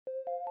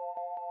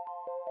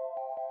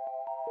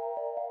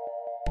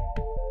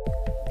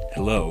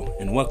Hello,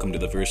 and welcome to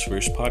the Verse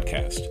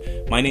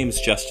podcast. My name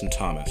is Justin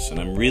Thomas, and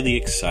I'm really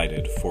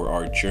excited for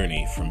our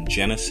journey from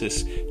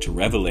Genesis to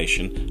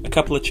Revelation, a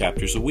couple of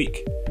chapters a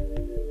week.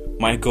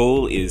 My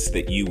goal is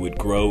that you would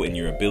grow in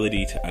your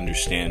ability to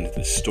understand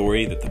the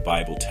story that the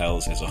Bible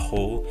tells as a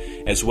whole,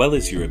 as well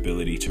as your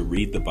ability to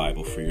read the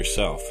Bible for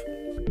yourself.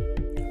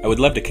 I would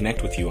love to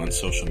connect with you on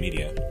social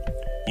media.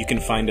 You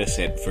can find us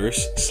at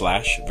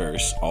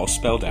verse/verse, all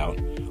spelled out,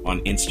 on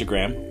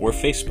Instagram or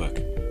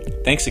Facebook.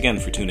 Thanks again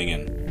for tuning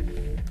in.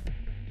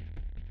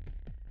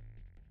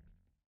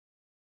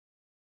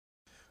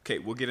 Okay,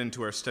 we'll get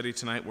into our study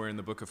tonight. We're in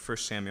the book of 1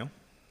 Samuel.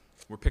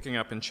 We're picking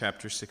up in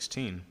chapter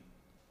 16.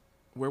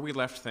 Where we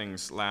left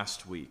things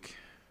last week,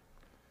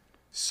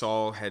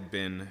 Saul had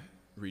been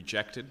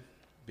rejected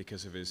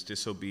because of his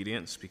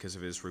disobedience, because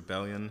of his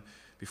rebellion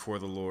before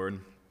the Lord.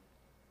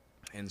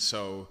 And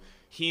so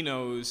he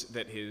knows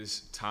that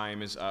his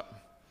time is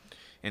up.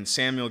 And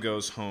Samuel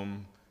goes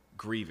home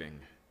grieving.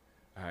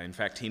 In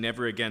fact, he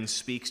never again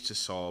speaks to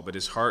Saul, but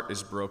his heart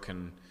is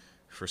broken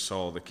for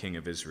Saul, the king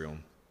of Israel.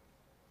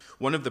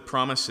 One of the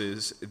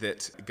promises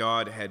that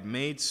God had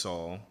made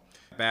Saul,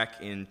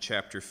 back in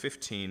chapter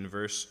 15,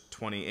 verse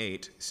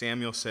 28,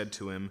 Samuel said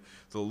to him,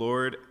 "The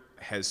Lord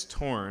has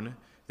torn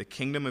the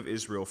kingdom of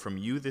Israel from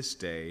you this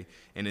day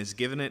and has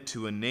given it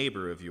to a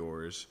neighbor of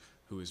yours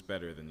who is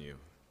better than you."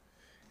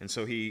 And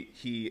so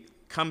he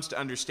comes to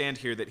understand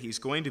here that he's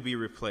going to be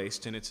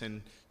replaced, and it's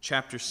in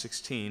chapter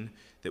 16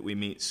 that we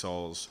meet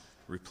Saul's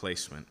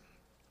replacement.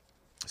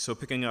 So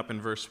picking up in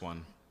verse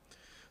 1,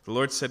 the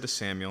Lord said to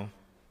Samuel,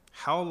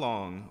 "How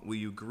long will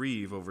you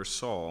grieve over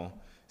Saul,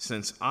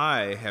 since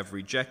I have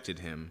rejected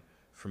him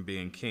from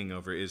being king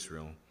over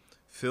Israel?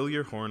 Fill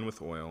your horn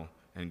with oil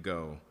and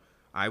go.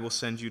 I will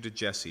send you to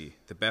Jesse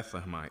the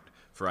Bethlehemite,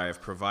 for I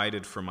have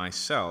provided for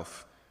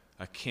myself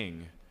a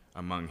king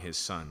among his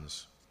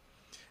sons."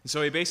 And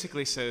so he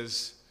basically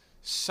says,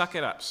 suck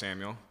it up,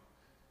 Samuel.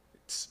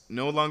 It's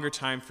no longer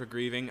time for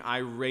grieving. I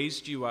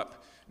raised you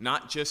up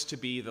not just to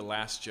be the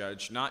last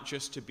judge, not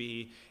just to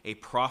be a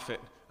prophet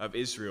of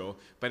Israel,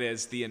 but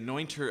as the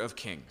anointer of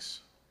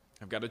kings.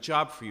 I've got a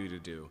job for you to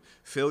do.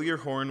 Fill your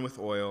horn with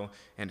oil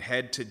and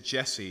head to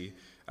Jesse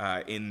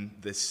in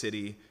the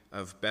city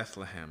of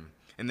Bethlehem.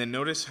 And then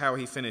notice how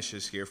he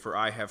finishes here, "For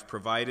I have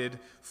provided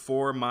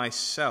for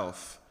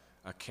myself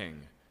a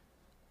king."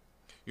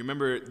 You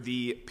remember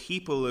the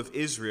people of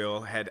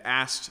Israel had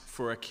asked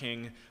for a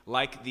king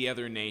like the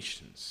other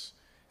nations,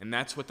 and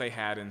that's what they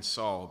had in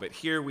Saul. But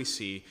here we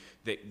see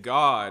that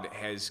God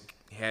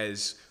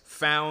has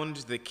found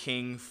the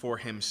king for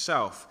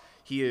himself.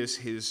 He is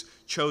his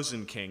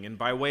chosen king. And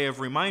by way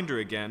of reminder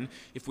again,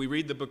 if we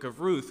read the book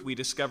of Ruth, we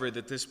discover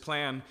that this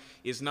plan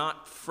is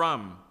not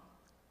from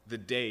the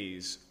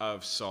days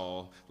of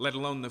Saul, let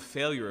alone the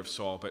failure of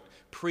Saul, but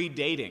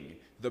predating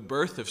the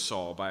birth of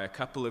Saul by a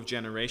couple of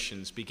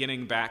generations,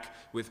 beginning back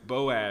with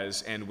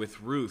Boaz and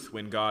with Ruth,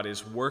 when God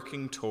is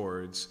working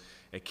towards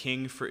a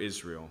king for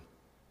Israel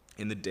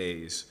in the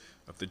days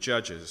of the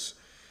judges.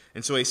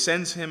 And so he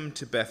sends him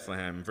to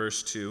Bethlehem.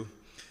 Verse 2,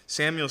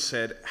 Samuel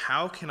said,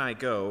 "How can I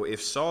go?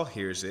 If Saul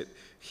hears it,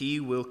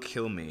 he will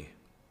kill me."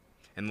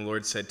 And the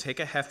Lord said, "Take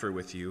a heifer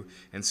with you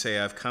and say,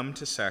 I've come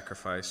to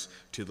sacrifice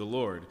to the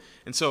Lord."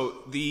 And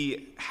so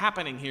the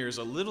happening here is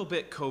a little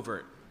bit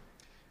covert.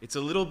 It's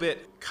a little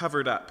bit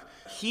covered up.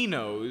 He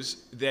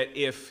knows that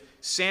if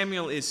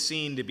Samuel is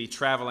seen to be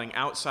traveling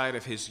outside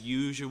of his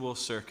usual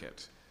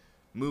circuit,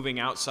 moving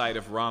outside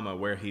of Ramah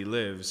where he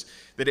lives,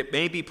 that it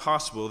may be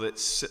possible that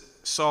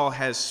Saul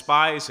has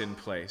spies in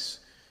place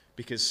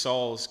because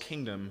Saul's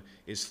kingdom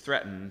is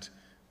threatened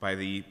by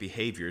the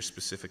behavior,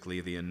 specifically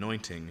the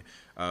anointing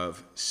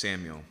of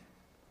Samuel.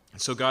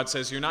 So God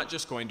says, you're not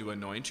just going to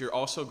anoint, you're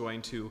also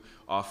going to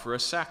offer a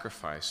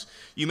sacrifice.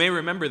 You may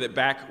remember that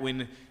back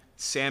when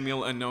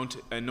Samuel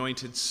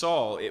anointed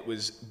Saul, it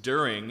was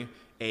during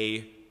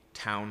a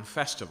town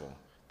festival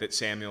that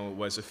Samuel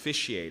was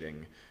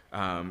officiating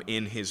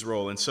in his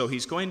role. And so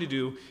he's going to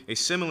do a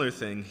similar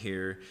thing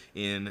here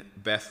in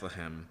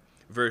Bethlehem.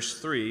 Verse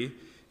 3,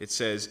 it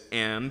says,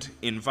 "And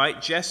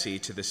invite Jesse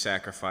to the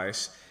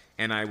sacrifice,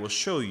 and I will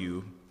show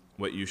you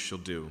what you shall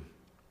do.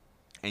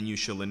 And you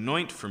shall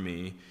anoint for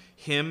me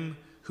him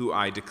who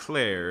I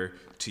declare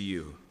to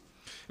you."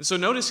 And so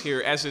notice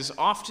here, as is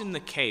often the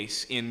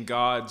case in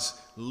God's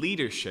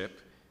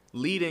leadership,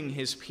 leading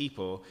his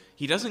people,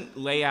 he doesn't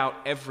lay out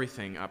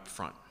everything up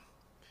front.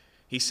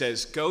 He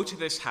says, go to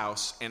this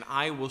house and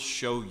I will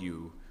show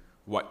you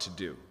what to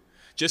do.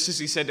 Just as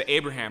he said to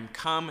Abraham,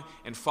 come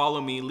and follow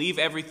me, leave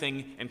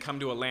everything and come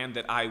to a land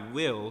that I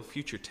will,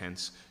 future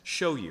tense,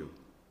 show you.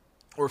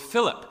 Or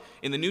Philip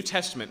in the New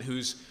Testament,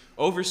 who's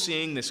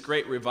overseeing this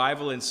great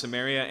revival in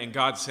Samaria, and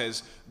God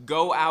says,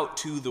 go out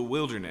to the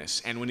wilderness.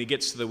 And when he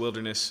gets to the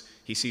wilderness,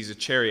 he sees a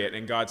chariot,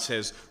 and God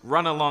says,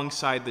 run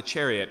alongside the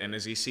chariot. And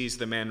as he sees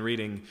the man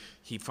reading,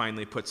 he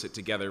finally puts it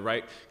together,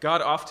 right?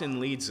 God often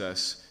leads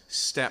us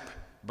step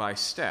by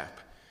step.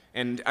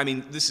 And I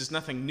mean, this is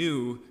nothing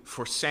new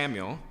for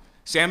Samuel.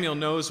 Samuel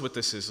knows what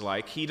this is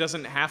like. He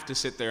doesn't have to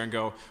sit there and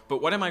go,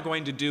 but what am I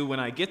going to do when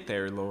I get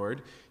there,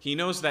 Lord? He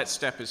knows that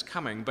step is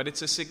coming, but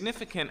it's a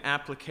significant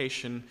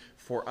application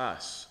for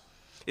us,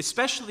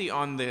 especially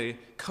on the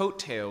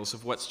coattails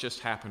of what's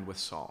just happened with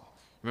Saul.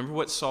 Remember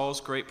what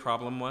Saul's great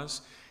problem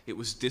was? It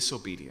was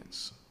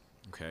disobedience.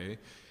 Okay?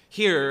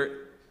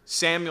 Here,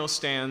 Samuel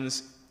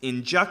stands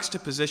in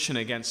juxtaposition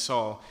against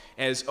Saul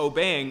as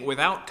obeying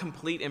without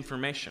complete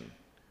information.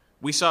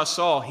 We saw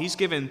Saul, he's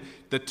given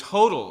the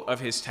total of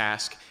his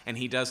task, and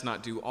he does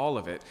not do all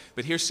of it.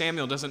 But here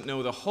Samuel doesn't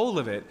know the whole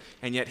of it,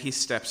 and yet he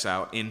steps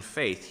out in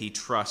faith. He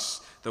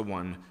trusts the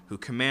one who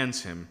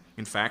commands him.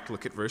 In fact,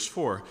 look at verse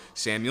 4.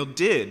 Samuel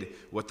did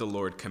what the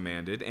Lord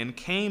commanded and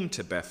came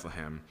to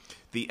Bethlehem.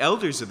 The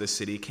elders of the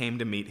city came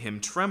to meet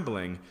him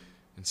trembling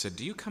and said,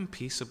 "Do you come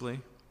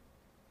peaceably?"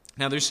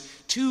 Now, there's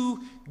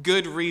two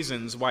good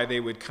reasons why they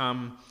would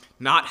come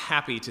not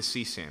happy to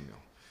see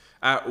Samuel.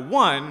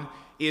 One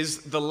is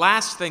the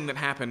last thing that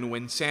happened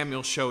when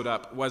Samuel showed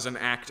up was an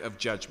act of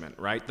judgment,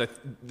 right?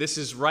 This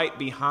is right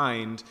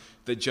behind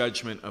the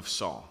judgment of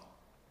Saul.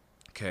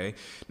 Okay?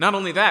 Not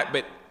only that,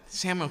 but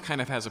Samuel kind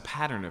of has a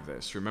pattern of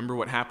this. Remember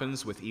what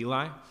happens with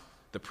Eli,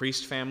 the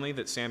priest family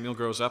that Samuel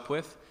grows up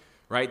with?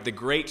 Right? The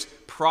great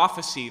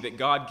prophecy that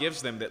God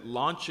gives them that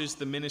launches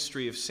the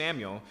ministry of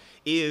Samuel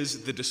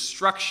is the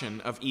destruction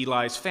of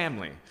Eli's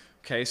family.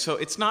 Okay? So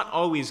it's not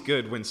always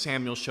good when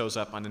Samuel shows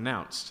up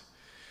unannounced.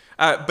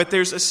 But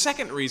there's a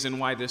second reason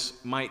why this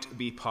might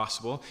be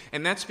possible,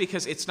 and that's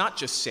because it's not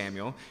just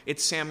Samuel,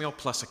 it's Samuel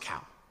plus a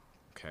cow.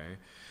 Okay?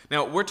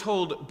 Now, we're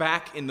told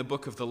back in the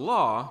book of the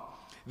law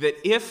that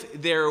if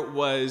there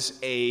was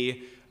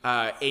a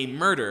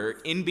murder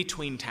in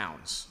between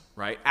towns,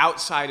 right,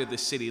 outside of the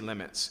city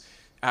limits,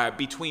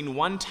 between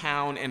one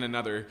town and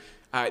another,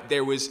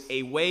 there was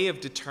a way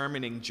of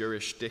determining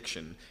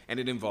jurisdiction, and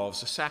it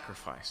involves a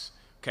sacrifice.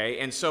 Okay,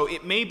 and so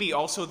it may be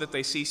also that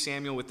they see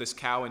Samuel with this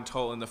cow and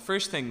toll, and the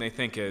first thing they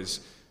think is,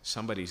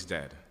 somebody's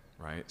dead,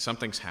 right?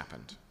 Something's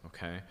happened,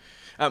 okay?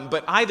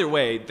 But either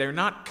way, they're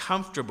not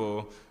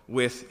comfortable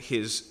with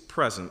his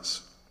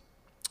presence.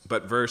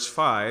 But verse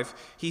 5,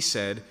 he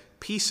said,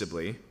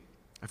 "Peaceably,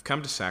 I've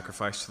come to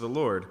sacrifice to the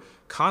Lord.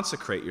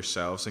 Consecrate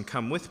yourselves and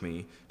come with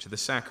me to the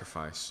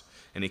sacrifice."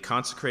 And he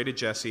consecrated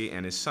Jesse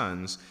and his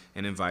sons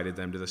and invited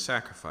them to the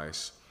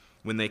sacrifice.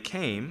 When they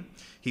came,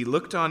 he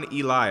looked on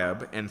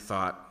Eliab and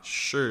thought,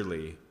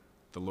 "Surely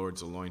the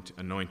Lord's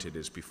anointed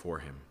is before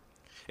him."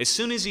 As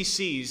soon as he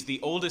sees the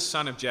oldest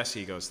son of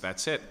Jesse, he goes,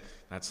 "That's it.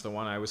 That's the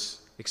one I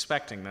was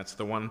expecting. That's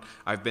the one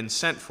I've been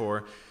sent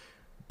for."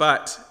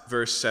 But,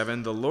 verse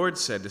 7, the Lord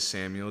said to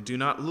Samuel, "Do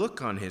not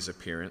look on his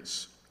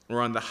appearance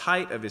or on the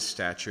height of his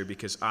stature,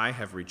 because I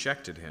have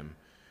rejected him.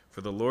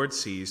 For the Lord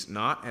sees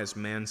not as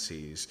man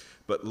sees,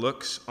 but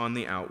looks on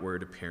the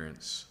outward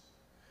appearance.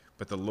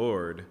 But the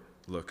Lord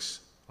looks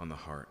on the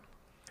heart."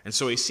 And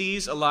so he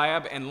sees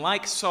Eliab, and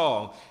like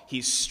Saul,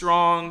 he's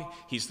strong,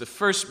 he's the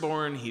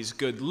firstborn, he's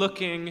good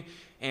looking,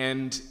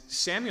 and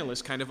Samuel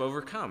is kind of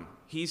overcome.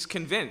 He's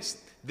convinced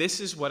this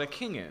is what a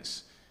king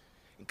is.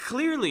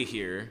 Clearly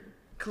here,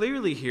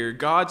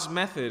 God's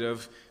method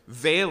of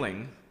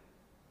veiling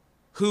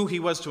who he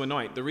was to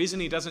anoint, the reason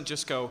he doesn't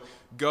just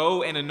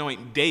go and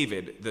anoint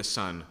David, the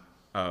son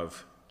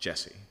of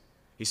Jesse.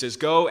 He says,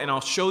 "Go and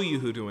I'll show you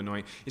who to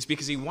anoint," is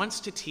because he wants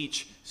to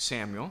teach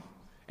Samuel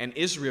and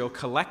Israel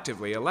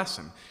collectively a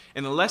lesson.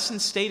 And the lesson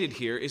stated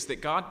here is that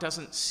God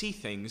doesn't see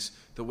things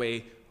the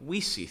way we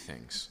see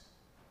things.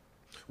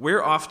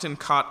 We're often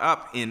caught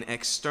up in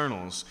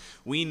externals.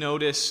 We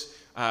notice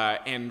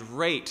and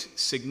rate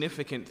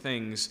significant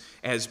things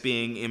as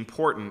being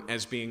important,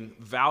 as being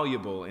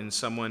valuable in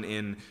someone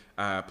in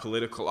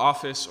political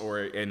office or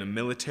in a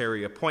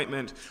military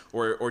appointment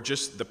or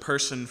just the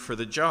person for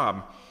the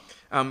job.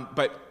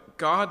 But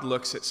God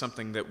looks at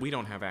something that we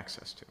don't have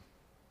access to.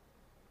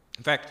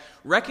 In fact,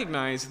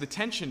 recognize the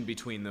tension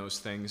between those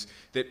things,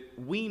 that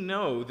we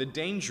know the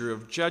danger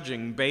of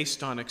judging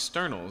based on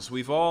externals.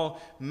 We've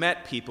all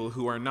met people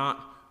who are not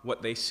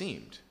what they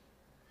seemed.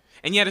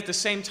 And yet at the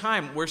same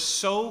time, we're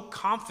so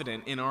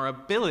confident in our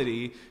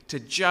ability to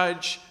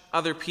judge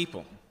other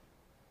people.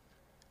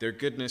 Their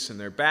goodness and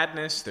their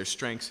badness, their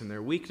strengths and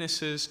their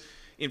weaknesses.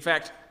 In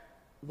fact,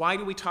 why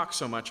do we talk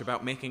so much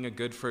about making a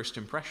good first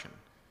impression?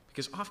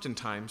 Because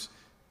oftentimes,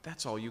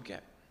 that's all you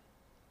get.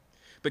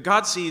 But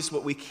God sees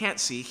what we can't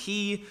see.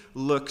 He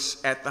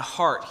looks at the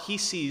heart. He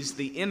sees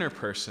the inner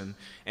person,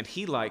 and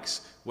he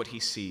likes what he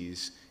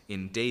sees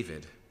in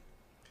David.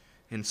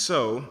 And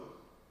so,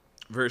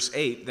 verse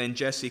 8, then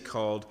Jesse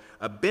called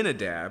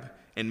Abinadab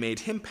and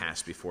made him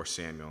pass before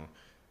Samuel.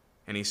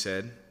 And he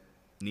said,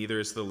 "Neither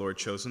has the Lord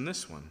chosen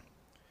this one."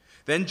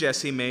 Then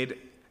Jesse made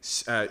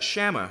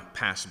Shammah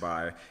pass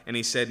by, and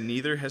he said,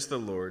 "Neither has the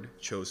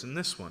Lord chosen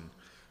this one."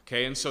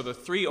 Okay, and so the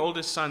three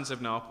oldest sons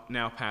have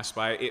now passed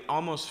by. It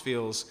almost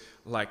feels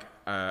like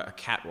a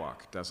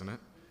catwalk, doesn't it?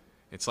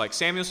 It's like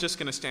Samuel's just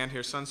going to stand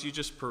here. Sons, you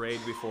just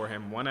parade before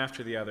him, one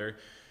after the other.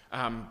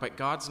 But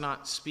God's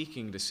not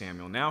speaking to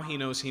Samuel. Now he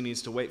knows he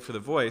needs to wait for the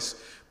voice,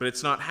 but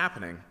it's not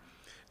happening.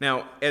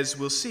 Now, as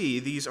we'll see,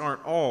 these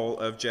aren't all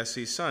of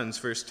Jesse's sons.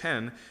 Verse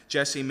 10,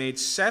 Jesse made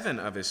 7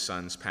 of his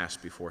sons pass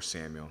before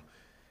Samuel.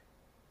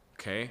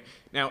 Okay?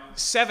 Now,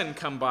 7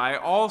 come by,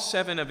 all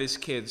 7 of his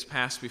kids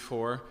pass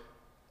before,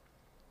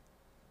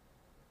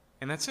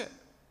 and that's it.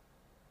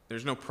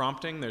 There's no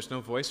prompting, there's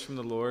no voice from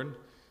the Lord.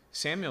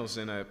 Samuel's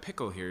in a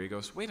pickle here. He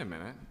goes, wait a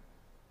minute,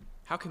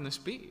 how can this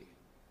be?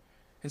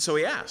 And so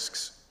he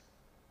asks.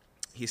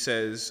 He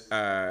says,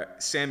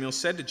 Samuel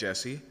said to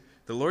Jesse,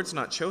 the Lord's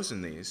not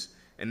chosen these.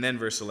 And then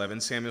verse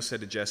 11, Samuel said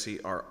to Jesse,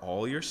 are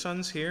all your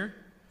sons here?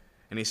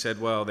 And he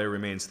said, well, there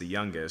remains the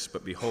youngest,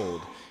 but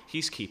behold,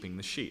 he's keeping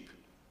the sheep.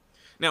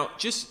 Now,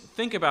 just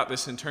think about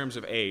this in terms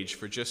of age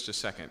for just a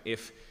second.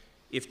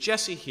 If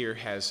Jesse here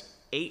has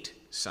 8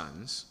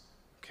 sons,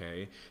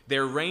 okay,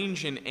 their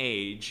range in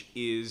age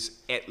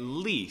is at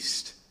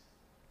least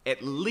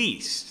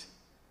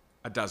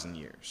a dozen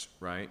years,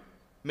 right?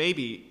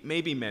 Maybe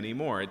many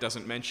more. It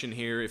doesn't mention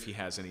here if he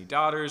has any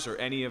daughters or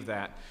any of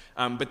that.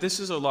 But this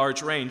is a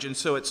large range, and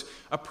so it's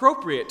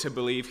appropriate to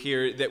believe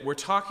here that we're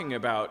talking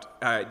about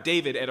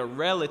David at a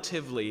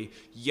relatively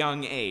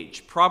young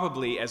age,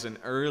 probably as an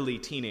early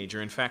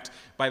teenager. In fact,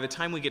 by the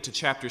time we get to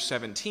chapter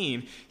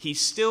 17, he's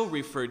still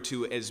referred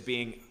to as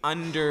being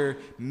under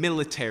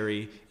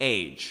military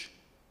age.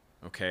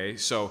 Okay,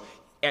 so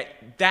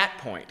at that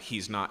point,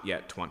 he's not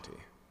yet 20.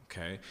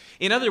 Okay,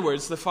 in other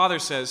words, the father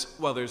says,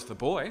 well, there's the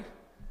boy,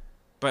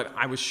 but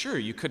I was sure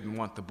you couldn't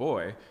want the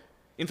boy.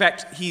 In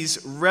fact,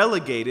 he's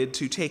relegated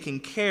to taking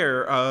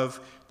care of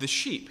the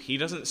sheep. He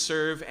doesn't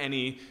serve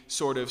any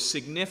sort of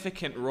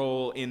significant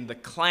role in the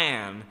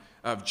clan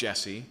of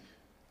Jesse.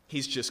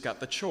 He's just got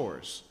the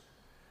chores.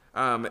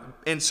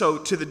 And so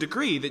to the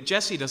degree that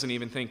Jesse doesn't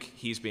even think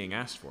he's being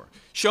asked for.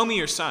 Show me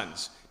your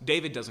sons.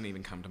 David doesn't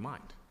even come to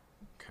mind.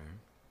 Okay.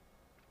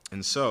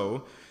 And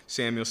so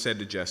Samuel said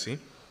to Jesse,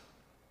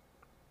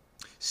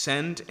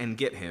 send and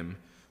get him,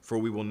 for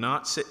we will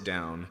not sit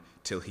down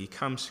till he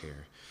comes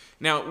here.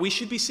 Now, we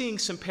should be seeing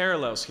some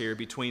parallels here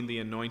between the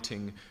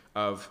anointing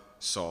of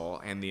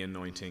Saul and the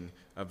anointing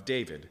of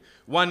David.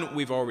 One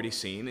we've already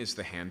seen is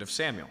the hand of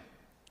Samuel,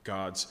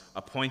 God's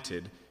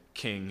appointed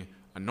king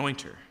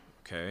anointer.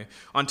 Okay.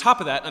 On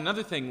top of that,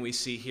 another thing we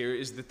see here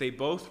is that they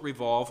both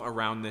revolve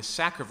around this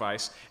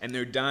sacrifice, and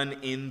they're done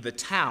in the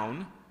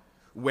town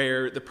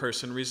where the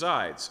person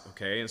resides.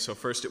 Okay, and so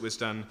first it was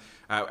done,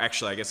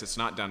 actually I guess it's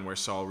not done where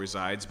Saul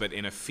resides, but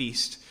in a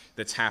feast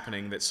that's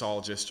happening that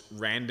Saul just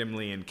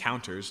randomly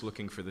encounters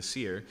looking for the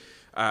seer.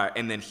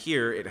 And then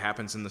here it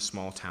happens in the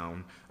small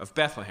town of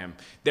Bethlehem.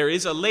 There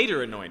is a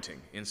later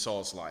anointing in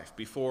Saul's life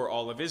before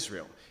all of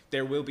Israel.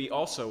 There will be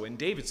also in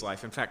David's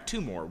life, in fact,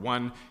 2 more.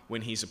 One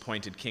when he's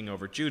appointed king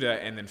over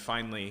Judah, and then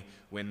finally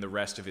when the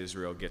rest of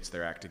Israel gets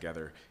their act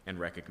together and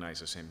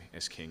recognizes him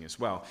as king as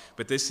well.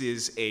 But this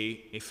is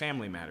a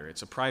family matter.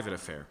 It's a private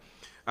affair.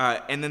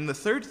 And then the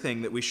third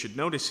thing that we should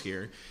notice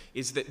here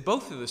is that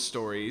both of the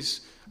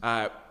stories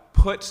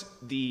put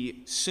the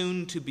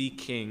soon-to-be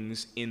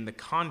kings in the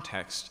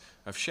context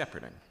of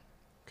shepherding.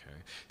 Okay.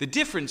 The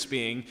difference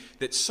being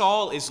that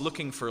Saul is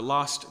looking for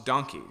lost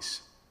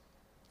donkeys,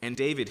 and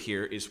David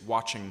here is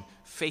watching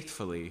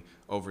faithfully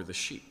over the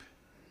sheep.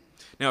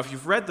 Now, if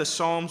you've read the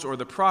Psalms or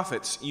the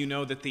prophets, you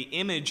know that the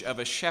image of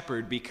a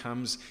shepherd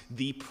becomes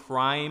the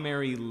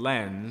primary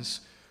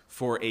lens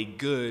for a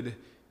good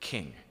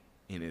king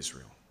in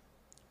Israel.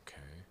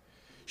 Okay.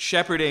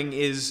 Shepherding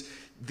is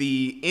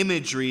the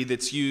imagery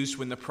that's used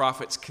when the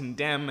prophets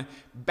condemn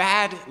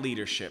bad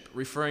leadership,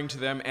 referring to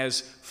them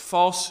as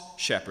false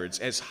shepherds,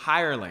 as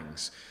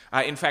hirelings.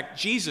 In fact,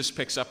 Jesus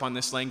picks up on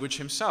this language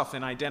himself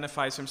and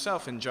identifies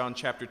himself in John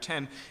chapter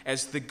 10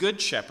 as the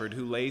good shepherd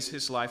who lays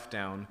his life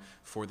down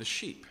for the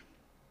sheep.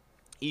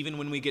 Even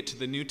when we get to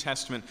the New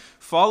Testament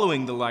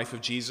following the life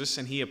of Jesus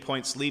and he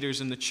appoints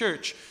leaders in the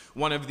church,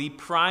 one of the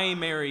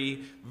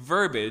primary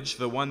verbiage,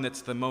 the one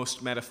that's the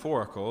most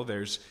metaphorical,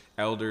 there's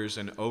elders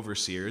and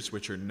overseers,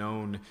 which are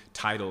known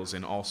titles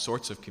in all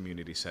sorts of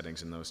community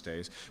settings in those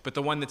days, but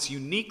the one that's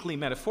uniquely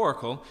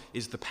metaphorical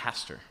is the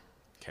pastor,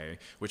 okay,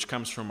 which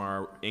comes from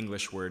our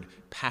English word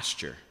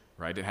pasture.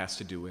 Right? It has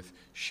to do with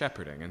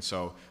shepherding. And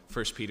so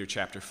 1 Peter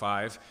chapter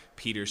 5,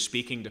 Peter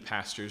speaking to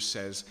pastors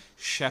says,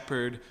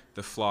 shepherd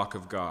the flock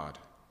of God,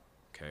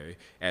 okay,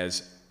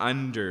 as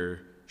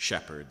under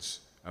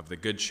shepherds of the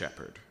good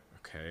shepherd,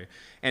 okay?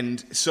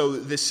 And so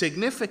the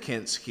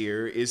significance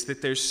here is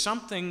that there's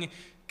something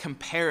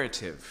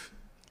comparative,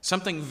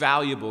 something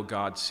valuable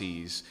God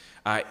sees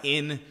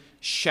in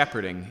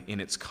shepherding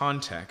in its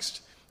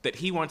context that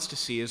he wants to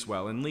see as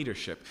well in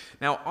leadership.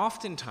 Now,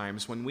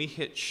 oftentimes when we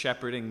hit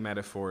shepherding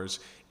metaphors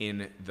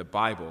in the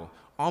Bible,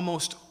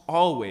 almost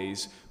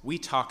always we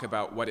talk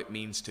about what it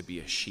means to be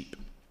a sheep.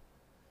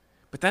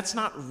 But that's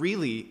not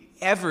really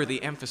ever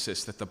the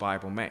emphasis that the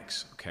Bible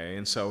makes, okay?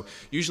 And so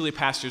usually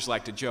pastors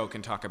like to joke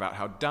and talk about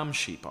how dumb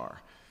sheep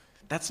are.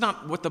 That's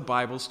not what the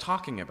Bible's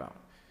talking about.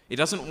 It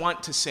doesn't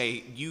want to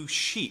say, you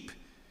sheep.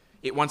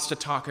 It wants to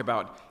talk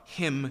about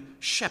him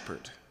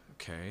shepherd.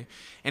 Okay?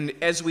 And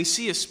as we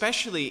see,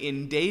 especially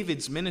in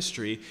David's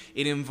ministry,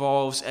 it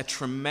involves a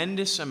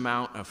tremendous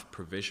amount of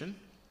provision,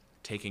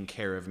 taking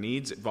care of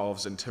needs. It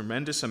involves a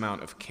tremendous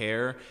amount of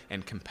care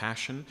and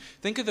compassion.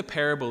 Think of the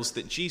parables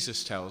that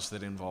Jesus tells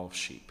that involve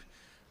sheep,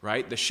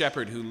 right? The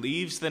shepherd who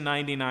leaves the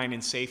 99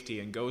 in safety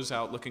and goes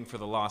out looking for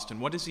the lost.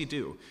 And what does he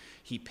do?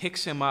 He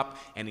picks him up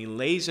and he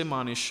lays him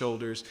on his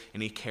shoulders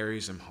and he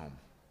carries him home.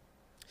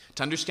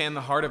 To understand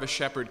the heart of a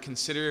shepherd,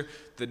 consider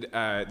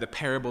the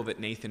parable that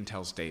Nathan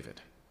tells David.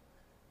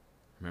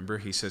 Remember,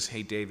 he says,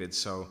 hey, David,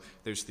 so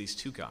there's these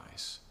two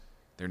guys.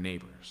 They're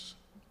neighbors.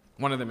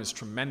 One of them is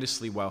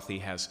tremendously wealthy,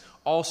 has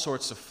all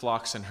sorts of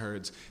flocks and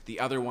herds. The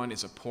other one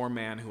is a poor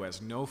man who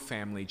has no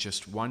family,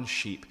 just one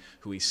sheep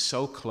who he's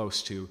so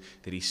close to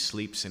that he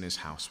sleeps in his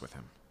house with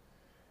him.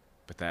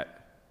 But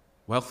that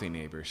wealthy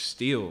neighbor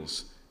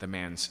steals the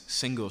man's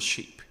single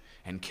sheep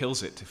and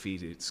kills it to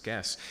feed its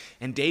guests.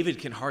 And David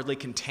can hardly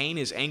contain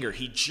his anger.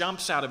 He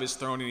jumps out of his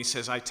throne and he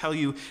says, I tell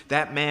you,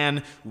 that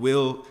man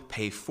will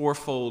pay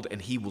fourfold and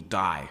he will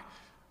die,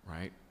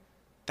 right?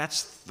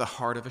 That's the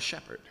heart of a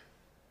shepherd.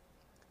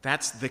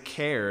 That's the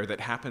care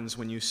that happens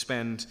when you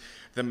spend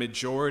the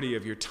majority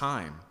of your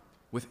time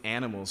with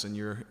animals in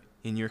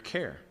your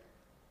care.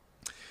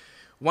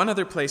 One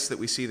other place that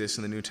we see this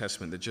in the New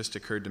Testament that just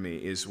occurred to me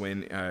is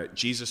when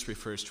Jesus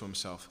refers to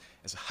himself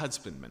as a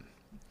husbandman.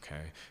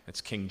 Okay,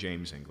 that's King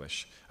James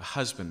English, a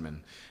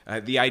husbandman.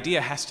 The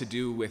idea has to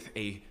do with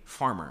a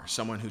farmer,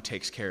 someone who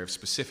takes care of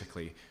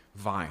specifically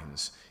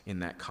vines in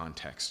that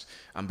context.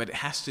 But it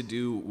has to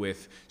do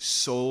with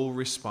sole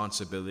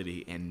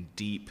responsibility and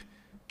deep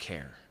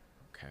care.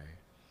 Okay,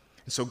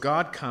 and so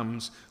God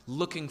comes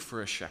looking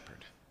for a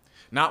shepherd,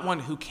 not one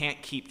who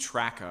can't keep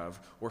track of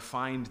or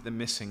find the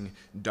missing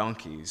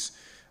donkeys,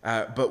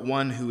 but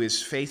one who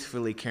is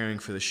faithfully caring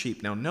for the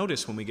sheep. Now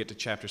notice when we get to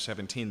chapter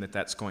 17 that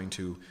that's going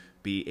to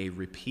be a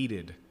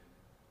repeated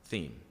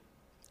theme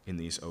in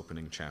these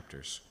opening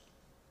chapters.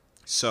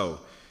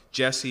 So,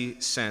 Jesse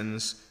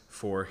sends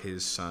for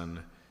his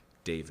son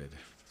David.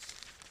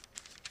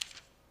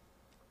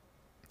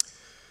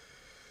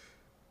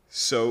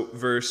 So,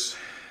 verse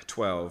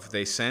 12,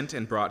 they sent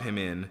and brought him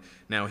in.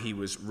 Now he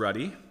was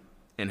ruddy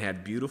and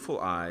had beautiful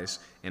eyes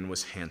and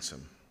was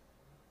handsome.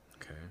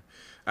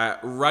 Okay.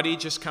 Ruddy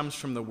just comes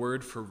from the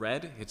word for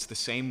red. It's the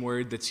same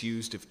word that's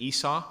used of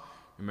Esau.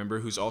 Remember,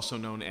 who's also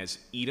known as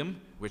Edom,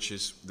 which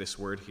is this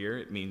word here.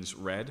 It means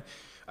red.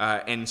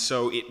 And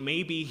so it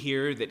may be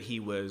here that he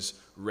was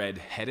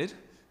red-headed,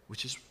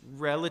 which is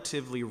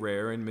relatively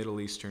rare in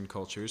Middle Eastern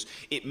cultures.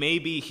 It may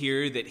be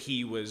here that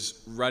he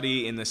was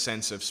ruddy in the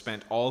sense of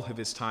spent all of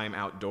his time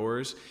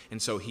outdoors,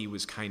 and so he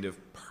was kind of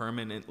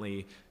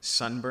permanently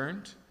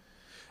sunburned.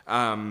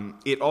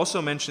 It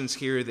also mentions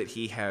here that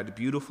he had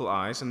beautiful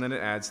eyes, and then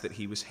it adds that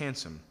he was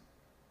handsome.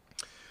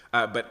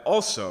 But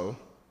also,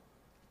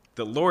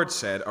 the Lord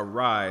said,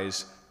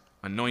 arise,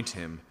 anoint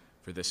him,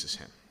 for this is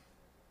him.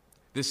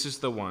 This is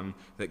the one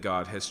that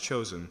God has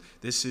chosen.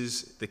 This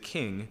is the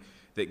king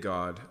that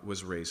God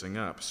was raising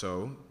up.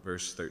 So,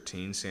 verse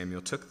 13,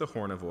 Samuel took the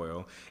horn of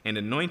oil and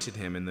anointed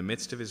him in the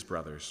midst of his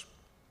brothers.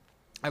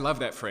 I love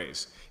that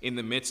phrase, in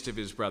the midst of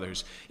his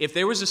brothers. If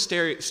there was a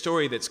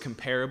story that's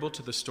comparable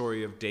to the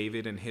story of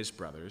David and his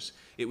brothers,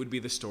 it would be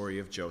the story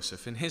of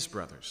Joseph and his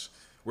brothers.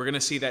 We're going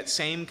to see that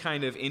same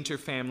kind of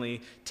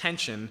interfamily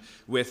tension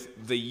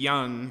with the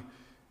young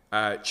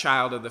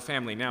child of the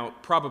family. Now,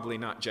 probably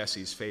not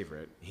Jesse's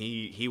favorite.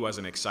 He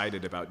wasn't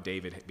excited about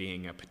David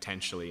being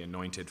potentially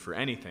anointed for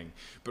anything.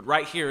 But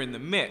right here in the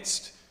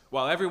midst,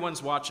 while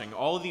everyone's watching,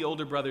 all of the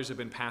older brothers have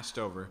been passed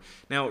over.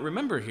 Now,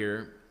 remember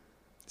here,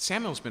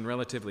 Samuel's been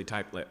relatively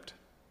tight-lipped.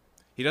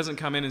 He doesn't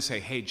come in and say,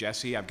 hey,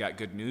 Jesse, I've got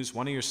good news.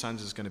 One of your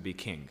sons is going to be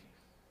king.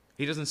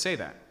 He doesn't say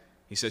that.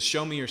 He says,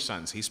 show me your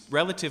sons. He's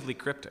relatively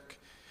cryptic.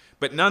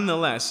 But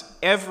nonetheless,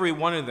 every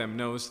one of them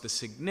knows the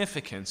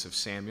significance of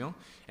Samuel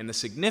and the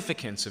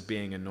significance of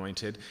being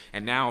anointed.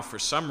 And now, for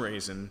some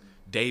reason,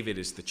 David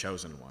is the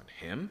chosen one.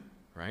 Him,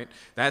 right?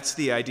 That's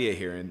the idea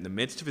here, in the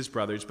midst of his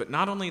brothers. But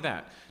not only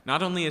that,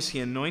 not only is he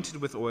anointed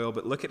with oil,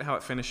 but look at how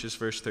it finishes,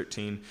 verse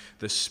 13.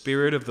 The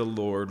Spirit of the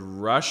Lord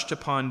rushed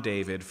upon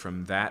David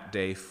from that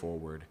day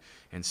forward,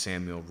 and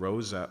Samuel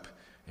rose up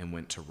and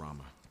went to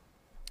Ramah.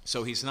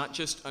 So he's not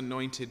just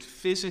anointed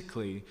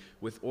physically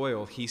with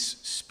oil, he's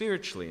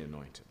spiritually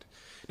anointed.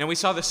 Now we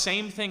saw the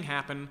same thing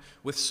happen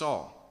with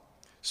Saul.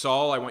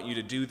 Saul, I want you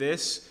to do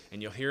this, and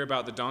you'll hear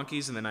about the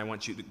donkeys, and then I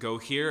want you to go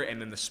here,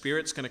 and then the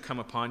Spirit's going to come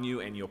upon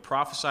you, and you'll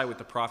prophesy with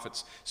the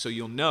prophets, so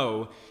you'll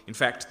know. In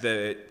fact,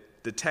 the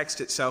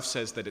text itself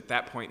says that at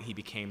that point he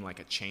became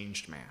like a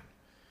changed man.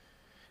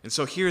 And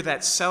so here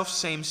that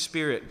self-same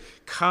Spirit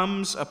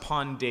comes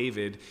upon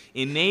David,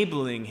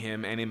 enabling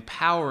him and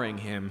empowering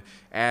him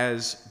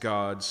as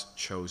God's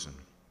chosen.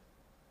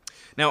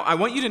 Now, I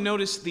want you to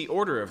notice the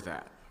order of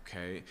that,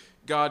 okay?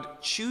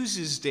 God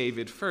chooses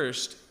David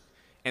first,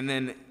 and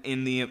then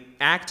in the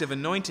act of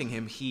anointing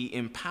him, he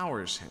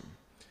empowers him.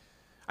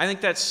 I think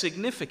that's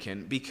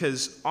significant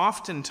because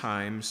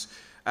oftentimes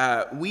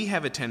we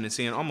have a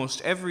tendency in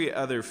almost every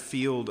other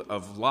field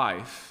of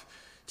life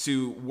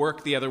to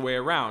work the other way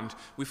around.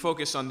 We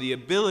focus on the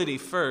ability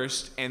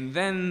first and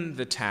then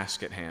the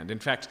task at hand. In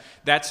fact,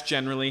 that's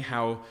generally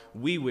how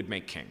we would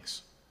make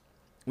kings.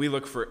 We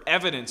look for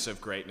evidence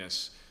of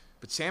greatness,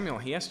 but Samuel,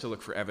 he has to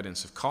look for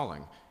evidence of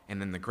calling, and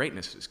then the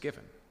greatness is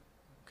given.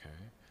 Okay?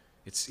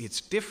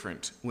 It's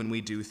different when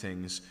we do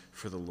things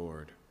for the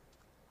Lord.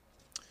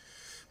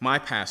 My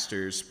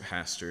pastor's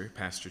pastor,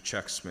 Pastor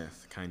Chuck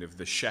Smith, kind of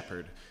the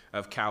shepherd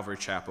of Calvary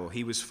Chapel,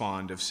 he was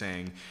fond of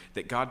saying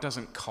that God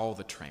doesn't call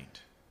the trained.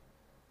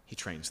 He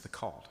trains the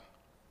called.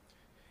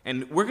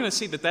 And we're going to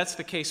see that that's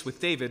the case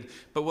with David,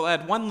 but we'll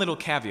add one little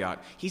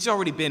caveat. He's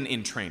already been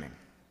in training.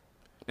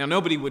 Now,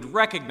 nobody would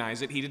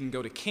recognize it. He didn't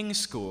go to king's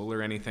school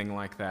or anything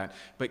like that,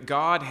 but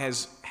God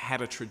has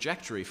had a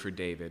trajectory for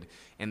David,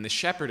 and the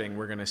shepherding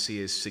we're going to see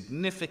is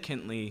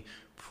significantly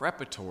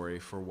preparatory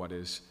for what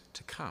is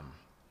to come.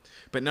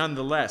 But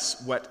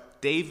nonetheless,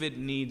 what David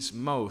needs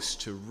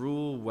most to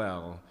rule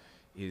well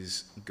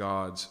is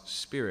God's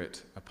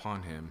Spirit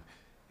upon him,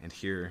 and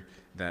here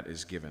that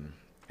is given.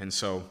 And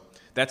so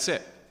that's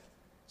it.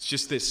 It's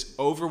just this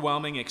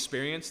overwhelming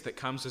experience that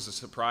comes as a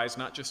surprise,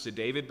 not just to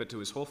David, but to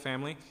his whole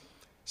family.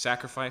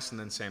 Sacrifice, and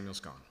then Samuel's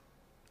gone.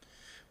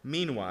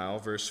 Meanwhile,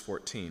 verse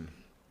 14,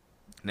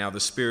 now the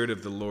Spirit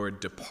of the Lord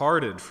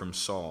departed from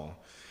Saul,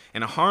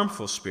 and a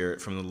harmful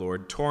spirit from the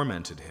Lord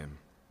tormented him.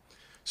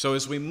 So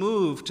as we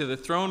move to the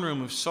throne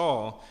room of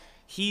Saul,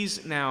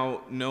 he's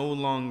now no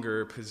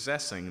longer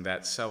possessing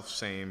that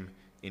self-same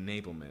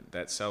enablement,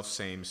 that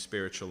self-same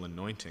spiritual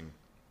anointing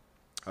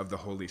of the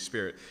Holy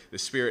Spirit. The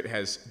Spirit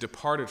has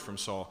departed from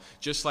Saul,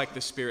 just like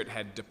the Spirit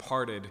had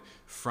departed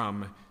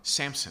from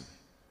Samson,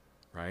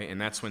 right? And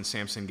that's when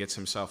Samson gets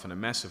himself in a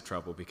mess of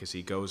trouble, because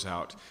he goes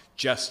out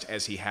just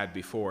as he had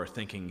before,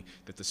 thinking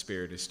that the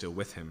Spirit is still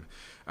with him.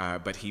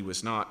 But he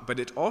was not. But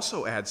it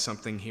also adds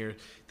something here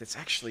that's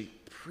actually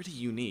pretty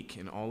unique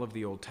in all of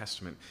the Old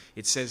Testament.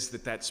 It says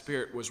that that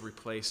spirit was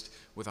replaced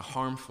with a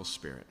harmful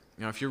spirit.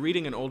 Now, if you're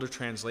reading an older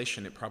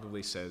translation, it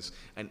probably says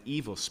an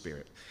evil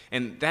spirit.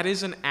 And that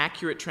is an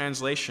accurate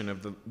translation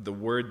of the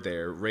word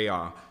there,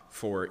 reah,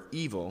 for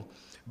evil,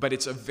 but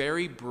it's a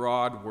very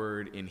broad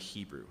word in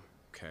Hebrew,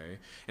 okay?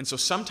 And so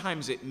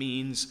sometimes it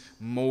means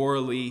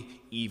morally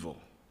evil.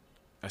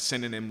 A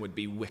synonym would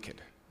be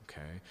wicked,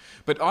 okay?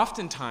 But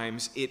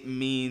oftentimes it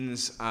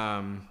means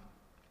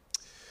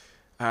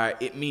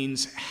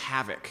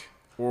havoc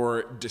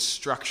or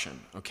destruction,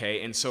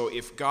 okay? And so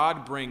if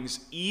God brings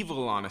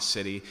evil on a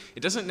city, it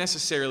doesn't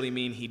necessarily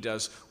mean he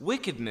does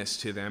wickedness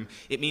to them.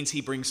 It means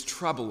he brings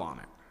trouble on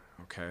it,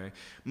 okay?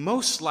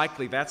 Most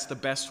likely that's the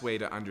best way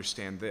to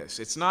understand this.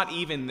 It's not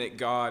even that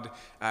God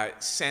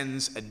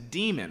sends a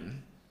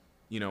demon,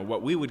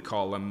 what we would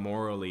call a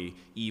morally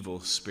evil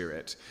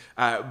spirit,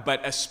 but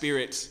a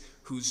spirit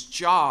whose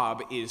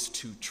job is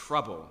to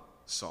trouble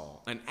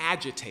Saul, an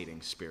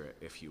agitating spirit,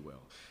 if you will.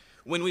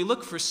 When we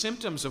look for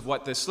symptoms of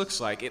what this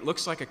looks like, it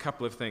looks like a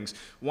couple of things.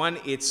 One,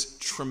 it's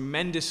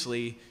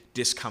tremendously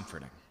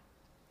discomforting,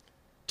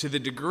 to the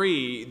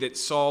degree that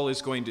Saul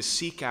is going to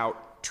seek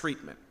out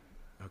treatment,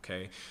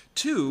 okay?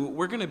 Two,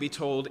 we're going to be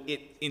told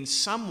it in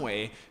some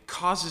way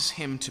causes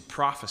him to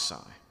prophesy.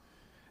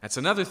 That's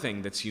another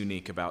thing that's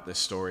unique about this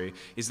story,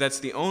 is that's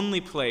the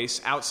only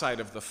place outside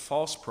of the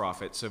false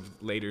prophets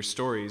of later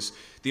stories,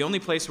 the only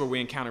place where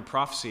we encounter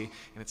prophecy,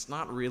 and it's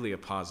not really a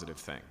positive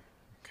thing.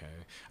 Okay.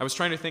 I was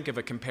trying to think of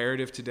a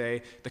comparative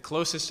today. The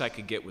closest I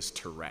could get was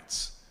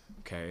Tourette's.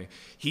 Okay.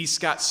 He's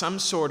got some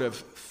sort of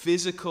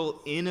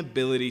physical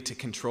inability to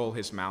control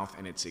his mouth,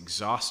 and it's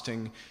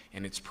exhausting,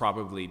 and it's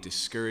probably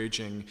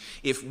discouraging.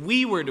 If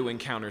we were to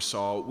encounter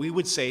Saul, we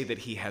would say that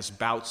he has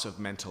bouts of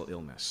mental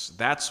illness.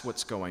 That's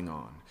what's going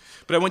on.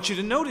 But I want you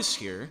to notice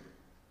here,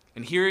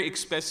 and hear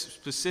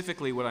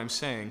specifically what I'm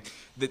saying,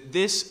 that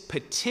this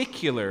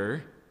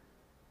particular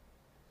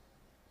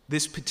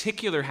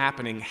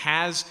happening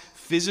has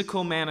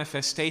physical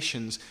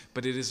manifestations,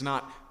 but it is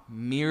not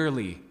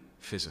merely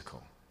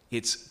physical.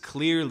 It's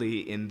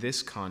clearly, in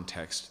this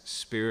context,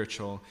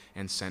 spiritual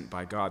and sent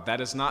by God. That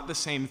is not the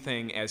same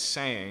thing as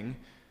saying,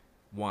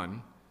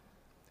 one,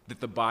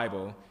 that the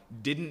Bible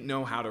didn't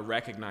know how to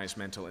recognize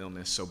mental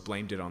illness, so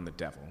blamed it on the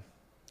devil.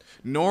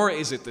 Nor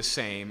is it the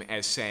same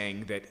as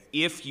saying that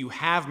if you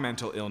have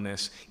mental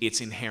illness, it's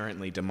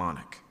inherently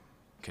demonic.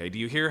 Okay, do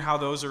you hear how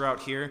those are out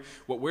here?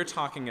 What we're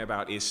talking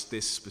about is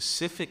this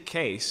specific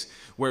case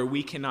where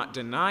we cannot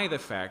deny the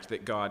fact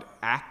that God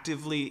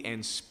actively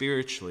and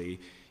spiritually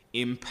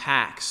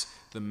impacts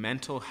the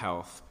mental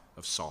health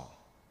of Saul.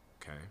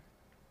 Okay?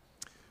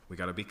 We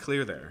got to be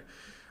clear there.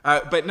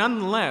 But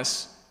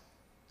nonetheless,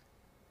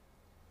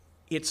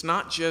 it's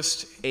not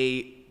just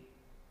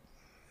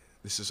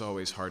this is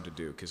always hard to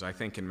do because I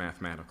think in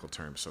mathematical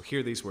terms. So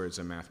hear these words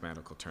in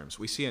mathematical terms.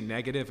 We see a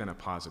negative and a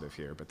positive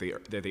here, but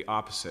they're the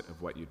opposite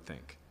of what you'd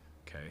think.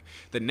 Okay?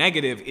 The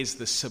negative is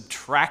the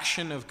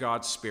subtraction of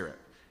God's Spirit,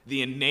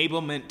 the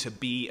enablement to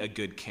be a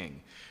good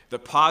king. The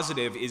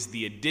positive is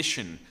the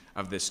addition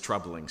of this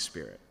troubling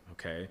spirit.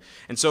 Okay?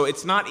 And so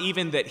it's not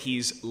even that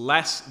he's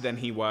less than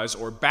he was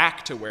or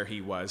back to where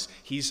he was.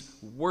 He's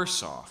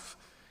worse off.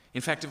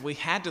 In fact, if we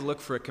had to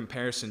look for a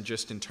comparison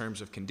just in terms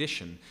of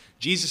condition,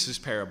 Jesus'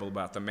 parable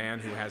about the man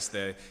who has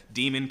the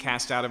demon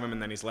cast out of him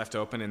and then he's left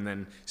open and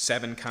then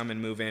 7 come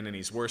and move in and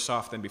he's worse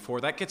off than before,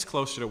 that gets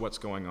closer to what's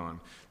going on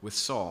with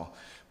Saul.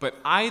 But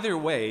either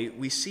way,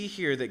 we see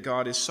here that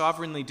God is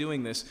sovereignly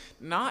doing this,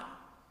 not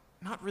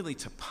really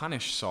to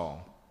punish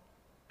Saul,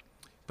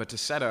 but to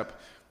set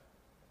up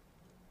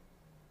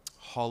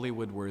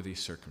Hollywood-worthy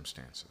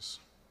circumstances.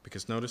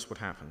 Because notice what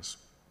happens.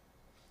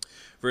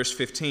 Verse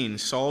 15,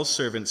 Saul's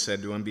servant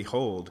said to him,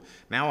 "Behold,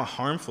 now a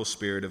harmful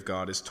spirit of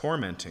God is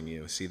tormenting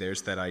you." See,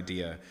 there's that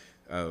idea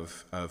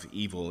of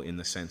evil in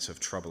the sense of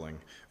troubling.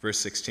 Verse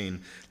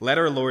 16, "Let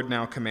our Lord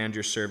now command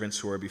your servants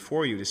who are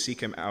before you to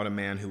seek him out a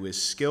man who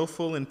is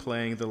skillful in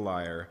playing the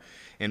lyre,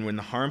 and when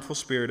the harmful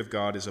spirit of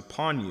God is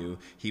upon you,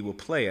 he will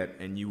play it,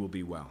 and you will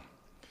be well."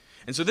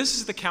 And so this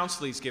is the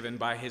counsel he's given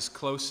by his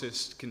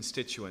closest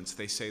constituents.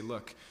 They say,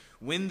 look,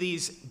 when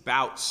these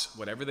bouts,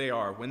 whatever they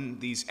are, when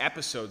these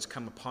episodes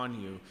come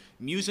upon you,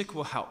 music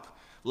will help.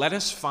 Let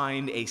us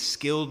find a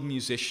skilled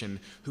musician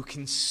who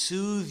can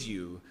soothe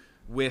you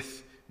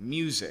with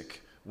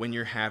music when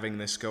you're having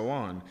this go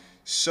on.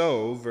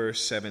 So,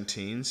 verse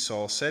 17,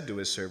 Saul said to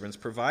his servants,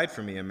 "Provide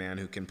for me a man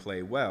who can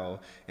play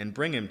well, and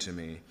bring him to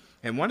me."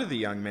 And one of the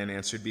young men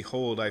answered,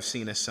 "Behold, I've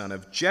seen a son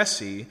of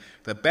Jesse,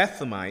 the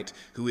Bethlehemite,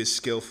 who is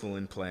skillful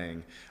in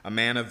playing, a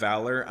man of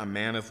valor, a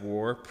man of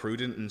war,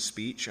 prudent in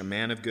speech, a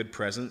man of good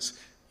presence,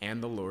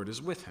 and the Lord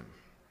is with him."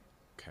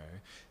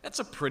 Okay, that's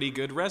a pretty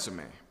good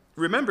resume.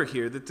 Remember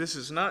here that this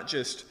is not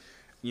just,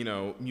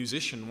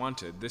 musician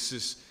wanted. This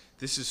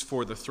is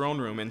for the throne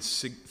room and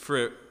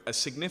for a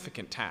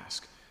significant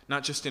task,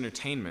 not just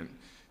entertainment,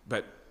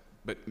 but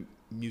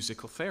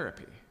musical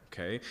therapy.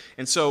 Okay,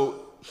 and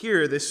so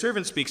here the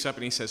servant speaks up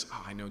and he says,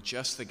 "I know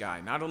just the guy.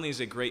 Not only is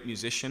he a great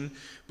musician,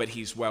 but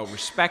he's well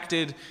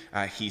respected,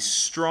 he's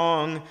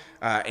strong,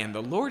 and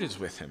the Lord is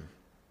with him."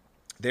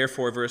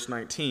 Therefore, verse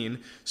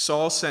 19,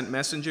 Saul sent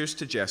messengers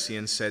to Jesse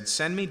and said,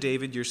 "Send me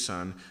David your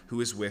son, who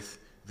is with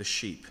the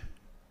sheep."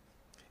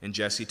 And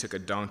Jesse took a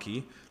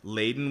donkey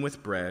laden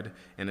with bread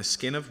and a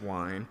skin of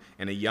wine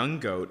and a young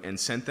goat and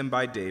sent them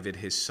by David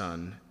his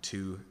son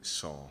to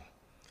Saul.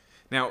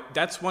 Now,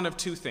 that's one of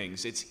two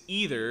things. It's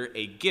either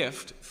a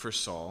gift for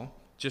Saul,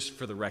 just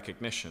for the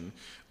recognition,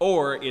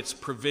 or it's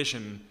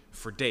provision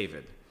for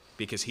David,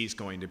 because he's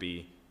going to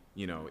be,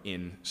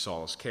 in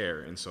Saul's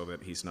care, and so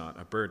that he's not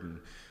a burden.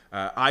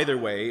 Either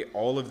way,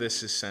 all of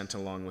this is sent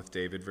along with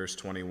David. Verse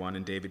 21,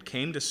 "And David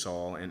came to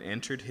Saul and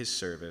entered his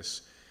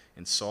service,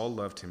 and Saul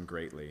loved him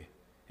greatly,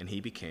 and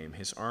he became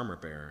his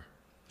armor-bearer."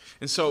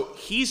 And so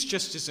he's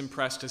just as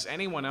impressed as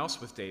anyone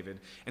else with David,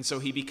 and so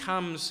he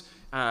becomes,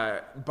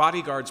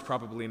 bodyguard's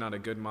probably not a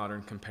good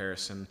modern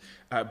comparison,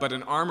 but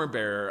an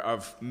armor-bearer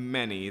of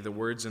many, the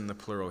word's in the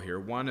plural here,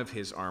 one of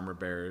his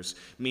armor-bearers,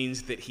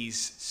 means that he's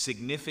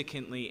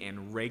significantly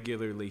and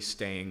regularly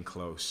staying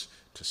close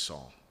to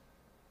Saul.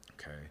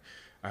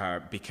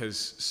 Okay,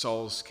 because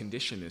Saul's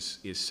condition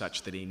is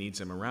such that he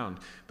needs him around.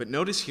 But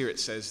notice here it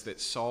says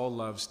that Saul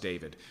loves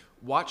David.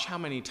 Watch how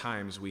many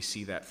times we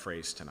see that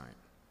phrase tonight,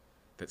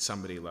 that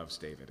somebody loves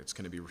David. It's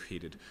going to be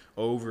repeated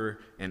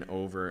over and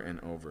over and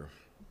over.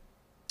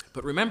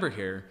 But remember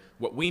here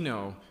what we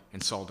know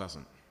and Saul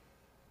doesn't.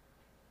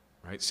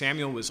 Right?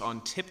 Samuel was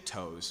on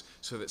tiptoes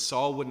so that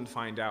Saul wouldn't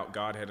find out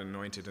God had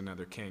anointed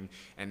another king,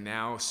 and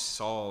now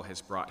Saul has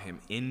brought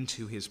him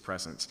into his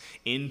presence,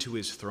 into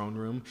his throne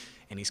room,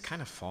 and he's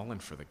kind of fallen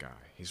for the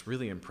guy. He's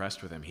really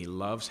impressed with him. He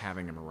loves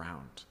having him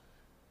around.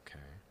 Okay.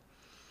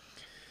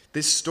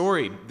 This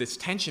story, this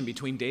tension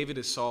between David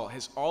and Saul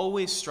has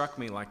always struck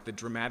me like the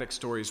dramatic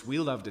stories we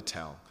love to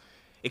tell.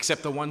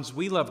 Except the ones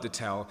we love to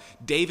tell,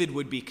 David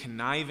would be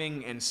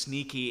conniving and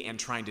sneaky and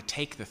trying to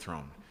take the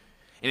throne.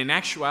 And in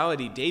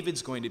actuality,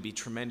 David's going to be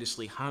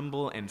tremendously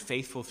humble and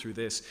faithful through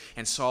this,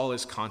 and Saul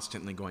is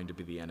constantly going to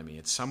be the enemy.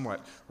 It's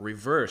somewhat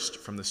reversed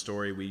from the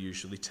story we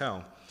usually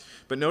tell.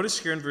 But notice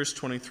here in verse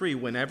 23,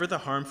 whenever the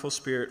harmful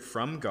spirit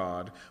from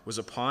God was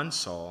upon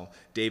Saul,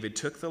 David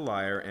took the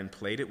lyre and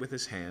played it with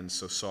his hands,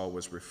 so Saul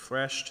was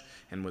refreshed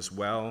and was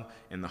well,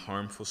 and the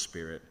harmful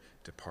spirit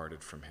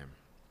departed from him.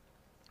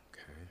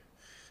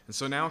 And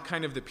so now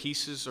kind of the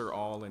pieces are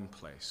all in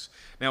place.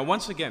 Now,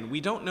 once again,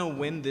 we don't know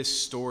when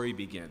this story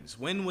begins.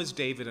 When was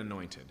David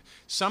anointed?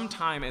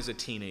 Sometime as a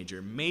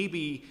teenager,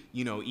 maybe,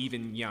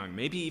 even young,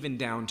 maybe even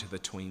down to the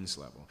tweens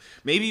level.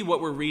 Maybe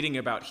what we're reading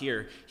about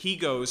here, he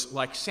goes,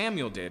 like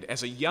Samuel did,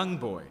 as a young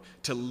boy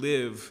to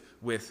live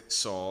with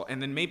Saul,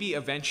 and then maybe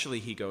eventually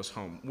he goes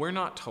home. We're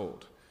not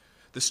told.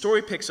 The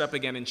story picks up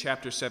again in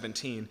chapter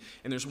 17,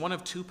 and there's one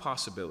of two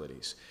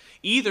possibilities.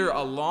 Either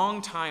a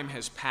long time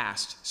has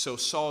passed, so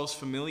Saul's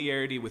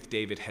familiarity with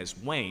David has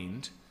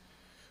waned,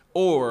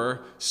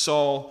 or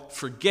Saul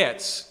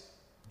forgets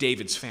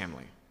David's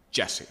family,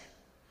 Jesse,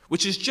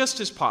 which is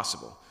just as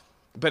possible.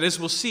 But as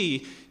we'll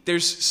see,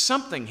 there's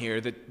something here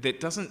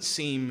that doesn't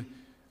seem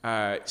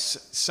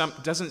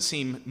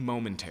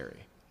momentary,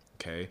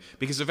 okay?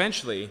 Because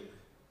eventually,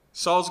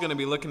 Saul's going to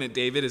be looking at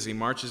David as he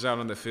marches out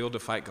on the field to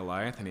fight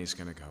Goliath, and he's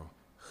going to go,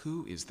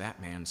 "Who is that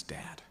man's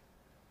dad?"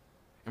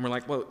 And we're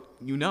like, well,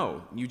 you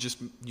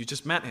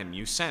just met him.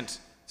 You sent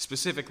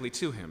specifically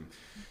to him.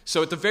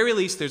 So at the very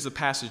least, there's a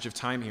passage of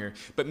time here.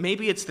 But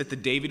maybe it's that the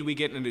David we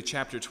get into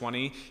chapter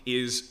 20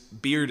 is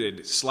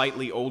bearded,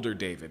 slightly older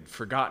David,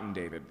 forgotten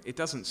David. It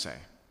doesn't say.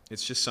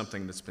 It's just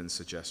something that's been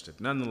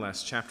suggested.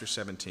 Nonetheless, chapter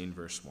 17,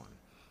 verse 1.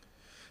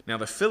 Now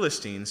the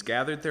Philistines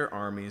gathered their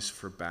armies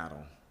for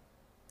battle.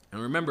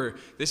 And remember,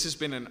 this has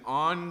been an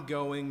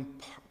ongoing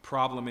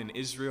problem in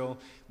Israel,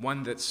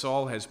 one that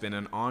Saul has been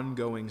an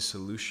ongoing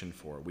solution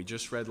for. We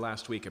just read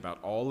last week about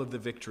all of the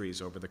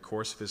victories over the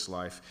course of his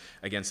life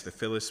against the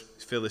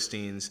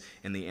Philistines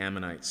and the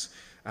Ammonites.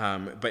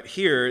 But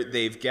here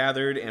they've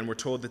gathered, and we're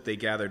told that they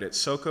gathered at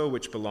Socoh,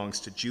 which belongs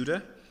to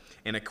Judah,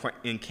 and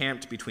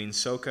encamped between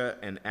Socoh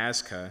and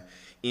Azekah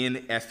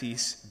in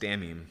Ephes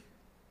Dammim.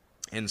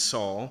 And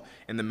Saul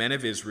and the men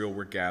of Israel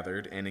were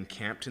gathered and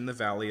encamped in the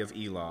valley of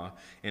Elah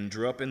and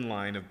drew up in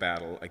line of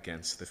battle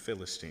against the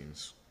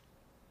Philistines.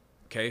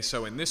 Okay,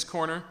 so in this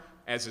corner,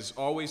 as is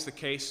always the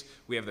case,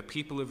 we have the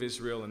people of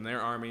Israel and their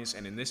armies,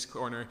 and in this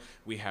corner,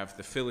 we have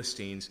the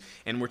Philistines.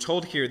 And we're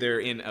told here they're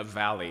in a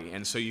valley,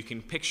 and so you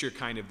can picture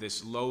kind of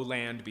this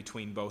lowland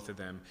between both of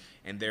them,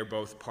 and they're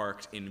both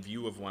parked in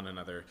view of one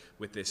another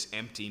with this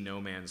empty no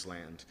man's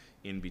land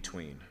in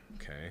between.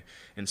 Okay,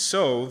 and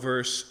so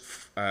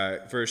verse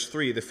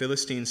 3, the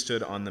Philistines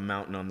stood on the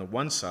mountain on the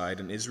one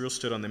side, and Israel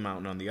stood on the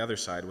mountain on the other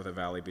side with a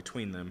valley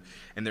between them.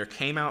 And there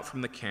came out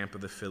from the camp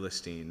of the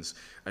Philistines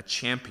a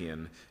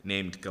champion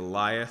named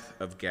Goliath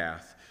of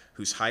Gath,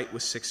 whose height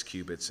was 6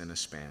 cubits and a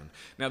span.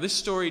 Now this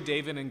story,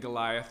 David and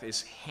Goliath,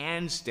 is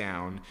hands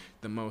down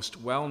the most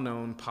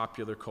well-known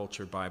popular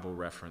culture Bible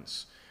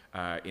reference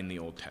in the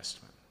Old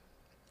Testament.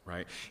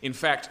 Right? In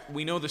fact,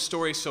 we know the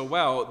story so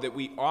well that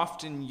we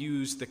often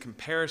use the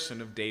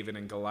comparison of David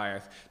and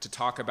Goliath to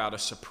talk about a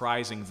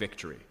surprising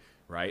victory,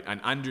 right?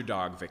 An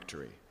underdog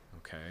victory,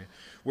 okay?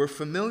 We're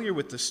familiar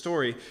with the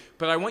story,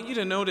 but I want you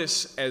to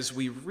notice as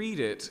we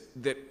read it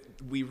that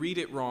we read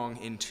it wrong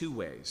in 2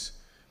 ways.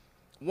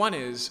 One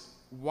is,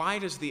 why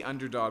does the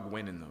underdog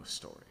win in those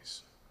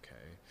stories? Okay?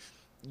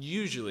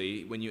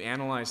 Usually, when you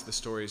analyze the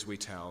stories we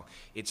tell,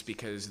 it's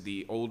because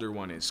the older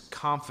one is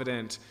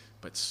confident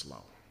but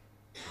slow.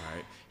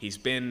 Right? He's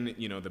been,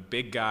 the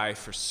big guy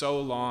for so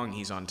long.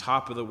 He's on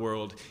top of the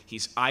world.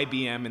 He's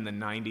IBM in the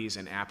 90s,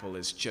 and Apple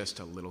is just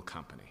a little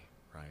company.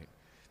 Right?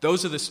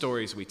 Those are the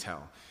stories we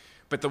tell.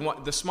 But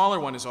the smaller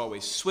one is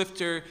always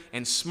swifter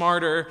and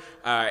smarter,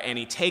 and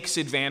he takes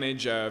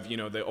advantage of,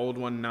 the old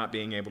one not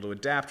being able to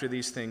adapt to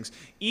these things.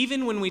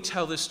 Even when we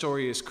tell this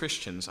story as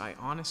Christians, I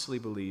honestly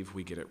believe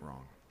we get it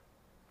wrong.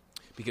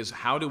 Because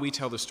how do we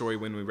tell the story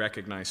when we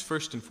recognize,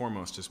 first and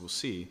foremost, as we'll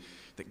see,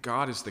 that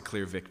God is the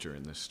clear victor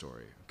in this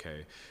story,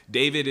 okay?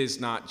 David is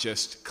not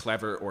just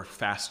clever or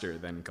faster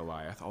than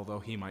Goliath, although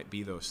he might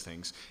be those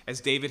things.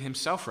 As David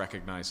himself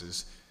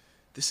recognizes,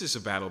 this is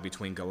a battle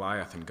between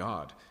Goliath and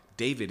God.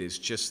 David is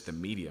just the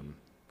medium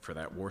for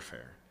that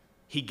warfare.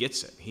 He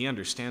gets it. He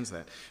understands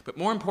that. But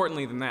more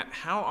importantly than that,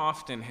 how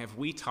often have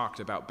we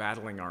talked about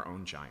battling our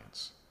own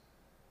giants?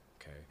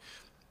 Okay?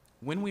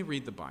 When we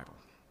read the Bible,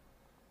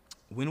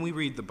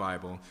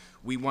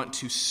 we want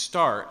to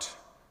start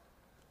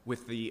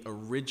with the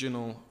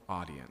original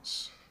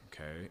audience,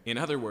 okay? In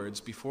other words,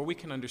 before we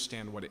can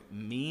understand what it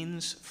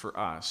means for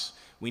us,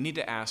 we need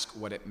to ask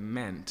what it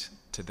meant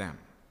to them,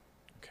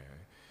 okay?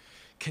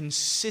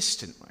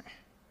 Consistently,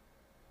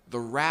 the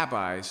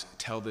rabbis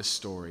tell this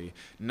story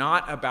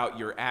not about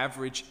your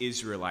average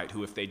Israelite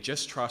who, if they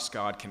just trust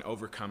God, can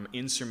overcome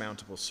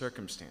insurmountable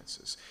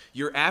circumstances.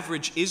 Your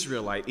average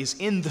Israelite is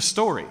in the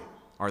story,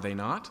 are they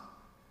not?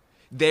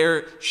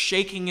 They're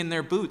shaking in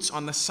their boots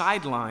on the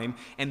sideline,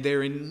 and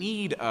they're in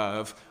need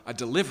of a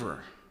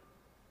deliverer.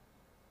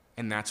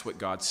 And that's what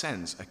God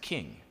sends, a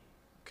king.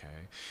 Okay?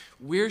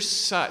 We're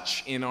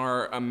such in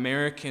our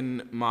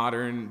American,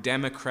 modern,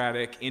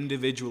 democratic,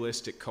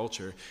 individualistic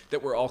culture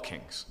that we're all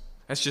kings.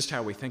 That's just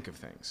how we think of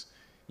things.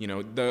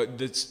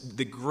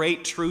 The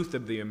great truth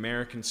of the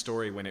American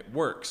story when it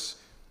works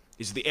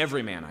is the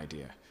everyman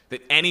idea.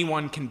 That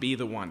anyone can be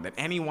the one, that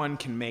anyone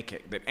can make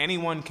it, that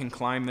anyone can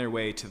climb their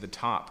way to the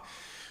top.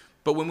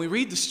 But when we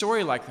read the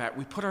story like that,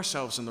 we put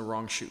ourselves in the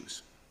wrong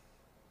shoes.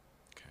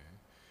 Okay?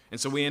 And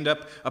so we end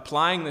up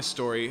applying this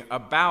story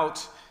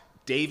about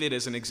David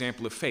as an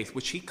example of faith,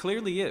 which he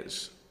clearly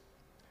is,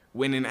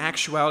 when in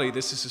actuality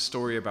this is a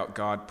story about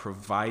God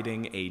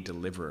providing a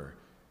deliverer.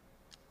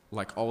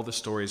 Like all the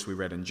stories we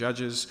read in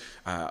Judges,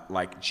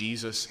 like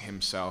Jesus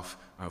himself,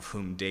 of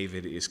whom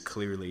David is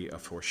clearly a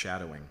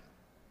foreshadowing.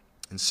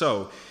 And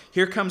so,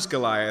 here comes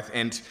Goliath,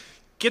 and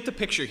get the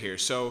picture here.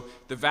 So,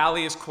 the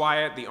valley is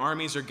quiet, the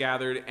armies are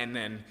gathered, and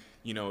then,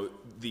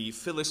 the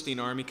Philistine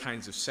army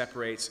kind of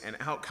separates, and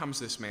out comes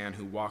this man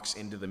who walks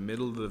into the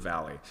middle of the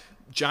valley.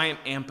 Giant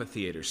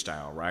amphitheater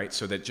style, right?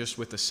 So that just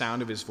with the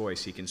sound of his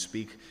voice, he can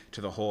speak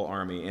to the whole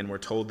army. And we're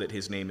told that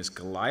his name is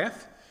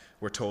Goliath.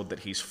 We're told that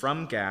he's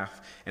from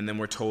Gath, and then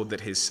we're told that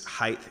his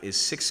height is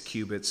 6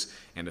 cubits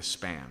and a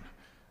span.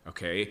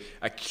 Okay,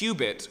 a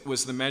cubit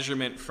was the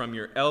measurement from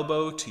your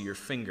elbow to your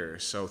finger,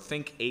 so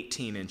think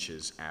 18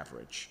 inches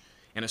average.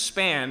 And a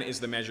span is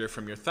the measure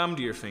from your thumb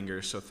to your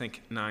finger, so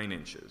think 9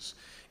 inches.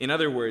 In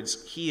other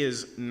words, he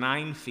is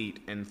 9 feet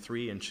and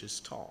 3 inches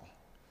tall.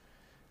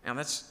 Now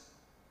that's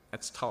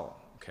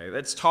tall, okay?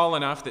 That's tall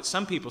enough that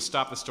some people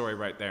stop the story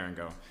right there and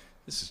go,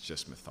 this is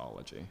just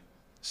mythology.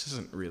 This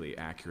isn't really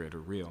accurate or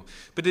real.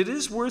 But it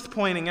is worth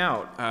pointing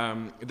out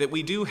that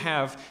we do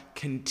have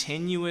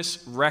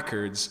continuous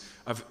records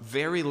of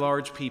very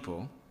large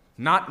people,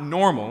 not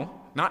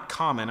normal, not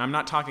common. I'm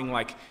not talking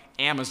like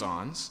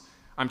Amazons.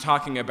 I'm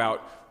talking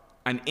about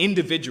an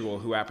individual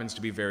who happens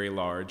to be very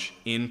large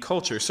in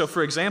culture. So,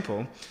 for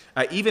example,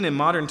 even in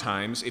modern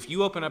times, if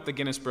you open up the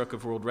Guinness Book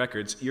of World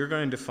Records, you're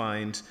going to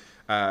find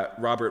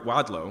Robert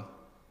Wadlow.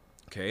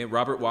 Okay,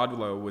 Robert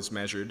Wadlow was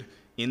measured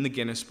in the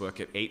Guinness Book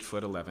at 8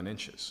 foot 11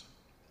 inches.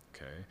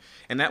 Okay,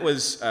 and that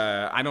was,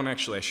 I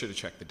should have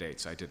checked the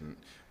dates, I didn't,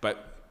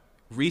 but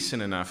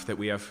recent enough that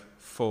we have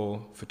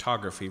full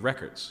photography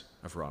records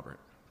of Robert.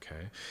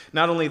 Okay,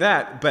 not only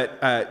that,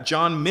 but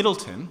John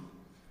Middleton,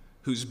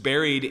 who's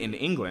buried in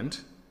England,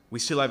 we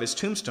still have his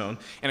tombstone,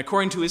 and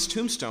according to his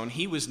tombstone,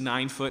 he was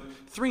 9 foot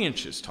 3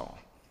 inches tall.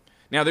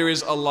 Now, there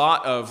is a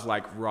lot of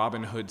like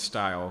Robin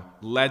Hood-style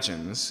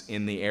legends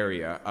in the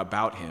area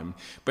about him,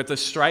 but the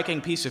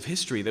striking piece of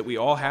history that we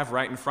all have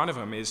right in front of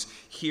him is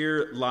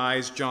here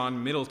lies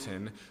John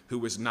Middleton, who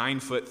was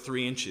 9 foot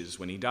 3 inches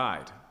when he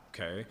died.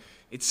 Okay,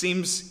 it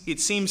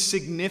seems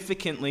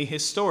significantly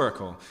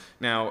historical.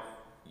 Now,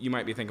 you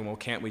might be thinking, well,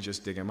 can't we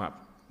just dig him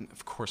up?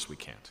 Of course we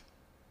can't.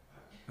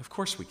 Of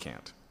course we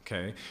can't.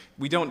 Okay,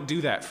 we don't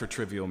do that for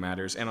trivial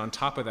matters, and on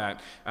top of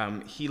that,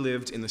 he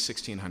lived in the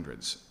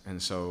 1600s,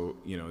 and so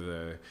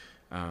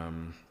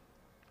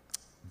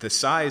the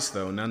size,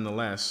 though,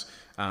 nonetheless,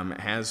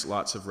 has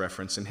lots of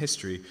reference in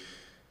history.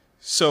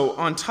 So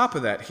on top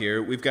of that,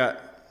 here we've got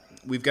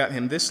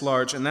him this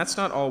large, and that's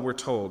not all we're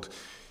told.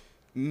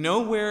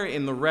 Nowhere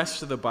in the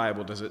rest of the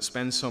Bible does it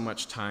spend so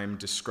much time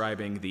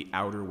describing the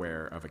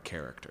outerwear of a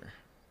character.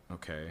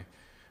 Okay.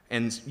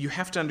 And you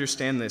have to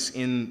understand this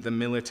in the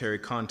military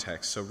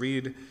context. So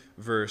read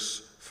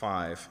verse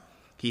 5.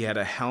 He had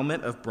a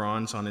helmet of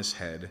bronze on his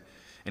head,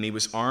 and he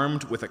was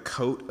armed with a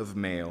coat of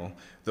mail.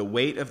 The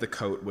weight of the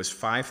coat was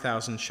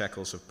 5,000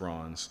 shekels of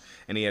bronze,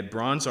 and he had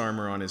bronze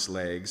armor on his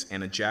legs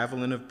and a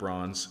javelin of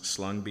bronze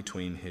slung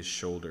between his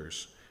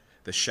shoulders.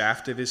 The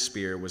shaft of his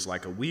spear was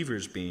like a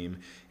weaver's beam,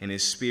 and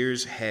his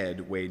spear's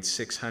head weighed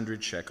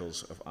 600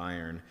 shekels of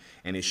iron,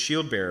 and his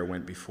shield-bearer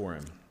went before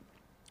him.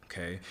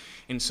 Okay,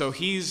 and so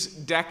he's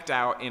decked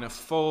out in a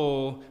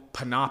full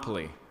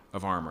panoply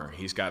of armor.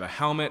 He's got a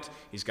helmet,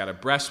 he's got a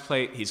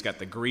breastplate, he's got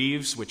the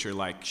greaves, which are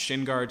like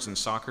shin guards in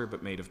soccer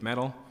but made of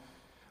metal.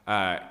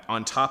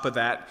 On top of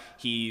that,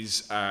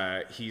 he's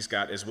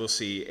got, as we'll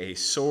see, a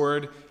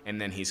sword, and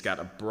then he's got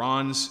a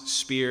bronze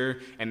spear,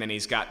 and then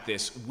he's got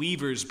this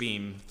weaver's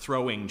beam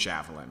throwing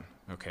javelin.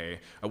 Okay,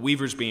 a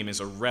weaver's beam is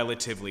a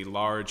relatively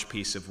large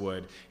piece of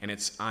wood, and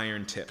it's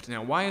iron-tipped.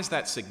 Now, why is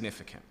that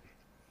significant?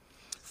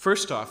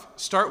 First off,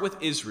 start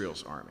with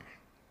Israel's army.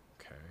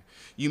 Okay.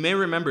 You may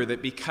remember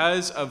that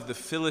because of the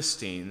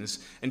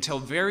Philistines, until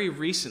very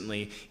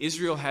recently,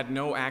 Israel had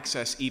no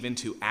access even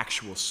to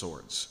actual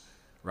swords,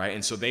 right?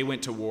 And so they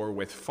went to war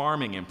with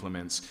farming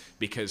implements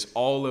because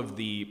all of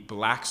the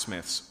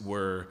blacksmiths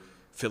were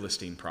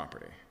Philistine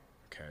property.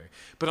 Okay.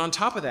 But on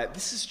top of that,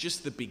 this is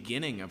just the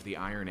beginning of the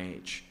Iron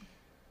Age.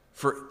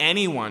 For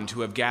anyone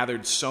to have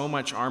gathered so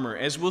much armor,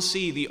 as we'll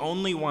see, the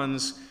only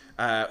ones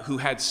who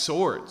had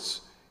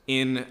swords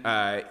in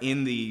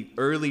the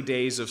early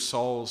days of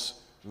Saul's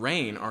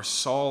reign are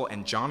Saul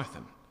and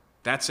Jonathan.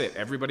 That's it.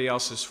 Everybody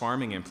else is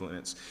farming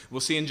implements. We'll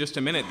see in just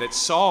a minute that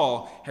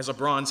Saul has a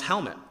bronze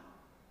helmet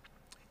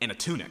and a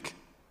tunic.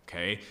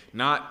 Okay,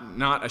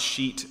 not a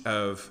sheet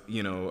of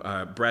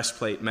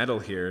breastplate metal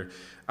here,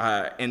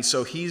 and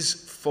so he's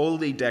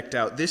fully decked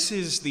out. This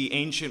is the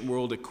ancient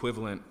world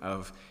equivalent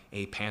of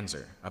a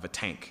panzer, of a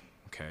tank.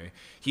 Okay,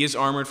 he is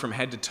armored from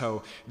head to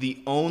toe.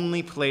 The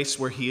only place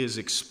where he is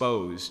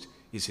exposed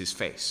is his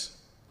face.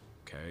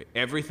 Okay?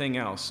 Everything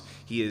else,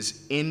 he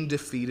is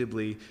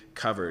indefeatably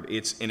covered.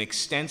 It's an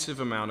extensive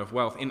amount of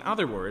wealth. In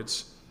other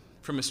words,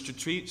 from a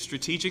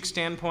strategic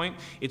standpoint,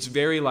 it's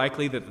very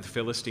likely that the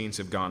Philistines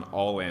have gone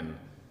all in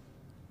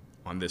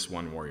on this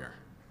one warrior.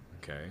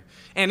 Okay?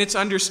 And it's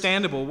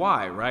understandable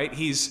why, right?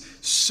 He's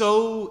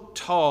so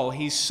tall,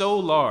 he's so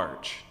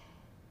large,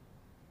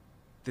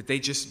 that they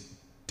just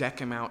deck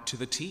him out to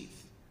the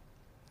teeth.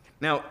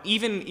 Now,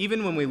 even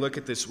when we look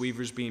at this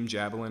weaver's beam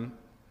javelin,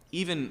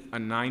 even a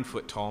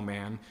 9-foot-tall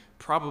man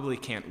probably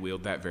can't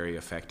wield that very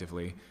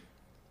effectively.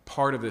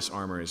 Part of this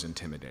armor is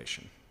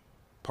intimidation.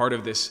 Part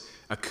of this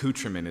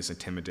accoutrement is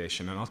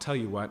intimidation. And I'll tell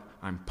you what,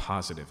 I'm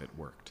positive it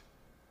worked.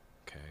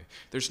 Okay?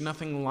 There's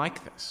nothing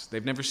like this.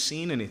 They've never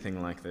seen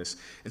anything like this.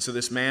 And so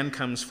this man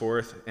comes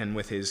forth, and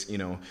with his,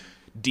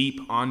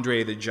 deep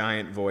Andre the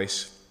Giant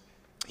voice,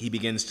 he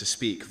begins to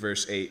speak.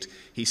 Verse 8,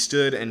 he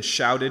stood and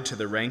shouted to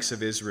the ranks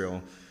of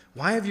Israel,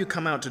 Why have you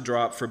come out to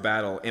draw up for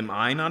battle? Am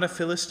I not a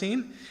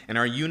Philistine? And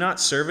are you not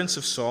servants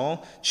of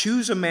Saul?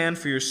 Choose a man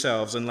for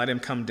yourselves and let him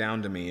come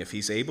down to me. If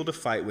he's able to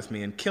fight with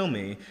me and kill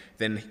me,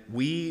 then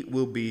we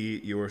will be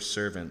your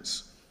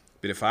servants.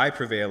 But if I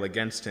prevail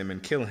against him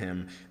and kill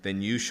him,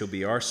 then you shall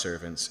be our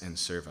servants and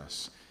serve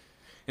us."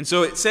 And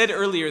so it said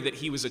earlier that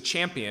he was a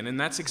champion, and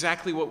that's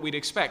exactly what we'd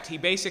expect. He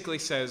basically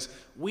says,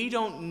 we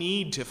don't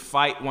need to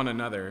fight one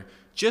another,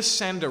 just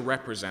send a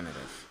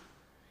representative.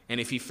 And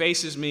if he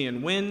faces me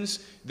and wins,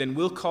 then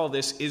we'll call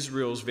this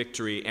Israel's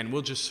victory and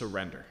we'll just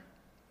surrender.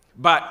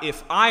 But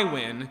if I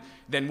win,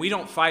 then we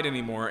don't fight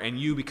anymore and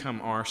you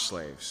become our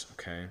slaves,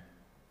 okay?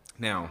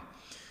 Now,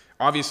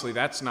 obviously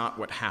that's not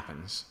what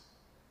happens.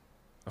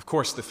 Of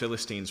course, the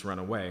Philistines run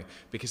away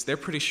because they're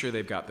pretty sure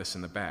they've got this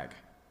in the bag,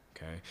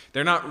 okay?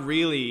 They're not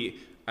really,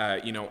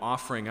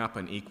 offering up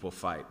an equal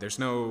fight. There's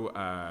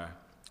no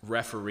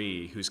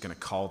referee who's going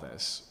to call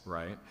this,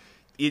 right?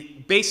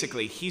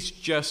 Basically, he's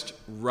just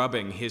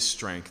rubbing his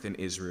strength in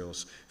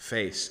Israel's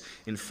face.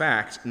 In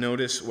fact,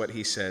 notice what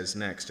he says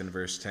next in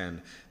verse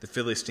 10. The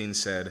Philistine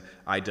said,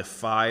 "I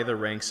defy the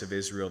ranks of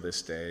Israel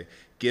this day.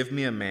 Give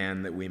me a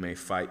man that we may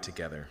fight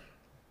together."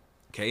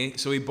 Okay,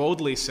 so he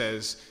boldly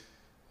says,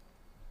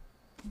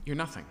 you're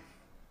nothing.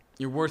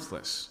 You're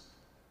worthless.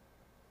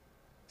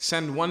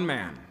 Send one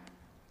man,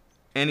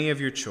 any of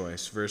your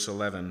choice. Verse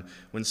 11,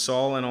 when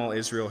Saul and all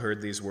Israel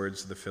heard these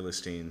words of the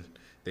Philistine,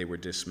 they were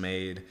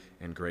dismayed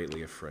and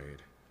greatly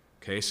afraid.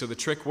 Okay, so the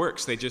trick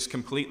works. They just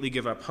completely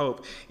give up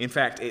hope. In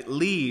fact, it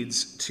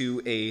leads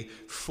to a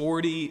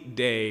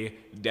 40-day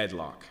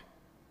deadlock.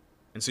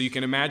 And so you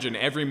can imagine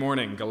every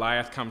morning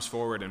Goliath comes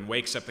forward and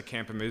wakes up the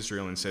camp of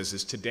Israel and says,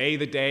 "Is today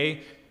the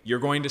day you're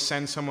going to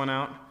send someone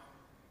out?"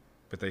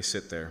 But they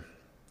sit there.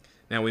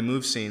 Now we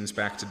move scenes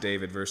back to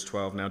David, verse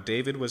 12. Now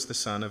David was the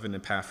son of an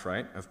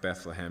Ephrathite of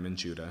Bethlehem in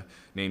Judah,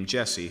 named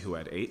Jesse, who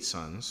had 8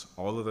 sons.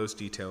 All of those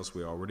details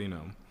we already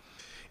know.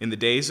 In the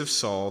days of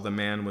Saul, the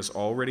man was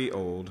already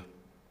old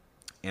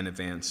and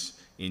advanced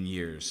in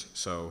years.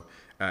 So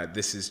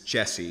this is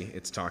Jesse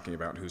it's talking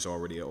about, who's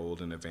already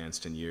old and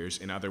advanced in years.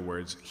 In other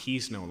words,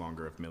 he's no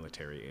longer of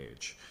military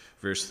age.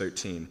 Verse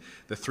 13,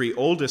 the 3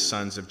 oldest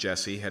sons of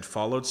Jesse had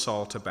followed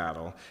Saul to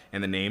battle,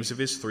 and the names of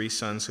his 3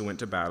 sons who went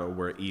to battle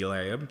were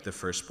Eliab, the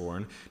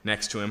firstborn,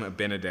 next to him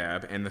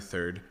Abinadab, and the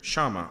third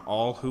Shammah,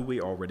 all who we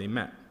already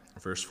met.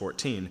 Verse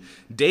 14,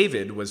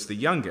 David was the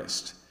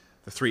youngest.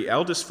 The 3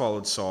 eldest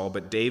followed Saul,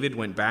 but David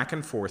went back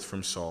and forth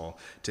from Saul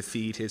to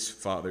feed his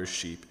father's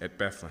sheep at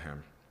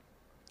Bethlehem.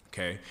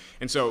 Okay,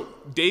 and so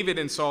David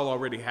and Saul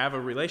already have a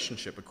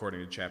relationship according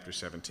to chapter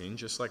 17,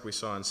 just like we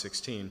saw in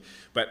 16.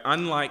 But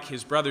unlike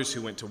his brothers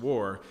who went to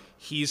war,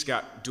 he's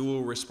got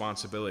dual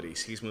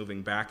responsibilities. He's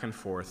moving back and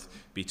forth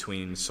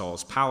between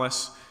Saul's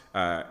palace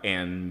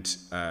and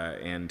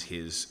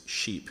his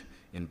sheep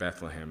in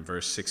Bethlehem.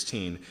 Verse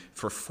 16,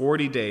 for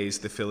 40 days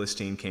the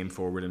Philistine came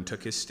forward and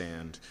took his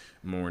stand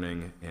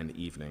morning and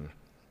evening.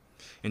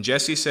 And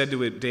Jesse said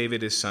to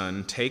David his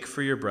son, take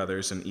for your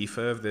brothers an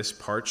ephah of this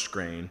parched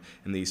grain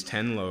and these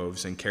 10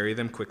 loaves, and carry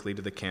them quickly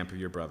to the camp of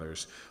your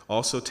brothers.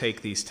 Also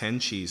take these 10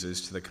 cheeses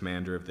to the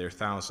commander of their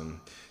 1,000.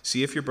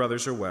 See if your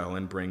brothers are well,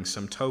 and bring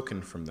some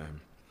token from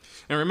them.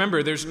 Now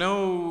remember, there's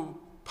no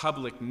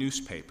public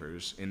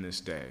newspapers in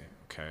this day.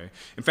 Okay.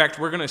 In fact,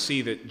 we're going to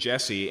see that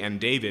Jesse and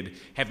David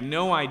have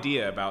no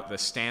idea about the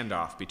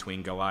standoff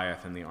between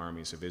Goliath and the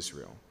armies of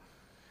Israel.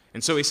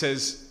 And so he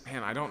says,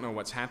 man, I don't know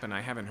what's happened. I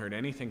haven't heard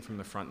anything from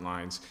the front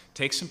lines.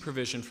 Take some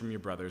provision from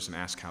your brothers and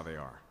ask how they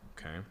are.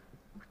 Okay.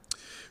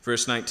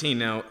 Verse 19,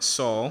 now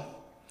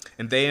Saul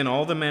and they and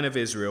all the men of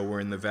Israel were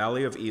in the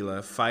valley of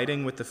Elah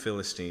fighting with the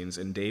Philistines,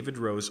 and David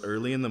rose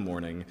early in the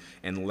morning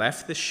and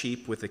left the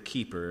sheep with a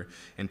keeper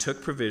and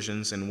took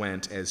provisions and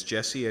went as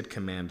Jesse had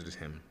commanded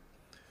him.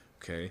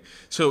 Okay.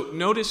 So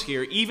notice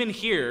here, even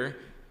here,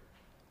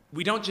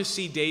 we don't just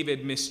see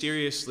David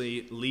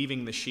mysteriously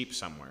leaving the sheep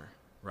somewhere.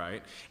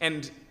 Right?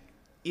 And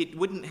it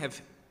wouldn't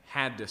have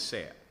had to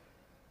say it.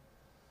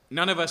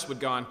 None of us would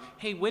have gone,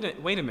 hey, wait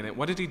a minute,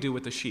 what did he do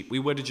with the sheep? We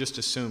would have just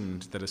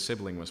assumed that a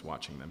sibling was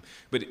watching them.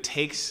 But it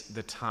takes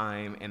the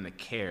time and the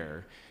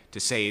care to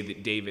say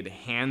that David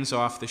hands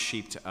off the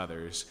sheep to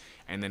others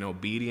and then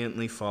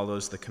obediently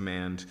follows the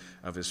command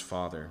of his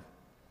father.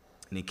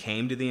 And he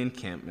came to the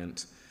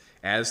encampment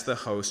as the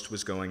host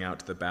was going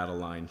out to the battle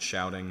line,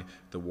 shouting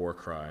the war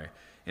cry.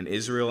 And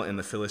Israel and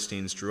the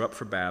Philistines drew up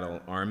for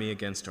battle, army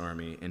against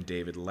army, and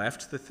David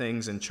left the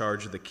things in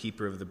charge of the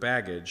keeper of the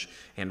baggage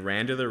and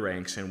ran to the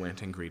ranks and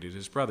went and greeted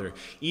his brother.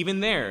 Even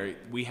there,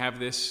 we have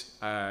this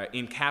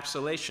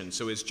encapsulation.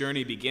 So his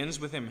journey begins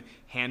with him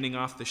handing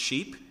off the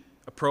sheep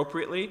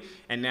appropriately,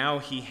 and now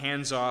he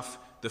hands off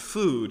the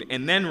food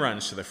and then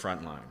runs to the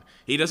front line.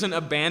 He doesn't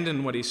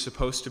abandon what he's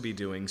supposed to be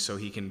doing so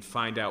he can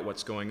find out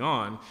what's going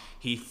on.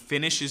 He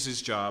finishes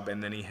his job,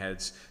 and then he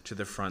heads to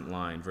the front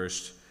line.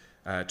 Verse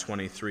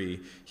 23,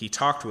 he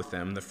talked with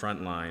them, the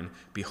front line.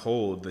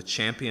 Behold, the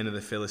champion of the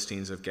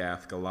Philistines of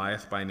Gath,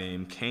 Goliath by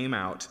name, came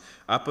out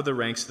up of the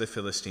ranks of the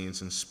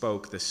Philistines and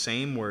spoke the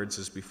same words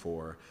as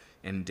before,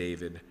 and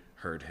David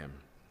heard him.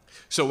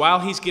 So while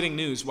he's getting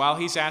news, while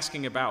he's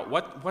asking about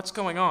what's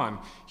going on,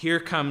 here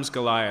comes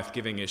Goliath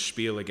giving his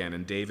spiel again,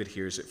 and David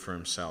hears it for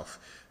himself.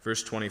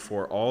 Verse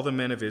 24, all the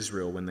men of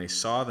Israel, when they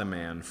saw the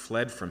man,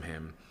 fled from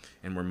him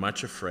and were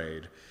much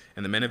afraid.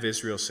 And the men of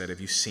Israel said,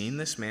 have you seen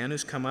this man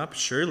who's come up?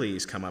 Surely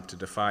he's come up to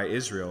defy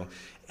Israel.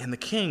 And the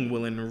king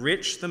will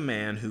enrich the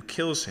man who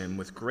kills him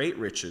with great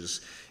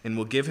riches, and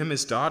will give him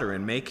his daughter,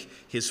 and make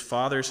his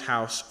father's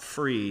house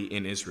free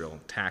in Israel,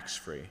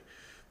 tax-free.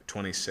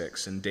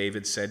 26, and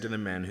David said to the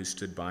men who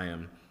stood by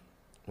him,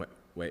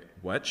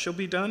 what shall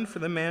be done for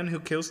the man who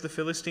kills the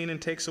Philistine and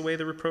takes away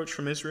the reproach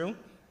from Israel?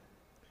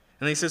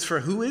 And he says, for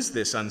who is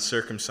this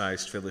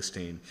uncircumcised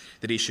Philistine,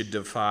 that he should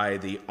defy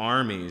the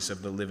armies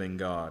of the living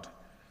God?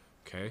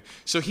 Okay,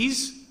 so he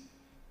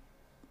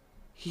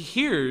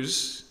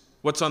hears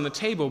what's on the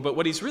table, but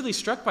what he's really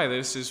struck by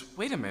this is,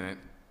 wait a minute,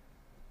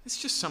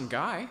 it's just some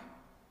guy.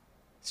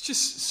 It's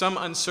just some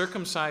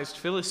uncircumcised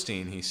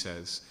Philistine, he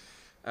says.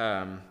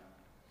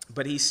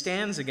 But he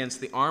stands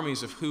against the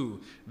armies of who?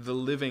 The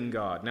living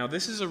God. Now,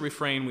 this is a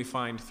refrain we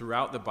find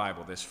throughout the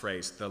Bible, this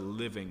phrase, the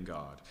living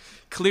God.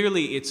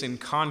 Clearly, it's in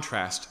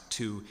contrast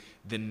to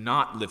the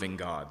not living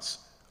gods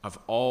of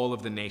all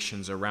of the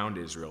nations around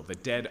Israel, the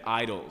dead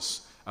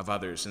idols of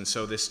others. And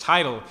so this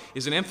title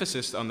is an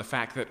emphasis on the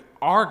fact that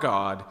our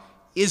God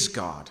is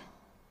God.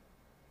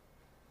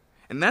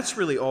 And that's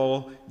really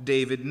all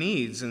David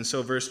needs. And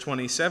so verse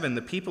 27,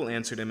 the people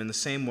answered him in the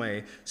same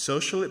way, so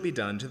shall it be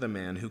done to the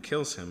man who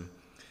kills him.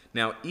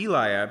 Now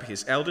Eliab,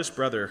 his eldest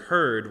brother,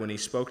 heard when he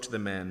spoke to the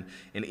men,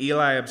 and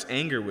Eliab's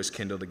anger was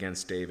kindled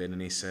against David,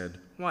 and he said,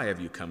 why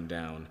have you come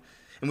down?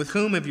 And with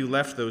whom have you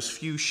left those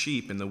few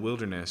sheep in the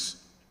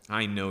wilderness?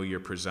 I know your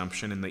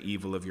presumption and the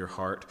evil of your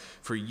heart,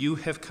 for you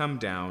have come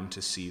down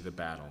to see the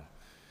battle.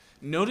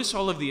 Notice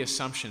all of the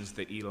assumptions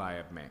that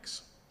Eliab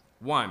makes.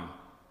 1,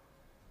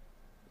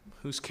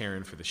 who's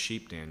caring for the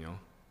sheep, Daniel?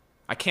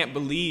 I can't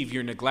believe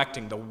you're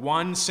neglecting the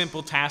one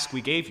simple task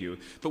we gave you,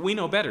 but we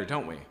know better,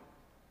 don't we?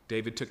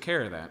 David took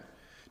care of that.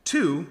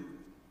 2,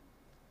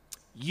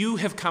 you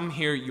have come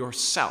here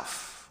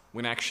yourself,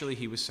 when actually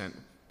he was sent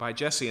by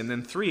Jesse. And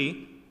then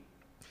 3,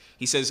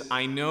 he says,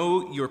 I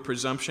know your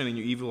presumption and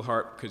your evil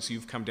heart because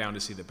you've come down to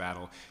see the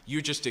battle.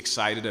 You're just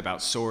excited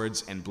about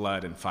swords and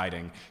blood and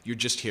fighting. You're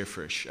just here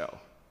for a show.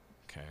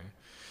 Okay.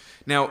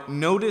 Now,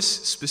 notice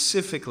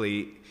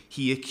specifically,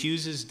 he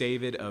accuses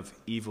David of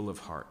evil of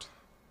heart.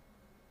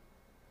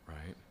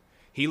 Right?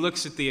 He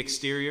looks at the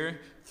exterior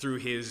through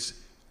his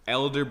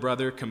elder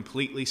brother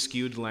completely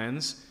skewed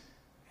lens,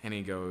 and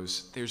he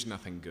goes, there's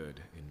nothing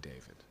good in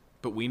David.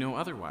 But we know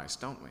otherwise,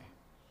 don't we?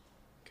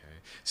 Okay.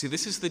 See,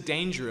 this is the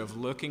danger of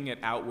looking at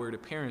outward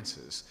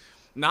appearances.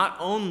 Not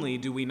only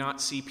do we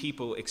not see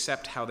people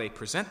except how they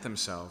present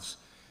themselves,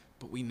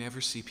 but we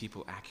never see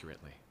people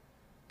accurately,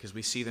 because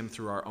we see them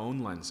through our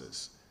own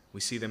lenses.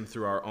 We see them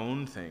through our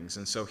own things.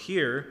 And so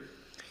here,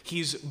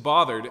 he's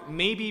bothered,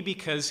 maybe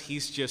because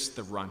he's just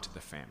the runt of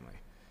the family.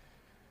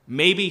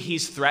 Maybe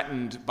he's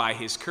threatened by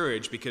his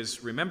courage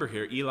because, remember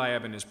here,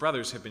 Eliab and his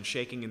brothers have been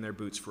shaking in their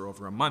boots for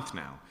over a month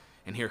now.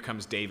 And here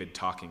comes David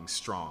talking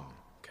strong,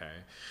 okay?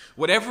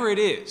 Whatever it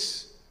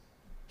is,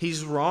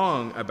 he's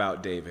wrong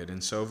about David.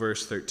 And so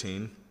verse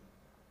 13,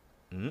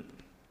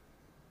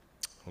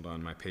 hold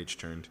on, my page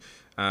turned.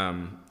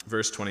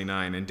 Verse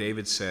 29, and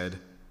David said,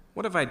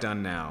 what have I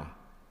done now?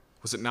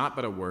 Was it not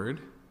but a word?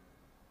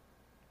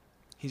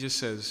 He just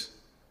says,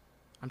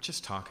 I'm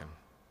just talking.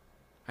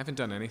 I haven't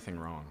done anything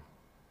wrong.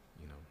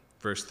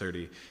 Verse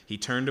 30, he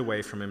turned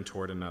away from him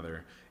toward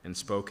another and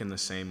spoke in the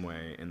same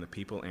way, and the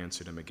people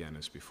answered him again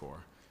as before.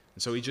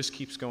 And so he just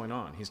keeps going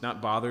on. He's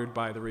not bothered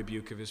by the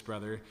rebuke of his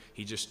brother.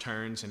 He just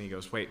turns and he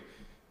goes, wait,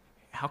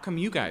 how come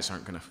you guys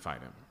aren't going to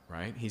fight him,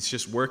 right? He's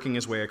just working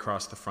his way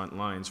across the front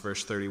lines.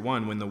 Verse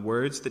 31, when the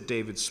words that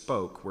David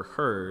spoke were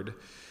heard,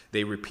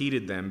 they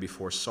repeated them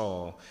before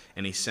Saul,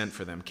 and he sent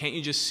for them. Can't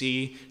you just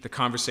see the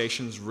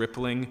conversations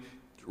rippling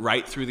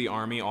right through the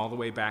army all the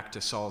way back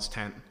to Saul's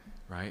tent,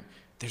 right?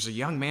 There's a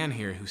young man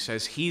here who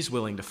says he's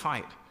willing to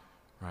fight,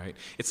 right?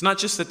 It's not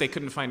just that they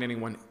couldn't find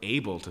anyone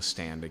able to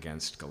stand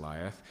against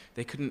Goliath.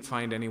 They couldn't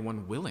find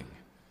anyone willing.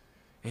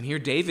 And here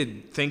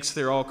David thinks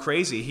they're all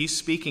crazy. He's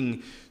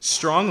speaking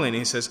strongly, and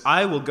he says,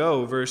 I will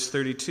go, verse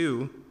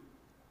 32.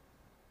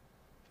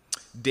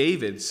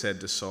 David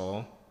said to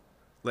Saul,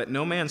 let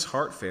no man's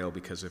heart fail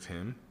because of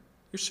him.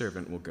 Your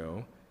servant will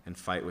go and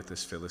fight with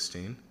this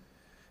Philistine.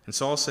 And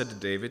Saul said to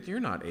David, you're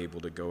not able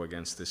to go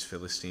against this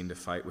Philistine to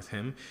fight with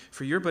him,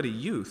 for you're but a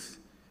youth,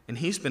 and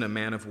he's been a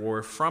man of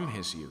war from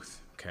his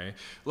youth. Okay?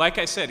 Like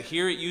I said,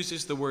 here it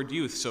uses the word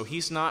youth, so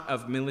he's not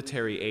of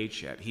military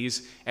age yet.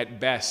 He's at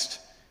best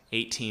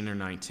 18 or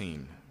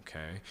 19.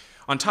 Okay?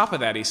 On top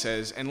of that, he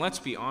says, and let's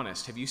be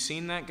honest, have you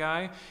seen that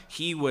guy?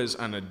 He was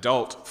an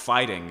adult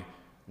fighting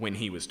when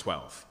he was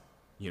 12,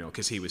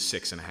 because he was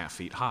 6.5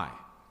 feet high.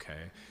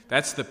 Okay?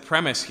 That's the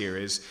premise here,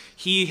 is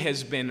he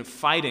has been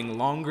fighting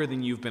longer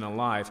than you've been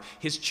alive.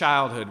 His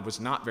childhood was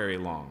not very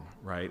long,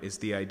 right, is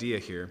the idea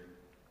here.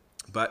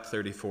 But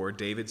 34,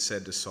 David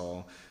said to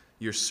Saul,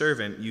 your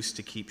servant used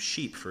to keep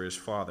sheep for his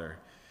father,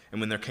 And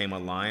when there came a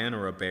lion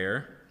or a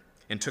bear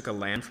and took a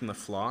lamb from the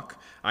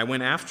flock, I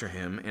went after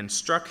him and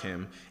struck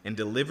him and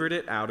delivered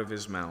it out of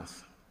his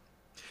mouth."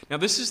 Now,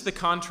 this is the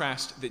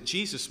contrast that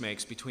Jesus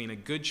makes between a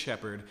good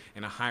shepherd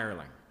and a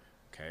hireling.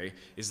 Okay,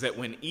 is that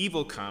when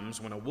evil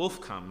comes, when a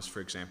wolf comes, for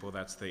example,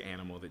 that's the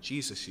animal that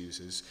Jesus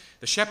uses,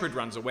 the shepherd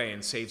runs away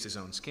and saves his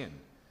own skin.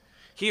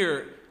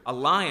 Here, a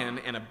lion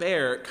and a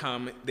bear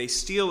come, they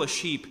steal a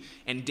sheep,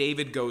 and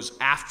David goes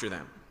after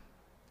them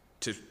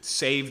to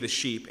save the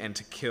sheep and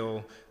to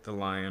kill the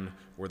lion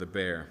or the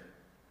bear.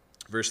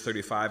 Verse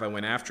 35, "I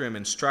went after him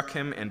and struck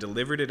him and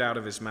delivered it out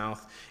of his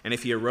mouth. And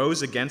if he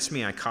arose against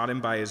me, I caught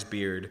him by his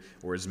beard,"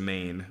 or his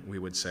mane, we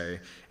would say,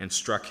 "and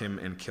struck him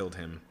and killed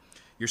him.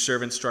 Your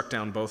servant struck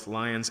down both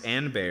lions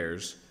and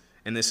bears,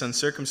 and this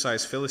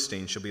uncircumcised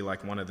Philistine shall be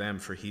like one of them,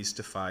 for he's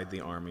defied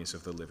the armies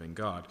of the living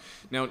God."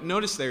 Now,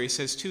 notice there he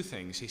says two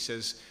things. He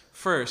says,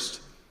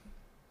 first,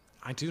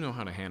 I do know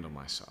how to handle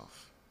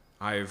myself.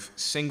 I've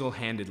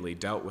single-handedly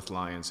dealt with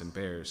lions and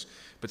bears.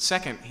 But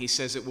second, he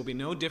says it will be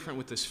no different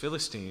with this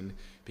Philistine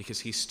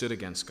because he stood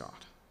against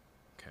God.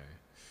 Okay.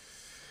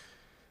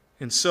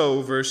 And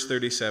so, verse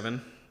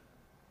 37,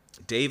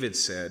 David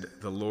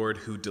said, "The Lord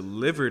who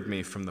delivered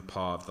me from the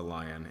paw of the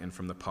lion and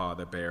from the paw of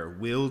the bear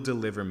will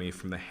deliver me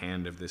from the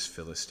hand of this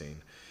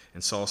Philistine."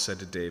 And Saul said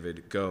to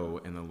David,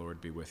 "Go, and the Lord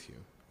be with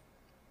you."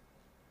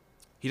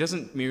 He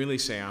doesn't merely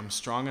say, "I'm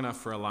strong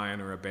enough for a lion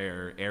or a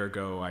bear,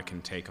 ergo I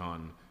can take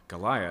on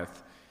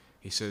Goliath."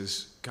 He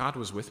says, God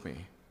was with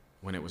me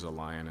when it was a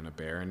lion and a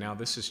bear, and now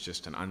this is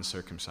just an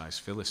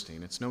uncircumcised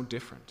Philistine. It's no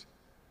different.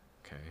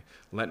 Okay,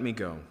 let me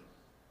go.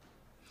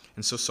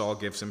 And so Saul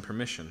gives him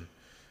permission.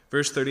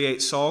 Verse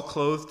 38, "Saul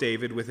clothed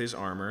David with his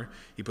armor.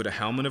 He put a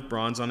helmet of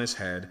bronze on his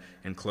head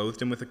and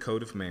clothed him with a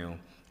coat of mail.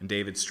 And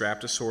David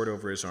strapped a sword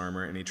over his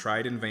armor, and he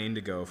tried in vain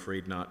to go, for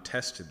he'd not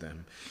tested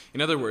them."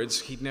 In other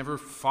words, he'd never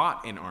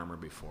fought in armor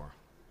before.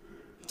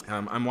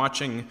 I'm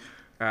watching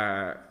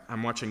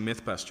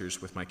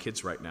Mythbusters with my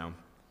kids right now,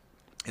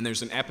 and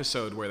there's an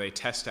episode where they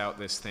test out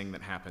this thing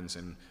that happens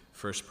in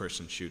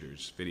first-person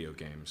shooters, video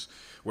games,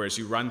 where as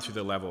you run through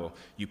the level,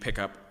 you pick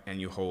up and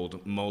you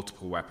hold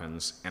multiple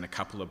weapons and a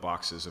couple of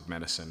boxes of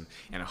medicine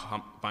and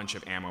a bunch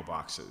of ammo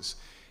boxes.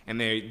 And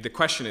the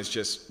question is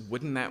just,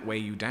 wouldn't that weigh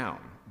you down?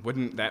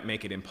 Wouldn't that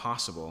make it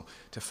impossible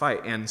to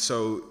fight? And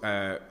so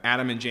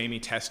Adam and Jamie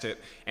test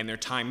it, and their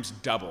time's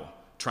double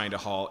trying to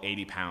haul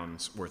 80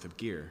 pounds worth of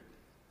gear.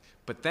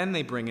 But then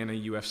they bring in a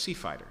UFC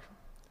fighter.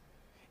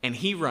 And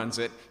he runs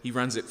it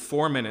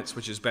 4 minutes,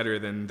 which is better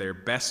than their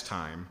best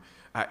time.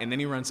 And then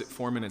he runs it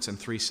 4 minutes and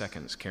 3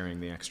 seconds carrying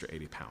the extra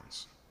 80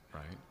 pounds,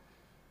 right?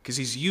 Because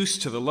he's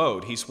used to the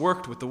load. He's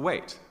worked with the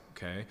weight,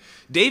 okay?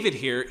 David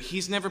here,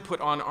 he's never put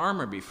on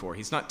armor before.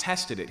 He's not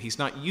tested it. He's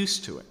not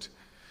used to it.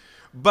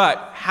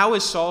 But how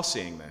is Saul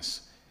seeing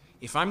this?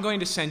 If I'm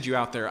going to send you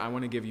out there, I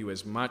want to give you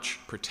as much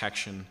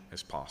protection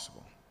as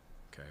possible,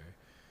 okay?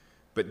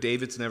 But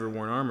David's never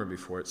worn armor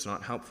before. It's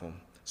not helpful.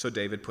 So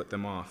David put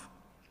them off.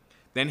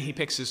 Then he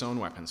picks his own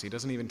weapons. He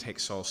doesn't even take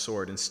Saul's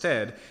sword.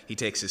 Instead, he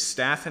takes his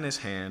staff in his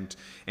hand,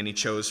 and he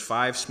chose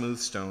 5 smooth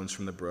stones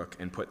from the brook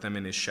and put them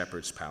in his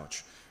shepherd's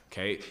pouch.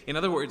 Okay? In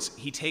other words,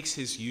 he takes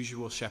his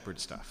usual shepherd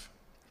stuff.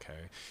 Okay?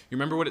 You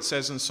remember what it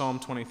says in Psalm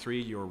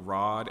 23? "Your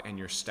rod and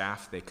your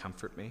staff, they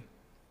comfort me."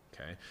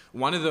 Okay?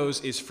 One of those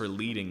is for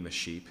leading the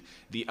sheep.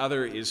 The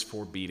other is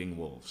for beating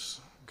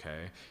wolves.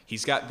 Okay?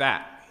 He's got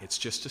that. It's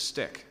just a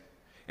stick.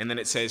 And then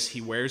it says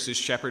he wears his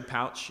shepherd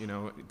pouch.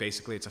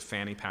 Basically it's a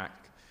fanny pack.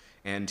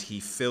 And he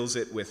fills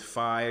it with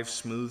 5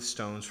 smooth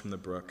stones from the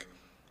brook,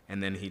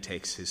 and then he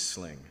takes his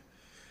sling.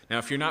 Now,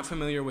 if you're not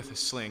familiar with a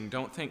sling,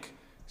 don't think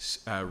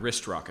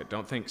wrist rocket.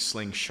 Don't think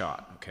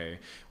slingshot, okay?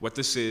 What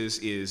this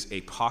is a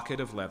pocket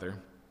of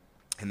leather,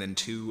 and then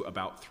 2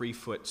 about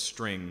 3-foot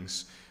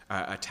strings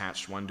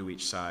attached, one to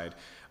each side.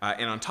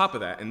 And on top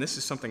of that, and this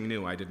is something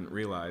new I didn't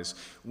realize,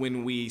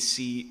 when we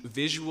see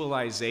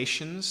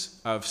visualizations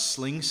of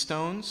sling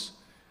stones,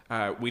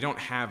 we don't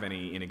have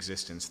any in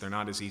existence. They're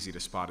not as easy to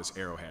spot as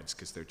arrowheads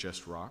because they're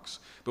just rocks.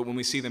 But when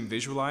we see them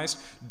visualized,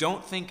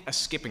 don't think a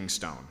skipping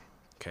stone,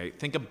 okay?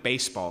 Think a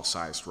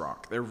baseball-sized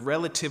rock. They're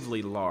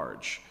relatively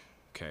large,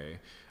 okay?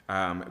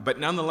 But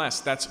nonetheless,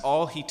 that's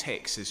all he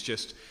takes is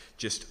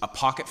just a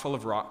pocket full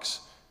of rocks,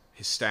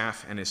 his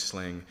staff and his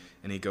sling,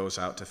 and he goes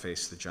out to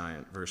face the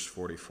giant. Verse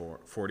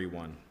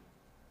 41.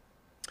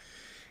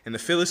 "And the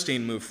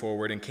Philistine moved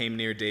forward and came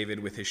near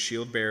David with his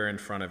shield-bearer in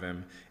front of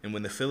him. And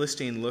when the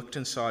Philistine looked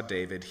and saw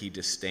David, he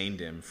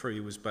disdained him, for he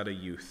was but a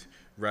youth,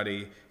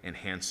 ruddy and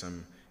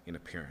handsome in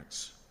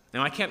appearance."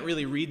 Now, I can't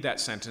really read that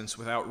sentence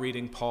without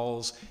reading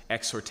Paul's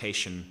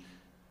exhortation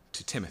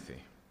to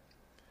Timothy,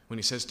 when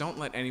he says, "Don't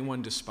let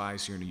anyone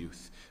despise your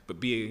youth, but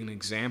be an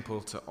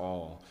example to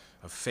all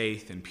of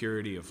faith and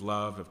purity, of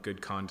love, of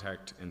good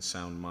conduct and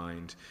sound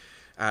mind."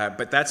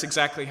 But that's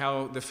exactly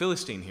how the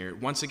Philistine here,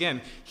 once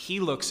again, he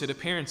looks at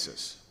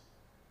appearances.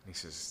 He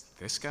says,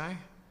 "This guy?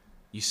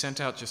 You sent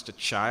out just a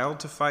child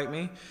to fight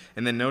me?"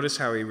 And then notice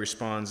how he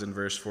responds in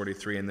verse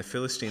 43. "And the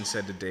Philistine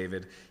said to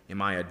David,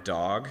 'Am I a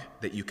dog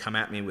that you come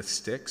at me with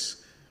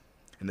sticks?'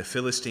 And the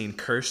Philistine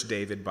cursed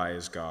David by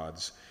his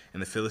gods.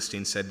 And the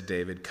Philistine said to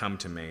David, "Come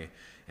to me,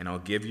 and I'll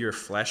give your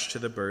flesh to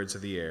the birds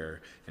of the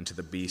air and to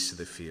the beasts of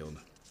the field."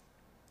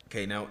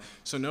 Okay, now,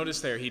 so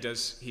notice there, he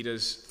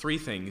does three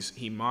things.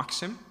 He mocks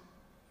him.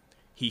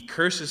 He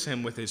curses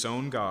him with his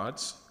own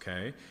gods,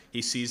 okay?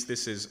 He sees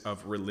this as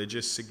of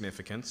religious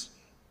significance.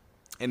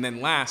 And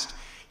then last,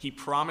 he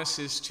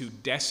promises to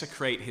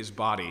desecrate his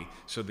body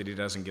so that he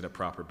doesn't get a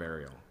proper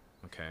burial,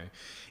 okay?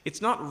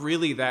 It's not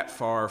really that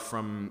far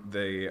from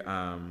the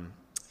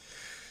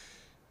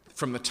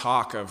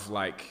talk of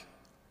like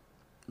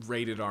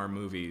rated R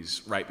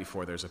movies right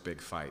before there's a big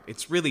fight.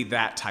 It's really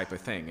that type of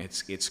thing.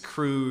 It's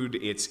crude,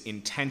 it's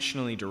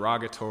intentionally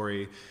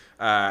derogatory,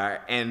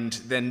 and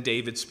then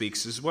David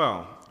speaks as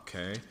well,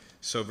 okay?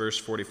 So verse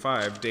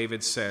 45,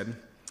 David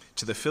said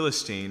to the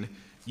Philistine,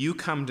 "You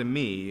come to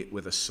me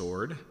with a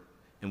sword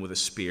and with a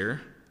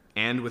spear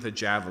and with a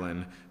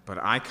javelin, but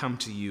I come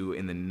to you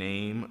in the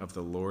name of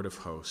the Lord of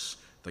hosts,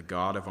 the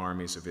God of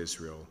armies of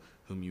Israel,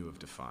 whom you have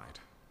defied."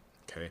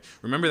 Okay.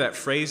 Remember that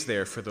phrase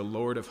there for the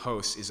Lord of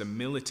hosts is a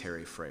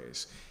military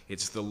phrase.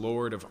 It's the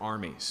Lord of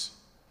armies.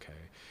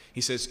 Okay. He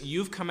says,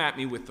 "You've come at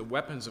me with the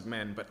weapons of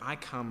men, but I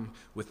come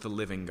with the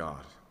living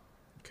God."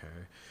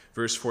 Okay.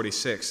 Verse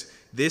 46,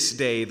 "This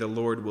day the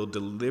Lord will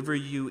deliver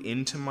you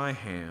into my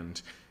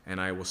hand, and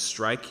I will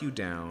strike you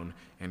down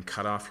and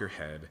cut off your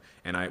head,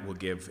 and I will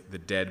give the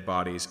dead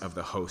bodies of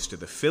the host of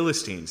the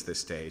Philistines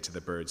this day to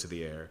the birds of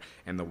the air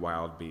and the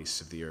wild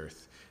beasts of the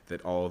earth,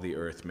 that all the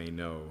earth may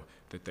know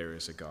that there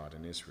is a God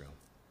in Israel."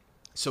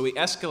 So he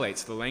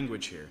escalates the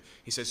language here.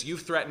 He says,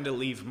 "You've threatened to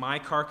leave my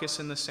carcass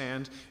in the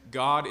sand.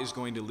 God is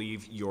going to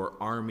leave your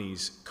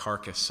army's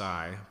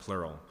carcassai,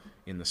 plural,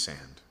 in the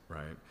sand,"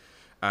 right?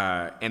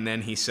 And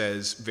then he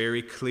says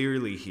very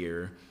clearly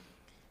here,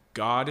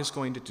 God is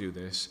going to do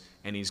this,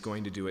 and he's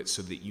going to do it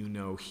so that you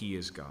know he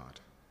is God.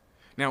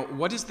 Now,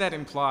 what does that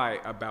imply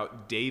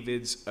about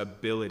David's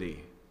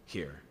ability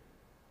here?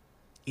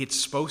 It's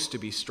supposed to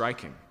be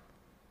striking,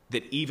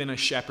 that even a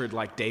shepherd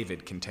like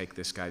David can take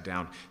this guy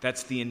down.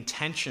 That's the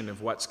intention of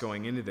what's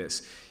going into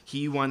this.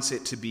 He wants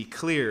it to be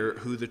clear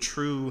who the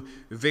true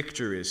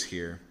victor is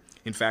here.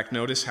 In fact,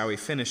 notice how he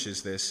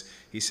finishes this.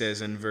 He says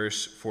in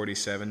verse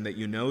 47, "That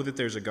you know that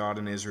there's a God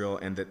in Israel,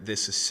 and that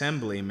this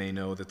assembly may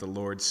know that the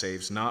Lord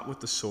saves not with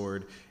the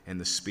sword and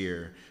the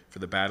spear, for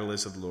the battle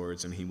is of the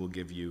Lord's, and he will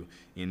give you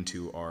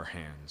into our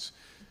hands."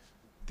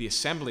 The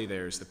assembly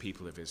there is the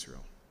people of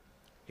Israel.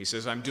 He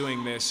says, "I'm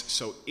doing this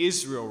so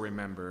Israel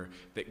remember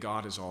that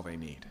God is all they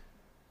need."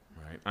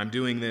 Right? I'm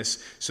doing this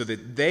so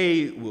that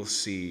they will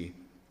see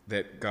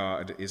that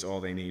God is all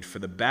they need, for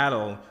the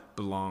battle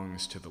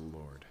belongs to the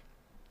Lord.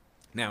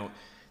 Now,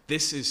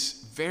 this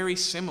is very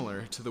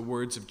similar to the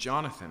words of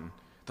Jonathan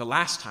the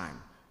last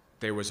time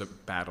there was a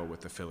battle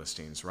with the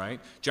Philistines, right?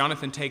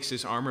 Jonathan takes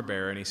his armor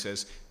bearer and he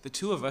says, "The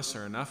two of us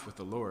are enough with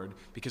the Lord,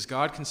 because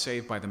God can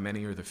save by the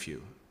many or the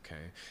few."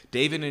 Okay.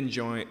 David and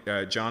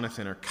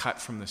Jonathan are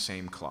cut from the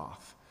same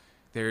cloth.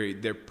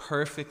 They're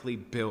perfectly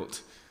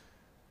built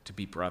to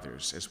be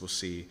brothers, as we'll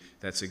see.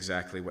 That's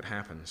exactly what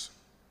happens.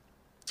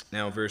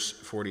 Now, verse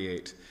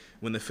 48.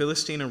 "When the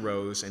Philistine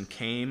arose and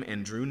came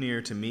and drew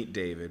near to meet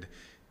David,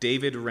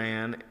 David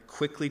ran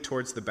quickly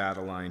towards the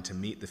battle line to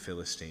meet the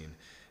Philistine.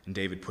 And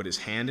David put his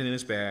hand in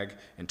his bag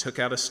and took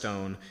out a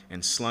stone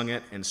and slung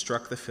it and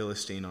struck the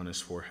Philistine on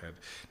his forehead."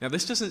 Now,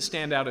 this doesn't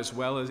stand out as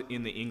well as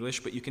in the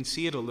English, but you can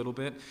see it a little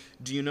bit.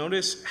 Do you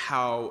notice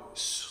how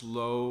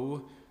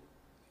slow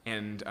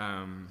and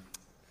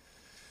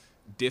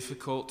what's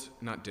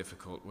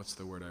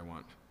the word I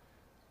want?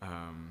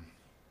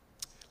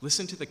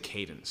 Listen to the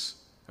cadence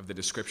of the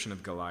description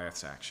of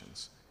Goliath's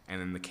actions and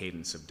then the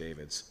cadence of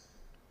David's.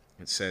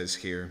 It says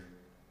here,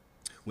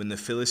 "When the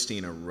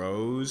Philistine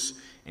arose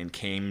and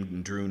came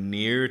and drew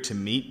near to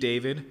meet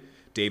David,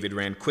 David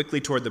ran quickly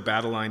toward the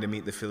battle line to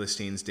meet the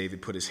Philistines.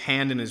 David put his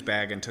hand in his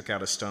bag and took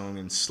out a stone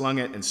and slung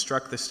it and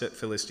struck the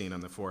Philistine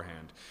on the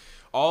forehead."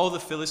 All the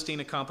Philistine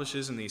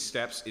accomplishes in these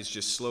steps is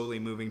just slowly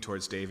moving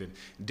towards David.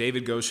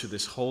 David goes through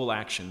this whole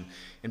action,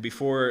 and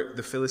before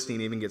the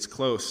Philistine even gets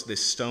close,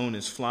 this stone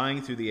is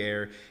flying through the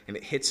air, and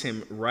it hits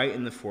him right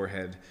in the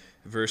forehead.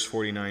 Verse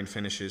 49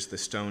 finishes, "The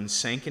stone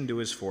sank into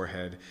his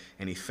forehead,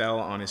 and he fell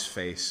on his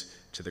face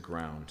to the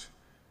ground."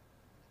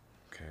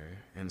 Okay,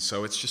 and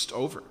so it's just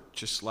over,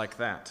 just like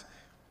that.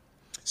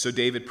 "So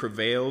David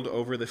prevailed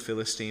over the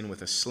Philistine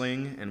with a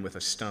sling and with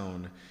a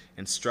stone,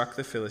 and struck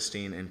the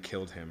Philistine and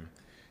killed him.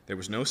 There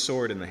was no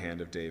sword in the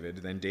hand of David.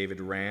 Then David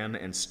ran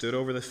and stood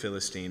over the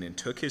Philistine and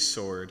took his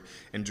sword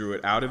and drew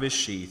it out of his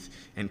sheath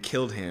and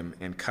killed him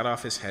and cut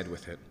off his head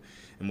with it.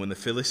 And when the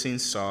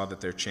Philistines saw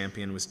that their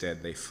champion was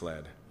dead, they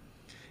fled.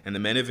 And the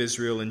men of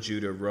Israel and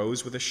Judah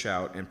rose with a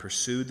shout and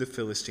pursued the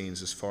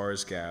Philistines as far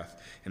as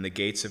Gath and the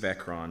gates of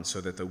Ekron,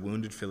 so that the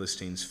wounded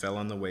Philistines fell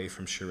on the way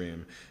from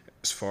Sharim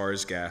as far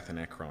as Gath and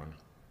Ekron."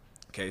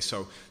 Okay,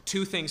 so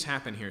two things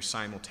happen here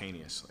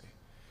simultaneously.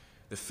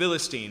 The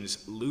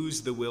Philistines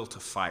lose the will to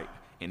fight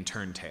and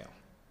turn tail.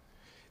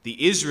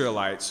 The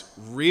Israelites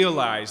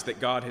realize that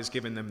God has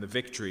given them the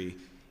victory,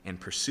 and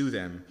pursue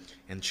them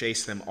and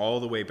chase them all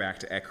the way back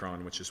to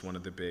Ekron, which is one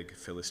of the big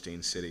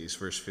Philistine cities.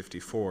 Verse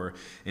 54,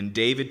 and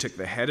David took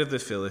the head of the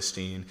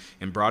Philistine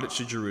and brought it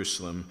to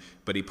Jerusalem,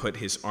 but he put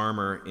his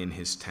armor in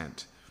his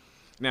tent.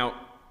 Now,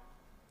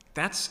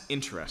 that's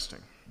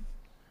interesting,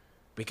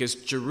 because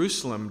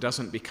Jerusalem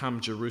doesn't become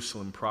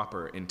Jerusalem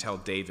proper until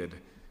David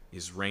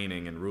is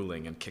reigning and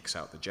ruling and kicks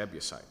out the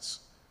Jebusites.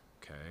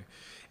 Okay?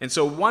 And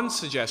so one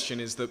suggestion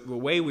is that the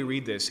way we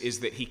read this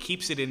is that he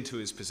keeps it into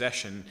his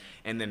possession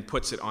and then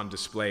puts it on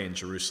display in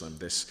Jerusalem,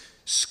 this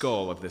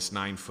skull of this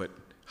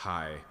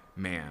 9-foot-high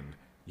man,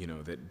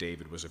 that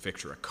David was a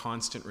victor, a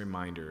constant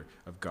reminder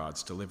of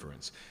God's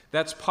deliverance.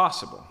 That's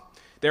possible.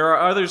 There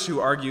are others who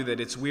argue that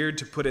it's weird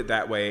to put it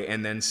that way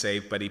and then say,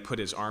 but he put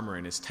his armor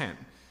in his tent,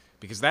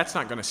 because that's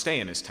not going to stay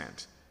in his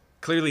tent.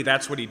 Clearly,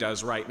 that's what he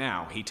does right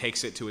now. He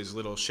takes it to his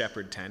little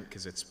shepherd tent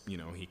because it's,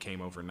 he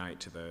came overnight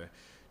to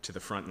the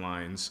front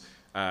lines.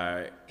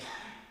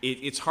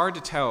 It's hard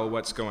to tell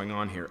what's going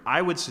on here.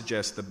 I would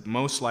suggest the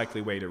most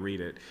likely way to read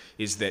it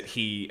is that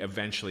he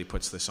eventually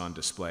puts this on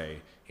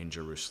display in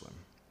Jerusalem.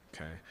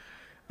 Okay,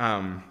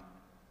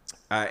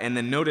 and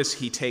then notice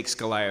he takes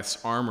Goliath's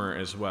armor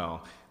as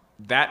well.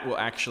 That will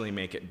actually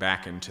make it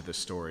back into the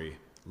story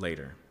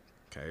later.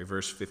 Okay,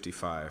 verse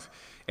 55.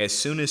 As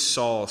soon as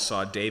Saul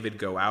saw David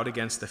go out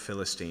against the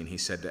Philistine, he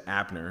said to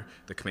Abner,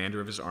 the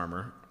commander of his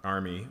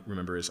army,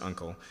 remember his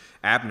uncle,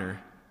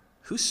 Abner,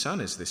 whose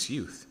son is this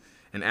youth?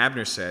 And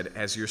Abner said,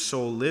 as your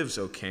soul lives,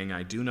 O king,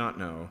 I do not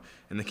know.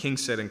 And the king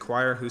said,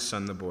 inquire whose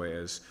son the boy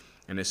is.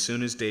 And as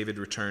soon as David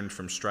returned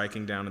from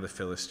striking down the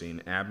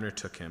Philistine, Abner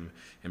took him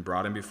and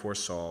brought him before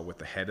Saul with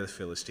the head of the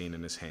Philistine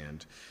in his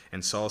hand.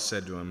 And Saul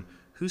said to him,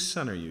 whose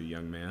son are you,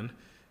 young man?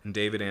 And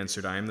David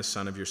answered, I am the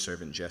son of your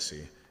servant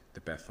Jesse,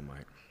 the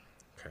Bethlehemite.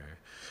 Okay.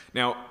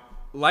 Now,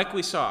 like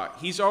we saw,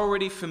 he's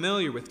already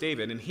familiar with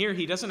David, and here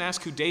he doesn't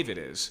ask who David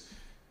is,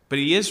 but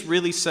he is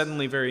really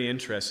suddenly very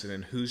interested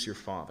in who's your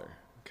father.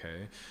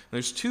 Okay.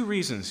 There's two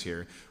reasons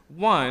here.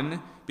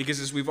 One, because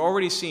as we've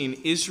already seen,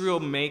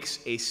 Israel makes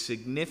a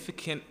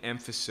significant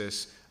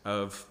emphasis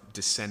of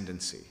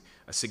descendancy,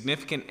 a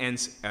significant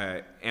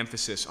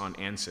emphasis on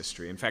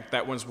ancestry. In fact,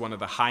 that was one of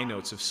the high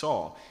notes of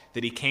Saul,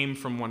 that he came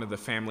from one of the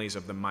families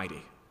of the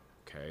mighty,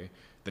 okay,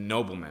 the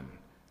noblemen,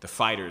 the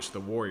fighters, the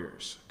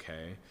warriors,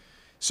 okay?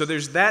 So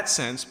there's that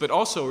sense, but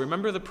also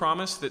remember the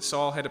promise that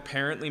Saul had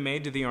apparently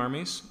made to the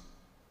armies?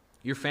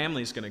 Your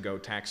family's going to go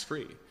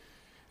tax-free.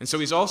 And so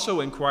he's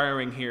also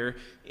inquiring here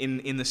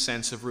in the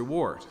sense of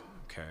reward,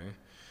 okay?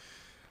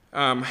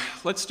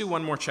 Let's do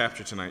one more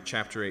chapter tonight,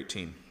 chapter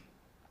 18.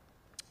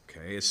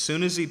 Okay, as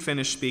soon as he'd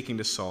finished speaking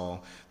to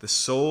Saul, the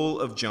soul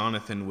of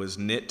Jonathan was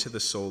knit to the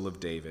soul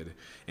of David,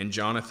 and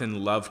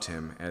Jonathan loved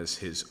him as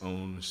his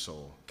own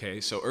soul.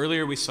 Okay, so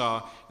earlier we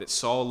saw that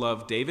Saul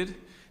loved David.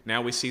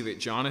 Now we see that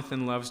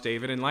Jonathan loves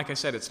David, and like I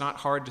said, it's not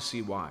hard to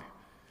see why.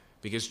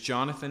 Because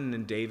Jonathan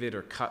and David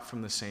are cut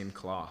from the same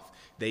cloth.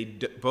 They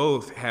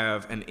both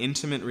have an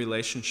intimate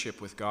relationship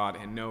with God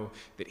and know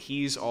that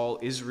he's all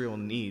Israel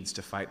needs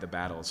to fight the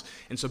battles.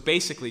 And so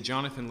basically,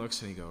 Jonathan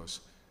looks and he goes,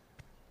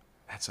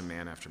 that's a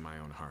man after my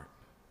own heart.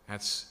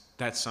 That's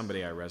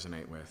somebody I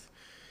resonate with.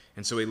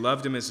 And so he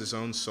loved him as his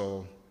own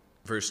soul.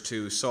 Verse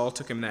 2, Saul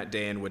took him that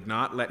day and would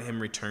not let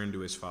him return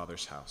to his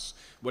father's house.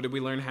 What did we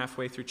learn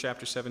halfway through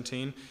chapter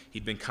 17?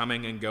 He'd been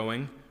coming and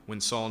going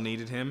when Saul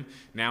needed him.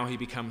 Now he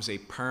becomes a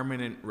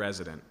permanent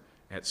resident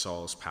at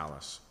Saul's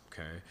palace.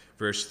 Okay.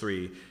 Verse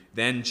 3,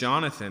 then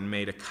Jonathan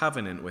made a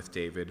covenant with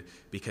David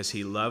because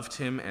he loved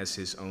him as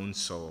his own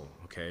soul.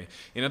 Okay.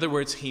 In other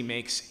words, he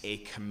makes a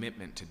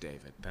commitment to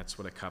David. That's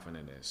what a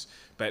covenant is.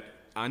 But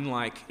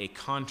unlike a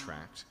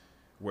contract,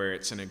 where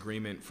it's an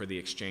agreement for the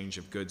exchange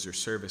of goods or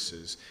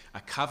services,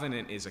 a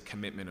covenant is a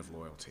commitment of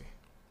loyalty.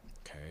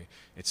 Okay.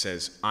 It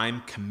says,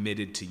 I'm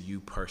committed to you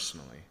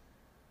personally.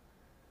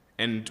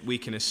 And we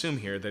can assume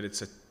here that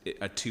it's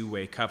a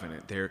two-way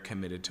covenant. They're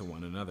committed to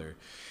one another.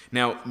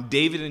 Now,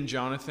 David and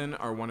Jonathan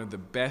are one of the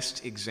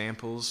best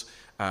examples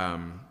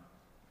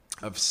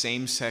of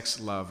same-sex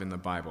love in the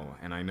Bible.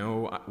 And I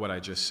know what I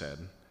just said,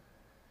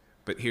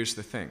 but here's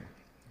the thing,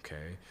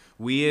 okay?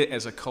 We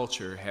as a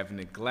culture have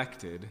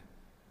neglected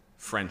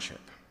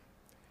friendship.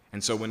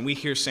 And so when we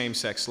hear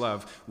same-sex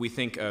love, we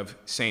think of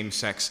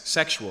same-sex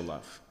sexual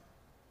love.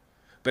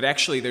 But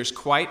actually, there's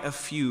quite a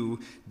few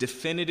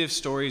definitive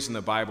stories in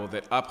the Bible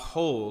that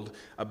uphold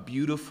a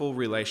beautiful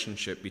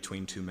relationship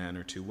between two men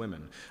or two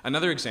women.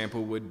 Another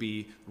example would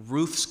be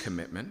Ruth's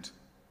commitment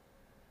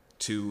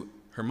to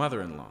her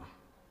mother-in-law.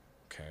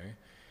 Okay?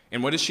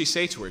 And what does she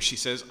say to her? She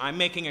says, I'm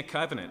making a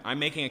covenant. I'm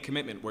making a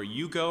commitment. Where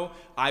you go,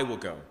 I will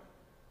go.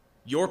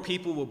 Your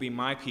people will be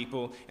my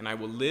people, and I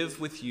will live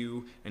with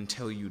you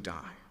until you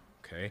die.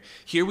 Okay.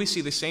 Here we see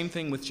the same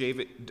thing with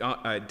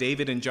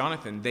David and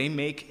Jonathan. They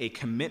make a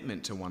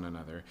commitment to one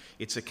another.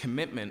 It's a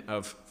commitment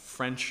of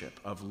friendship,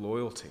 of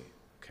loyalty.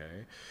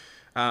 Okay.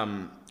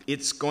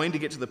 It's going to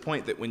get to the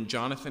point that when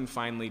Jonathan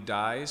finally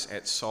dies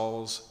at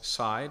Saul's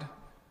side,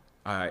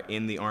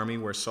 in the army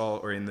where Saul,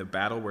 or in the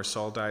battle where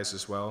Saul dies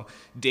as well,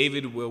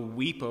 David will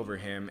weep over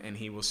him and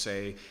he will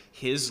say,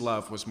 his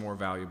love was more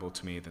valuable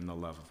to me than the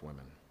love of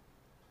women.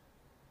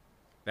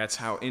 That's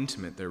how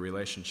intimate their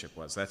relationship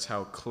was. That's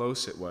how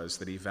close it was,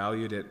 that he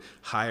valued it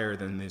higher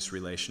than his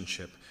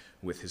relationship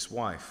with his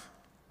wife.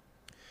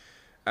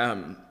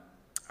 I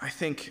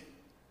think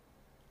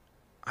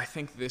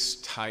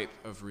this type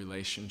of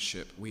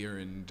relationship we are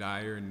in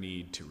dire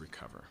need to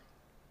recover.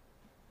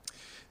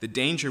 The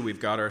danger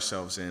we've got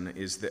ourselves in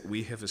is that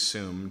we have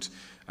assumed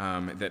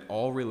that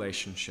all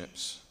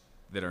relationships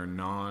that are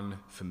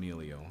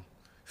non-familial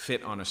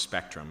fit on a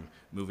spectrum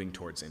moving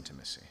towards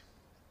intimacy.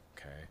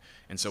 Okay?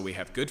 And so we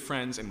have good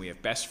friends, and we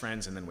have best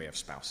friends, and then we have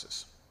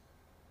spouses.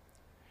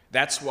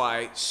 That's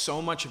why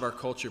so much of our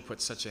culture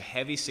puts such a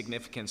heavy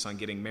significance on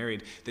getting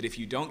married, that if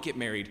you don't get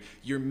married,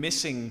 you're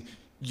missing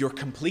your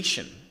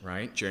completion,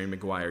 right? Jerry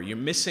Maguire. You're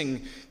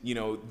missing,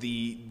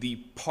 the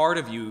part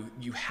of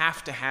you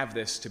have to have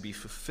this to be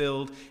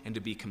fulfilled and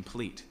to be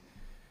complete.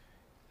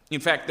 In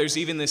fact, there's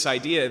even this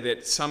idea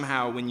that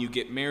somehow when you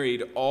get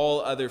married,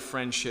 all other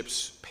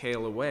friendships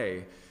pale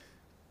away.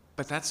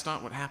 But that's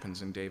not what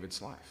happens in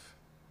David's life.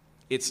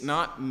 It's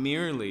not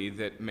merely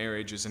that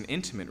marriage is an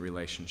intimate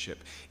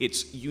relationship.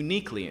 It's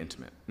uniquely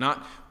intimate,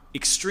 not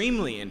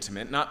extremely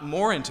intimate, not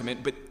more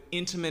intimate, but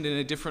intimate in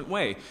a different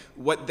way.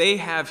 What they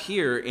have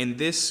here in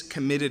this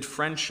committed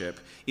friendship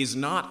is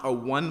not a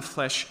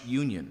one-flesh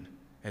union,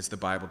 as the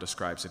Bible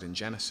describes it in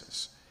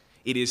Genesis.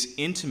 It is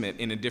intimate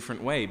in a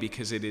different way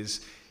because it is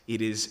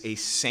a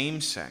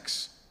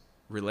same-sex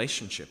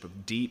relationship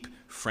of deep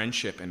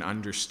friendship and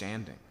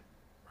understanding.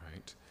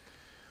 Right?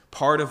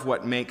 Part of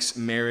what makes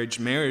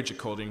marriage,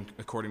 according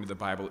to the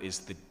Bible, is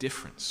the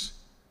difference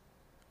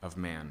of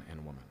man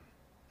and woman.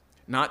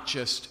 Not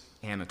just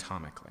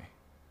anatomically,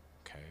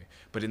 okay,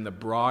 but in the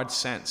broad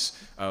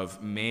sense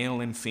of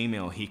male and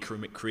female. He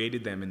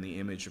created them in the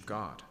image of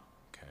God.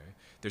 Okay?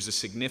 There's a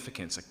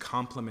significance, a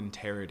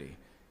complementarity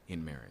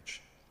in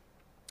marriage.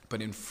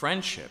 But in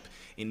friendship,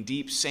 in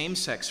deep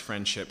same-sex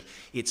friendship,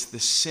 it's the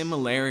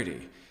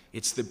similarity,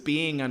 it's the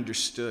being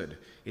understood,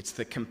 it's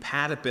the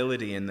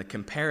compatibility and the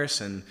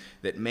comparison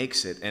that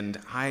makes it. And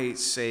I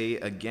say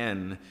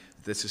again,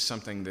 this is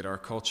something that our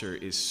culture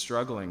is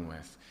struggling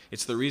with.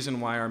 It's the reason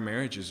why our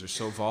marriages are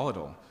so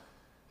volatile,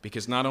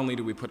 because not only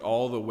do we put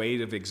all the weight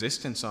of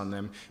existence on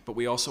them, but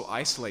we also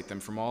isolate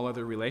them from all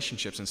other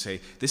relationships and say,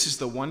 this is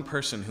the one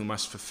person who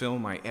must fulfill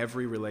my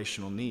every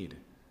relational need.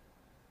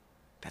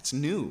 That's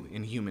new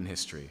in human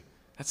history.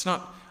 That's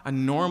not a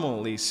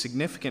normally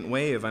significant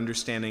way of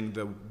understanding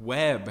the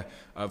web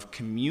of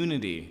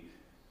community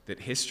that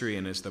history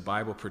and as the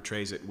Bible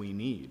portrays it, we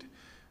need.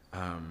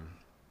 I'm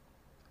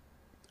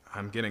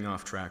getting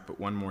off track, but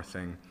one more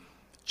thing.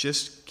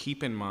 Just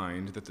keep in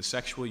mind that the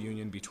sexual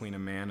union between a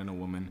man and a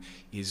woman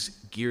is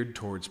geared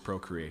towards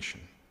procreation,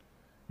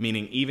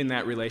 meaning even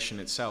that relation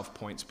itself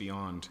points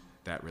beyond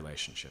that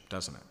relationship,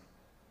 doesn't it?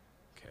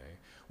 Okay.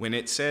 When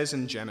it says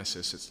in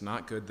Genesis, it's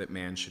not good that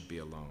man should be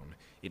alone,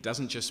 it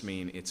doesn't just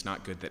mean it's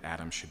not good that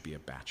Adam should be a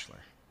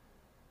bachelor.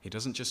 He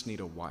doesn't just need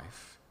a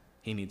wife,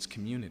 he needs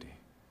community.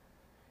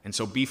 And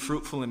so be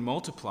fruitful and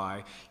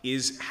multiply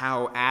is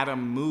how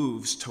Adam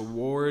moves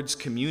towards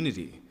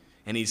community.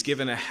 And he's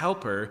given a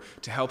helper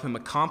to help him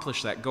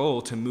accomplish that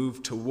goal, to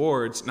move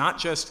towards, not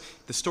just,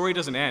 the story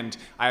doesn't end,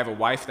 I have a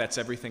wife, that's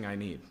everything I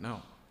need.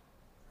 No,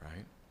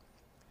 right?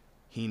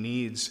 He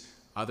needs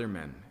other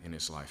men in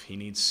his life. He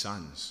needs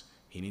sons.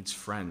 He needs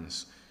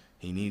friends.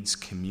 He needs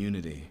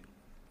community.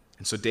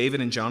 And so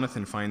David and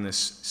Jonathan find this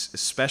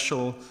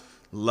special,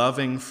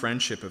 loving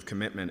friendship of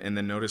commitment. And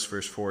then notice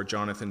verse 4,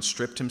 Jonathan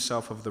stripped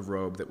himself of the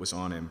robe that was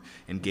on him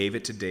and gave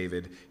it to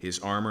David, his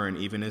armor and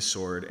even his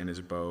sword and his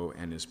bow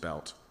and his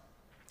belt.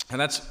 And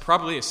that's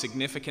probably a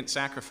significant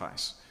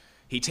sacrifice.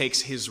 He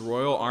takes his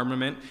royal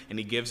armament and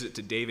he gives it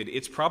to David.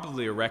 It's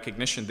probably a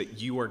recognition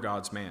that you are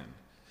God's man.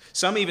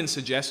 Some even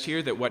suggest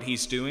here that what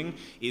he's doing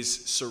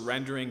is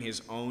surrendering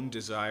his own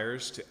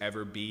desires to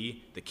ever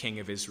be the king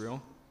of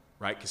Israel,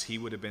 right? Because he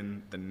would have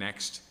been the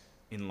next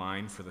in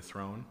line for the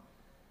throne.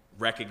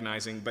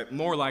 Recognizing, but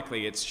more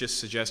likely it's just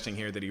suggesting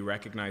here that he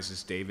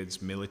recognizes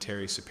David's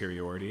military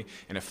superiority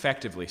and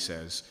effectively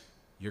says,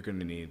 you're going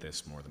to need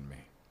this more than me.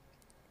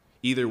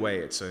 Either way,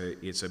 it's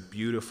a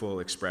beautiful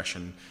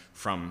expression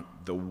from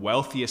the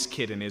wealthiest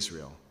kid in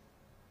Israel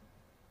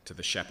to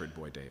the shepherd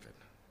boy David,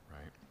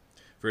 right?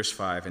 Verse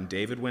 5, and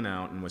David went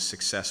out and was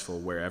successful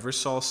wherever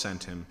Saul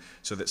sent him,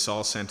 so that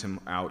Saul sent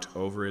him out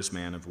over his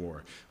man of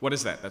war. What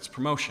is that? That's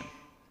promotion,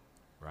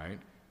 right?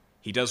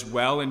 He does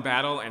well in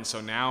battle, and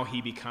so now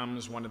he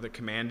becomes one of the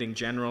commanding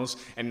generals,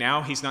 and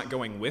now he's not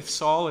going with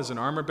Saul as an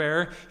armor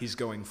bearer, he's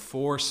going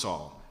for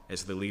Saul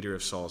as the leader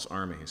of Saul's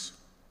armies.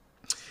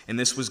 And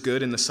this was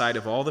good in the sight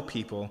of all the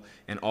people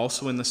and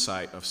also in the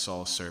sight of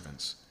Saul's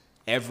servants.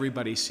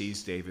 Everybody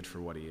sees David for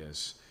what he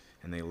is,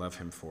 and they love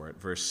him for it.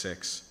 Verse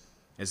 6,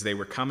 as they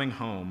were coming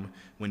home,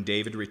 when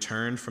David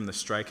returned from the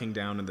striking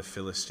down of the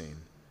Philistine,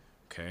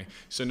 Okay?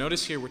 So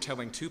notice here we're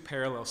telling two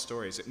parallel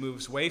stories. It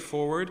moves way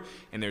forward,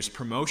 and there's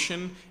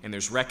promotion, and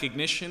there's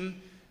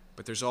recognition,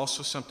 but there's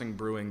also something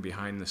brewing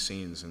behind the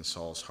scenes in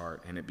Saul's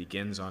heart, and it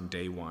begins on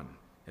day one.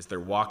 As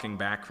they're walking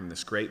back from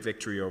this great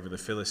victory over the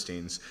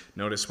Philistines,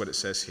 notice what it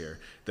says here.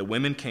 The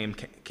women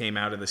came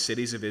out of the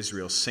cities of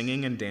Israel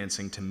singing and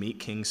dancing to meet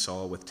King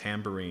Saul with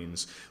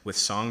tambourines, with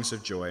songs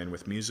of joy, and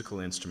with musical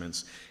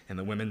instruments. And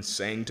the women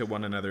sang to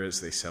one another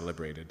as they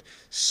celebrated.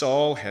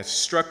 Saul has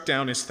struck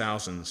down his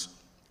thousands,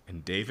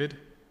 and David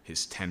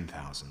his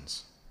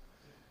 10,000s.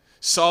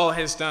 Saul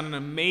has done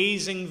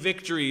amazing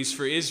victories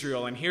for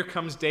Israel, and here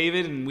comes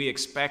David, and we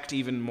expect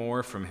even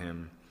more from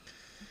him.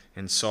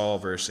 And Saul,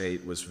 verse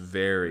 8, was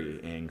very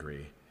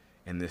angry,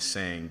 and this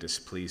saying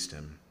displeased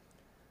him.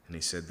 And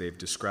he said, they've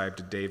described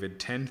to David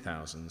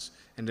 10,000s,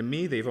 and to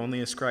me they've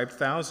only ascribed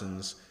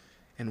thousands,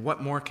 and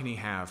what more can he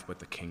have but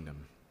the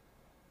kingdom?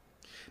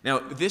 Now,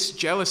 this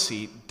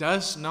jealousy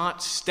does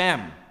not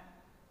stem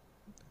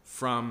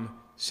from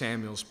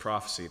Samuel's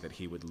prophecy that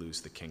he would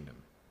lose the kingdom.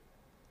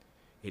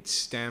 It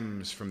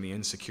stems from the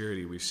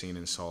insecurity we've seen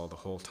in Saul the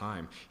whole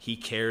time. He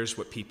cares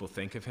what people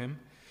think of him.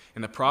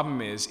 And the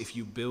problem is, if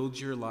you build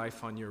your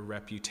life on your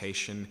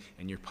reputation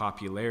and your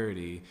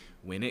popularity,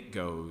 when it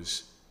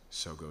goes,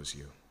 so goes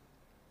you.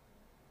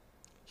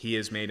 He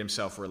has made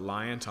himself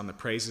reliant on the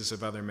praises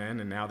of other men,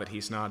 and now that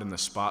he's not in the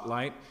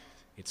spotlight,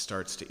 it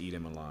starts to eat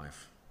him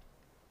alive.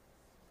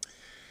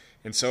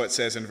 And so it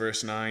says in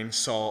verse 9,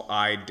 Saul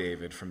eyed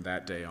David from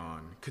that day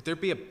on. Could there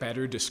be a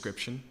better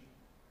description?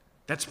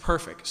 That's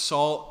perfect.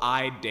 Saul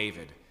eyed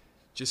David,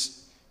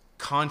 just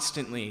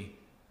constantly,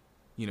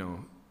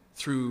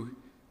 through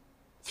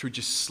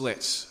just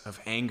slits of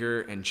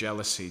anger and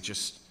jealousy,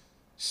 just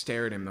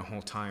stare at him the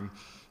whole time.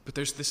 But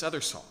there's this other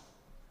Saul,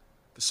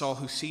 the Saul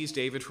who sees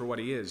David for what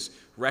he is,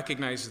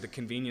 recognizes the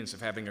convenience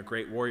of having a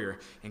great warrior,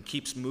 and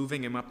keeps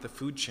moving him up the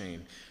food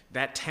chain.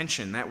 That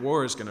tension, that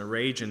war is going to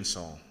rage in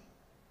Saul.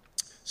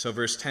 So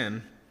verse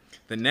 10,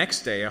 the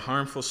next day a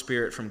harmful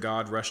spirit from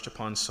God rushed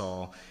upon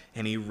Saul,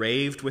 and he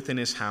raved within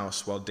his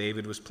house while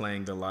David was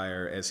playing the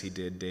lyre as he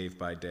did day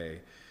by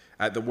day.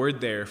 The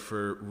word there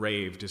for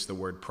raved is the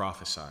word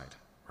prophesied.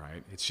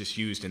 Right? It's just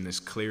used in this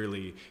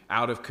clearly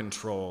out of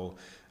control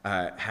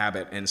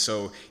habit. And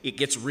so it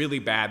gets really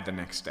bad the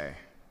next day.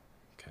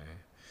 Okay?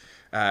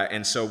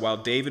 And so while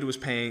David was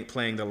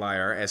playing the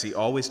lyre, as he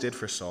always did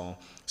for Saul,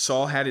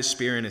 Saul had his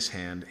spear in his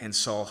hand, and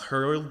Saul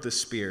hurled the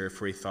spear,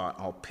 for he thought,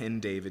 I'll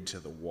pin David to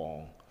the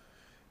wall.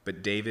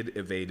 But David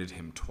evaded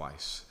him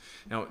twice.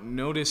 Now,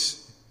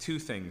 notice two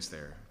things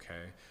there.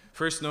 Okay?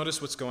 First, notice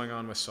what's going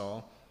on with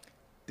Saul.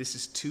 This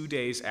is 2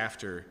 days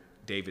after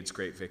David's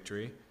great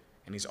victory,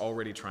 and he's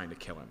already trying to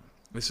kill him.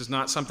 This is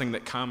not something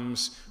that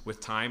comes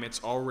with time.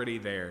 It's already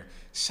there.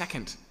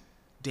 Second,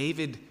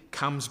 David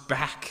comes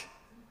back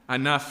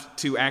enough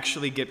to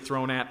actually get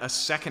thrown at a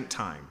second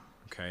time.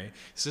 Okay?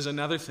 This is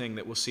another thing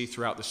that we'll see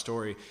throughout the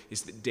story,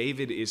 is that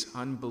David is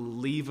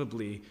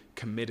unbelievably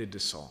committed to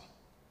Saul.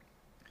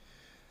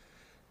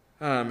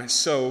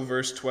 So,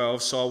 verse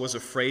 12, Saul was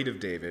afraid of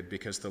David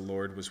because the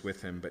Lord was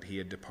with him, but he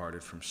had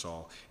departed from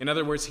Saul. In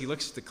other words, he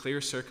looks at the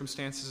clear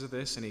circumstances of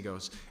this and he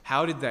goes,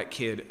 how did that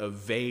kid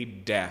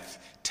evade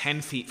death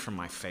 10 feet from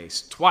my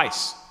face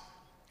twice?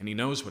 And he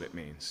knows what it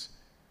means.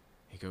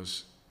 He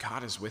goes,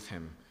 God is with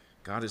him.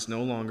 God is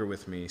no longer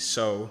with me.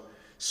 So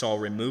Saul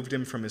removed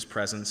him from his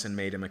presence and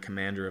made him a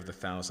commander of the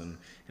 1,000,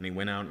 and he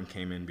went out and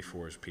came in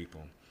before his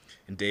people.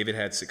 And David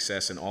had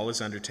success in all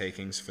his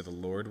undertakings, for the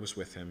Lord was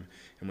with him.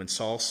 And when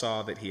Saul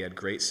saw that he had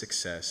great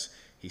success,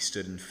 he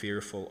stood in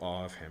fearful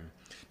awe of him.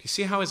 Do you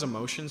see how his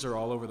emotions are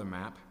all over the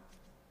map?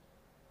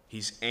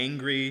 He's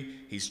angry,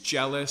 he's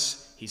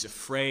jealous, he's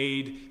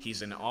afraid,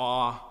 he's in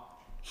awe.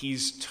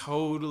 He's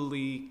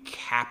totally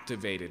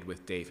captivated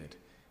with David.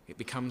 It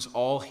becomes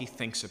all he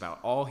thinks about,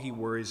 all he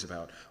worries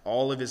about.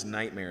 All of his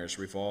nightmares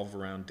revolve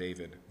around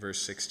David.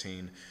 Verse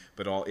 16,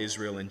 but all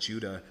Israel and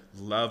Judah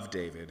loved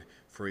David,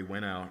 for he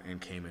went out and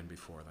came in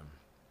before them.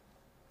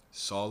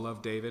 Saul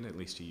loved David, at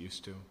least he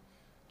used to.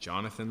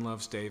 Jonathan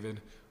loves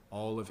David.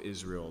 All of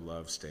Israel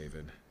loves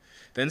David.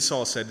 Then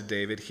Saul said to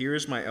David, here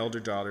is my elder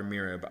daughter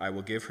Merab. I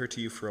will give her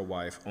to you for a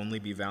wife. Only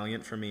be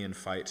valiant for me and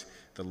fight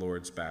the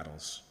Lord's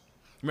battles.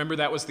 Remember,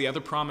 that was the other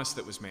promise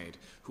that was made.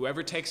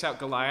 Whoever takes out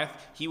Goliath,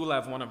 he will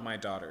have one of my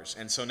daughters.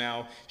 And so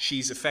now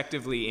she's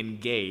effectively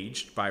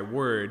engaged by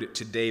word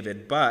to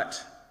David,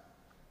 but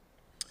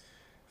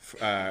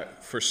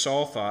for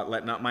Saul thought,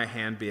 let not my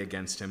hand be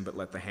against him, but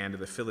let the hand of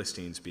the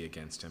Philistines be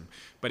against him.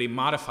 But he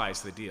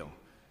modifies the deal.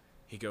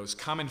 He goes,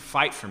 come and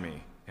fight for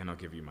me, and I'll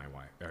give you my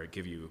wife, or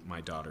give you my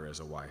daughter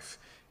as a wife.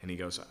 And he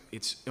goes,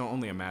 it's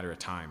only a matter of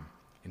time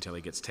until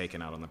he gets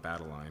taken out on the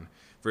battle line.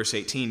 Verse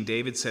 18,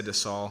 David said to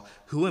Saul,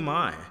 who am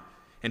I,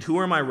 and who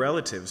are my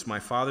relatives, my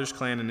father's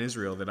clan in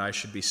Israel, that I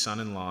should be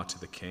son-in-law to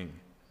the king?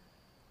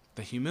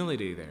 The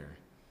humility there.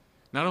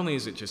 Not only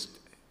is it just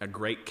a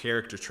great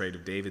character trait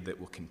of David that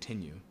will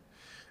continue,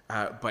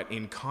 but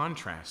in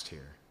contrast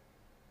here,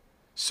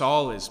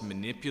 Saul is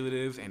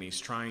manipulative and he's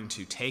trying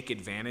to take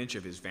advantage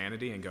of his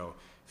vanity and go,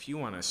 if you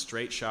want a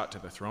straight shot to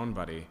the throne,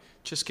 buddy,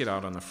 just get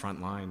out on the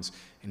front lines.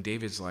 And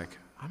David's like,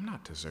 I'm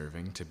not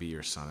deserving to be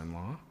your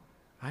son-in-law.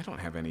 I don't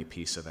have any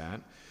piece of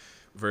that.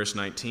 Verse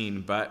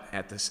 19, but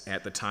at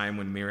the time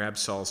when Merab,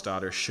 Saul's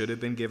daughter, should have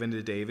been given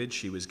to David,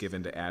 she was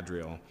given to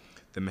Adriel,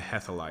 the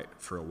Mehethalite,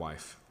 for a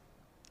wife.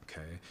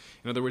 Okay?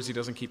 In other words, he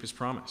doesn't keep his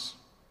promise.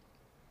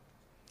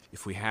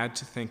 If we had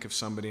to think of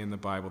somebody in the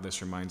Bible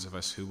this reminds of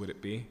us, who would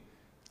it be?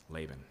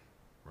 Laban,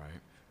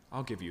 right?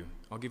 I'll give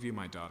you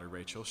my daughter,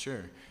 Rachel,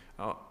 sure.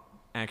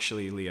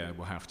 Actually, Leah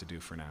will have to do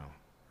for now,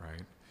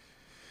 right?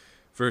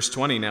 Verse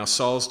 20, now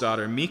Saul's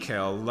daughter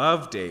Michal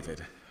loved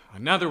David.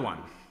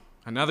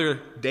 Another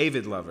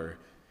David lover.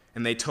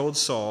 And they told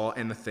Saul,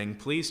 and the thing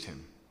pleased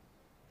him.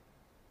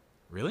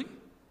 Really?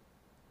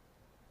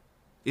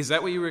 Is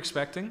that what you were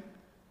expecting?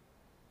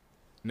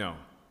 No,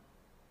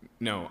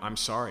 I'm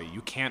sorry.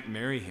 You can't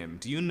marry him.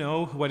 Do you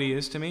know what he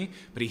is to me?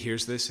 But he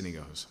hears this and he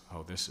goes,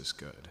 oh, this is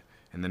good.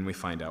 And then we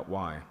find out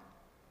why.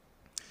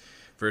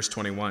 Verse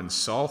 21,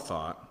 Saul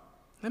thought,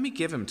 let me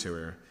give him to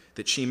her,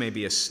 that she may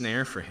be a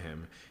snare for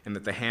him, and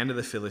that the hand of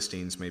the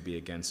Philistines may be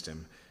against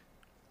him.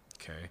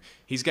 Okay.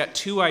 He's got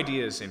two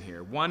ideas in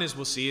here. One is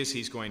we'll see is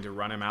he's going to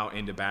run him out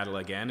into battle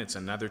again. It's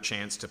another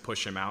chance to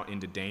push him out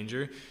into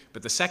danger.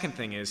 But the second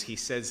thing is he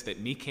says that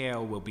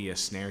Michal will be a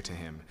snare to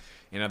him.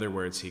 In other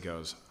words, he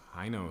goes,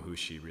 I know who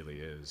she really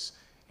is,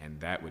 and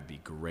that would be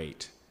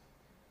great.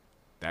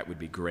 That would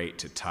be great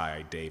to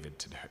tie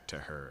David to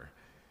her.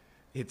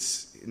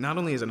 It's not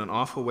only is it an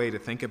awful way to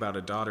think about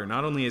a daughter,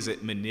 not only is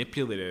it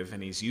manipulative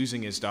and he's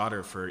using his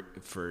daughter for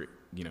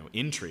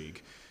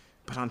intrigue,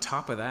 but on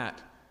top of that,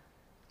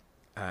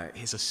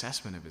 his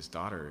assessment of his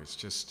daughter is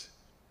just,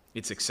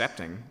 it's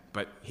accepting,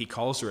 but he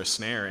calls her a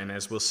snare, and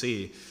as we'll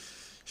see,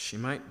 she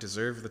might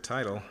deserve the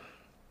title.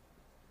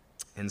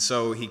 And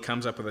so he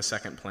comes up with a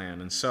second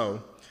plan. And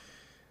so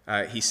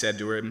he said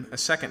to him a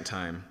second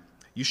time,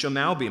 you shall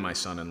now be my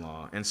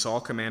son-in-law. And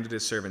Saul commanded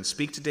his servants,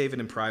 speak to David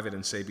in private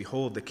and say,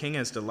 behold, the king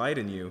has delight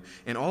in you,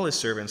 and all his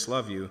servants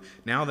love you.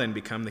 Now then,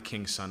 become the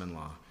king's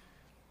son-in-law.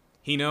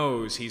 He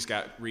knows he's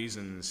got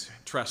reasons,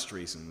 trust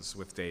reasons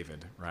with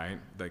David, right?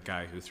 The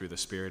guy who threw the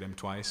spear at him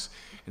twice.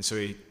 And so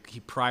he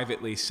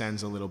privately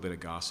sends a little bit of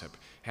gossip.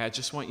 Hey, I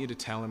just want you to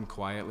tell him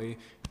quietly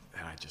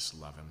that I just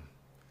love him.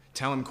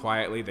 Tell him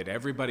quietly that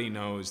everybody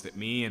knows that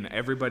me and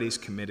everybody's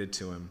committed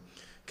to him.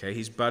 Okay,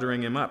 he's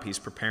buttering him up. He's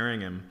preparing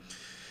him.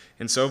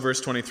 And so, verse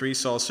 23,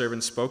 Saul's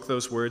servant spoke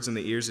those words in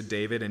the ears of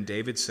David, and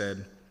David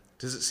said,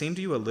 does it seem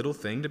to you a little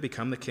thing to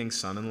become the king's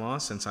son-in-law,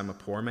 since I'm a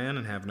poor man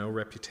and have no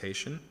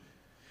reputation?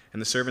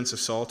 And the servants of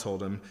Saul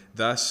told him,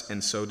 thus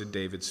and so did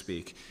David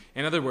speak.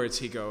 In other words,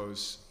 he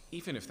goes,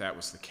 even if that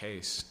was the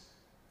case,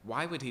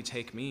 why would he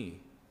take me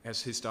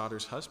as his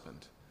daughter's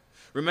husband?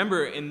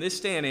 Remember, in this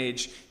day and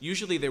age,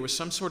 usually there was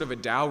some sort of a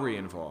dowry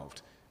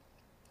involved.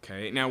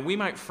 Okay, now we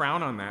might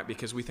frown on that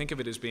because we think of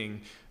it as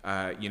being,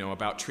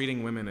 about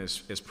treating women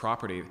as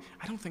property.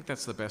 I don't think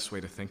that's the best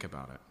way to think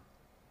about it.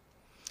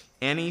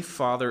 Any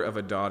father of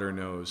a daughter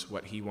knows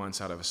what he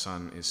wants out of a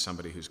son is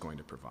somebody who's going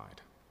to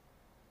provide.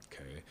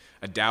 Okay,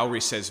 a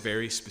dowry says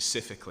very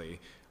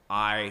specifically,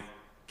 I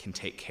can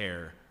take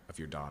care of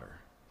your daughter.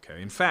 Okay,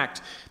 in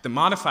fact, the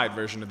modified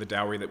version of the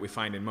dowry that we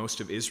find in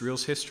most of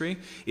Israel's history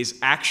is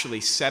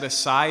actually set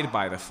aside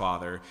by the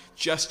father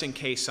just in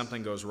case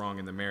something goes wrong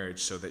in the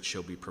marriage so that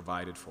she'll be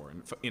provided for.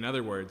 In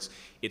other words,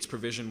 it's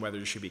provision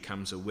whether she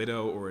becomes a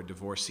widow or a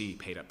divorcee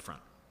paid up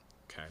front.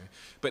 Okay,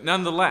 but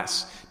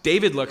nonetheless,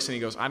 David looks and he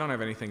goes, I don't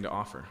have anything to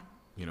offer.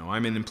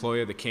 I'm an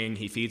employee of the king.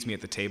 He feeds me at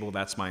the table.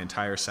 That's my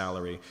entire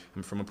salary.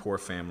 I'm from a poor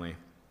family.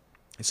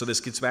 And so this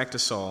gets back to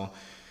Saul.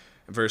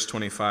 Verse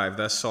 25,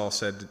 thus Saul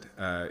said...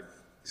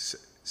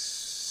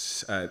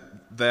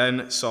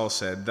 Then Saul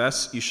said,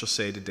 thus you shall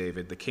say to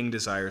David, the king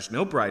desires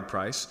no bride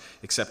price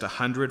except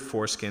 100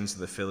 foreskins of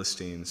the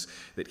Philistines,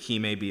 that he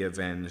may be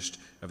avenged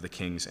of the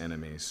king's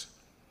enemies.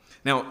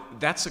 Now,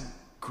 that's a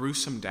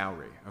gruesome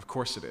dowry. Of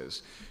course it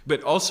is.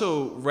 But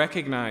also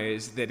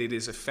recognize that it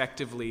is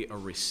effectively a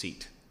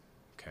receipt.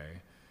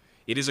 Okay?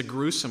 It is a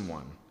gruesome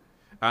one.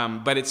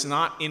 But it's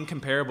not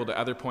incomparable to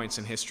other points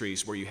in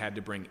histories where you had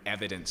to bring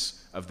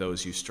evidence of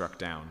those you struck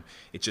down.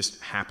 It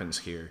just happens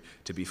here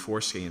to be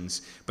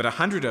foreskins. But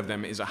 100 of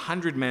them is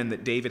 100 men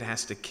that David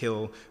has to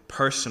kill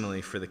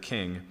personally for the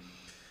king.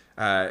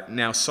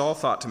 Now Saul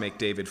thought to make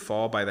David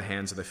fall by the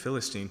hands of the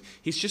Philistine.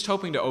 He's just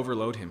hoping to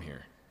overload him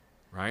here,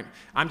 right?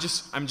 I'm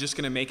just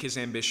going to make his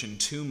ambition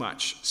too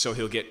much so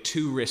he'll get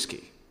too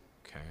risky.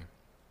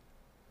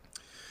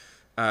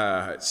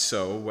 Okay.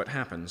 So what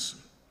happens?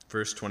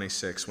 Verse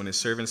 26, when his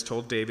servants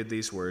told David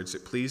these words,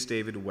 it pleased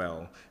David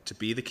well to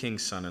be the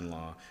king's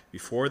son-in-law.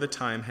 Before the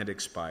time had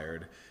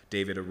expired,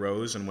 David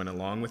arose and went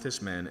along with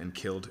his men and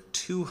killed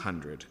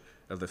 200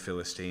 of the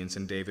Philistines.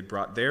 And David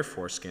brought their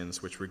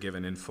foreskins, which were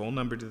given in full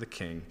number to the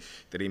king,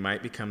 that he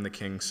might become the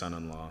king's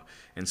son-in-law.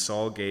 And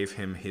Saul gave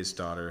him his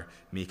daughter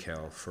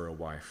Michal for a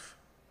wife.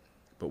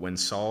 But when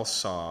Saul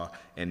saw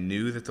and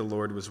knew that the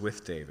Lord was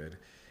with David,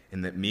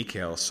 and that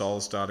Michal,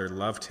 Saul's daughter,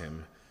 loved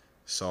him,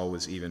 Saul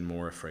was even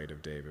more afraid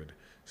of David.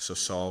 So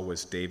Saul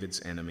was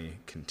David's enemy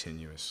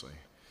continuously.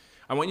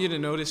 I want you to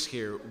notice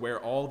here where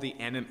all the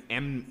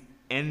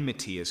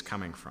enmity is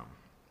coming from.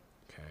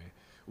 Okay?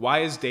 Why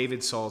is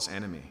David Saul's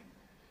enemy?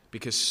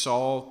 Because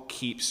Saul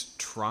keeps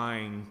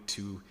trying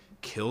to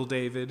kill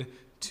David,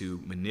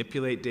 to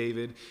manipulate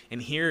David.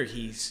 And here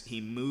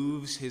he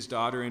moves his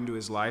daughter into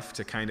his life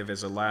to kind of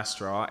as a last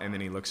straw, and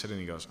then he looks at it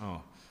and he goes,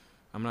 oh,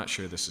 I'm not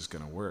sure this is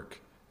going to work.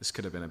 This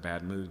could have been a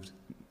bad move.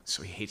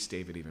 So he hates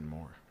David even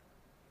more.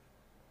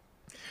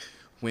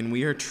 When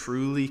we are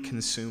truly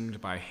consumed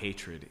by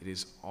hatred, it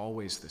is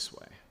always this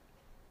way.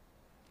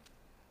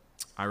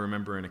 I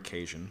remember an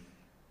occasion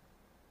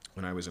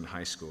when I was in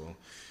high school,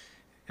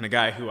 and a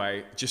guy who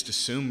I just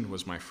assumed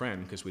was my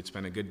friend because we'd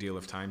spent a good deal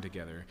of time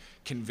together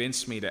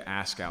convinced me to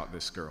ask out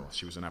this girl.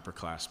 She was an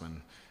upperclassman.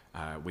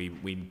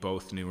 We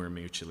both knew her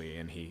mutually,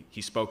 and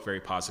he spoke very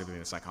positively.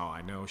 It's like, oh,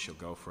 I know she'll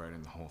go for it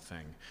and the whole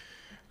thing.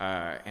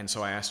 And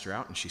so I asked her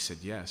out, and she said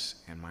yes,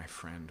 and my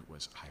friend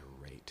was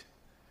irate.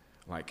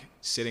 Like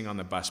sitting on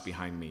the bus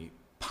behind me,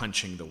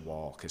 punching the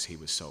wall because he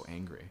was so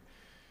angry.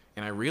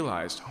 And I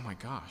realized, oh my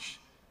gosh,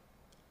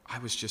 I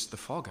was just the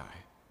fall guy.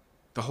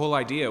 The whole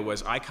idea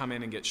was I come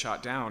in and get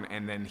shot down,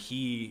 and then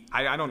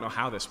I don't know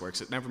how this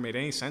works. It never made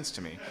any sense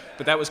to me.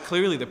 But that was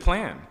clearly the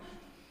plan.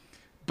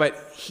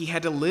 But he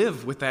had to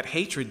live with that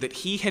hatred that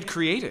he had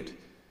created.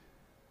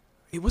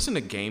 It wasn't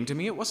a game to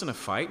me. It wasn't a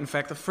fight. In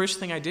fact, the first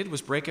thing I did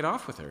was break it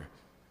off with her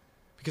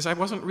because I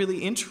wasn't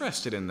really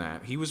interested in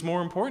that. He was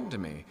more important to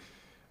me.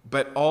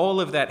 But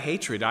all of that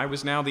hatred, I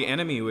was now the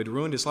enemy who had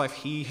ruined his life.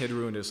 He had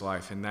ruined his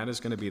life, and that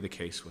is going to be the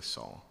case with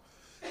Saul.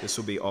 This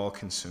will be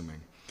all-consuming.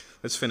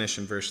 Let's finish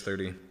in verse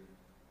 30.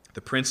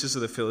 The princes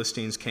of the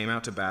Philistines came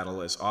out to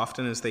battle. As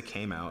often as they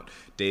came out,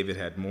 David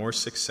had more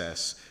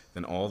success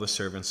than all the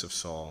servants of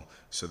Saul,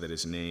 so that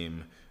his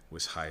name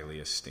was highly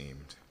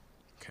esteemed.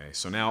 Okay,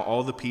 so now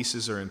all the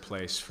pieces are in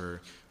place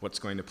for what's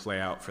going to play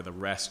out for the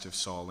rest of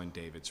Saul and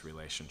David's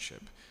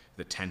relationship.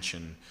 The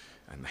tension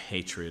and the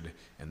hatred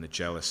and the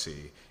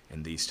jealousy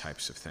and these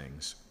types of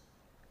things.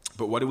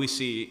 But what do we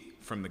see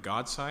from the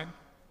God side?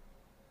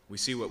 We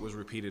see what was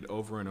repeated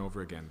over and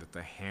over again, that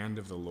the hand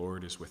of the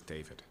Lord is with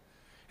David.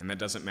 And that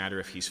doesn't matter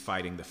if he's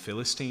fighting the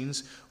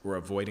Philistines or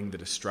avoiding the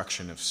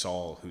destruction of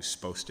Saul, who's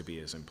supposed to be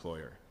his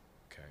employer.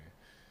 Okay,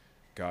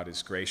 God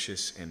is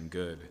gracious and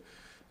good,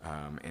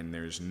 and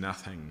there's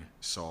nothing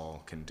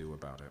Saul can do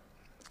about it.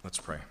 Let's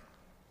pray.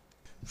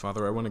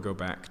 Father, I want to go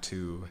back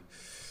to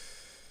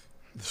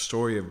the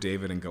story of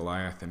David and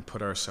Goliath and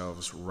put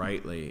ourselves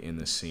rightly in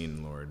the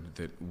scene, Lord,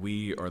 that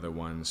we are the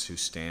ones who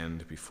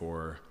stand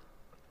before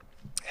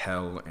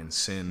hell and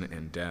sin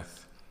and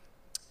death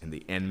and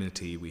the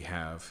enmity we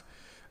have,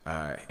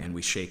 and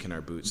we shake in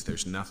our boots.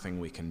 There's nothing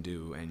we can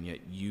do, and yet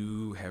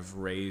you have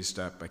raised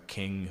up a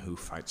king who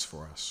fights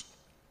for us,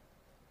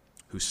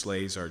 who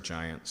slays our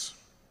giants,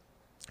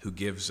 who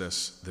gives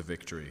us the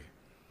victory.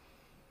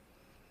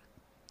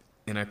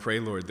 And I pray,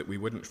 Lord, that we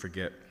wouldn't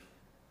forget,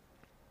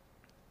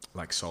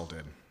 like Saul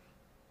did,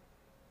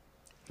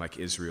 like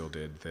Israel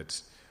did,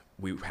 that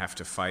we have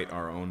to fight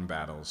our own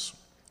battles,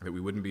 that we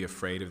wouldn't be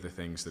afraid of the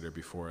things that are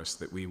before us,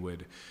 that we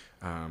would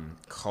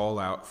call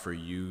out for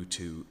you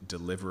to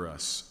deliver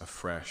us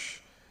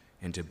afresh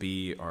and to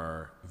be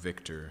our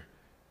victor.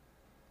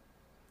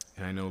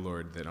 And I know,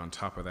 Lord, that on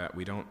top of that,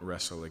 we don't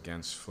wrestle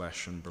against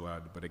flesh and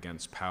blood, but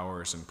against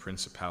powers and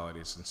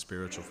principalities and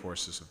spiritual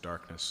forces of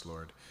darkness,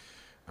 Lord.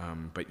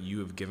 But you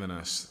have given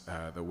us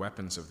the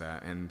weapons of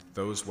that, and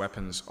those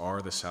weapons are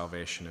the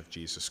salvation of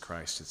Jesus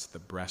Christ. It's the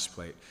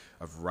breastplate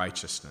of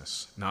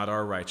righteousness, not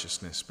our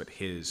righteousness, but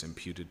his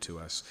imputed to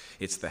us.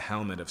 It's the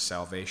helmet of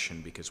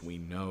salvation because we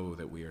know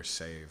that we are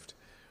saved.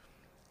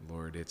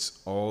 Lord, it's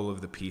all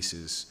of the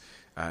pieces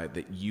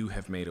that you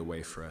have made a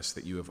way for us,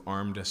 that you have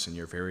armed us in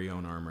your very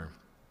own armor.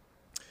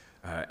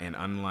 And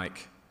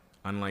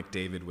unlike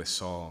David with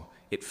Saul,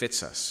 it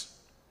fits us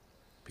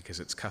because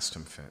it's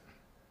custom fit,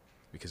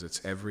 because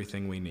it's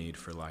everything we need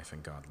for life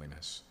and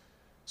godliness.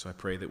 So I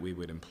pray that we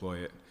would employ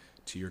it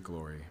to your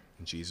glory.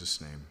 In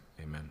Jesus' name,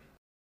 amen.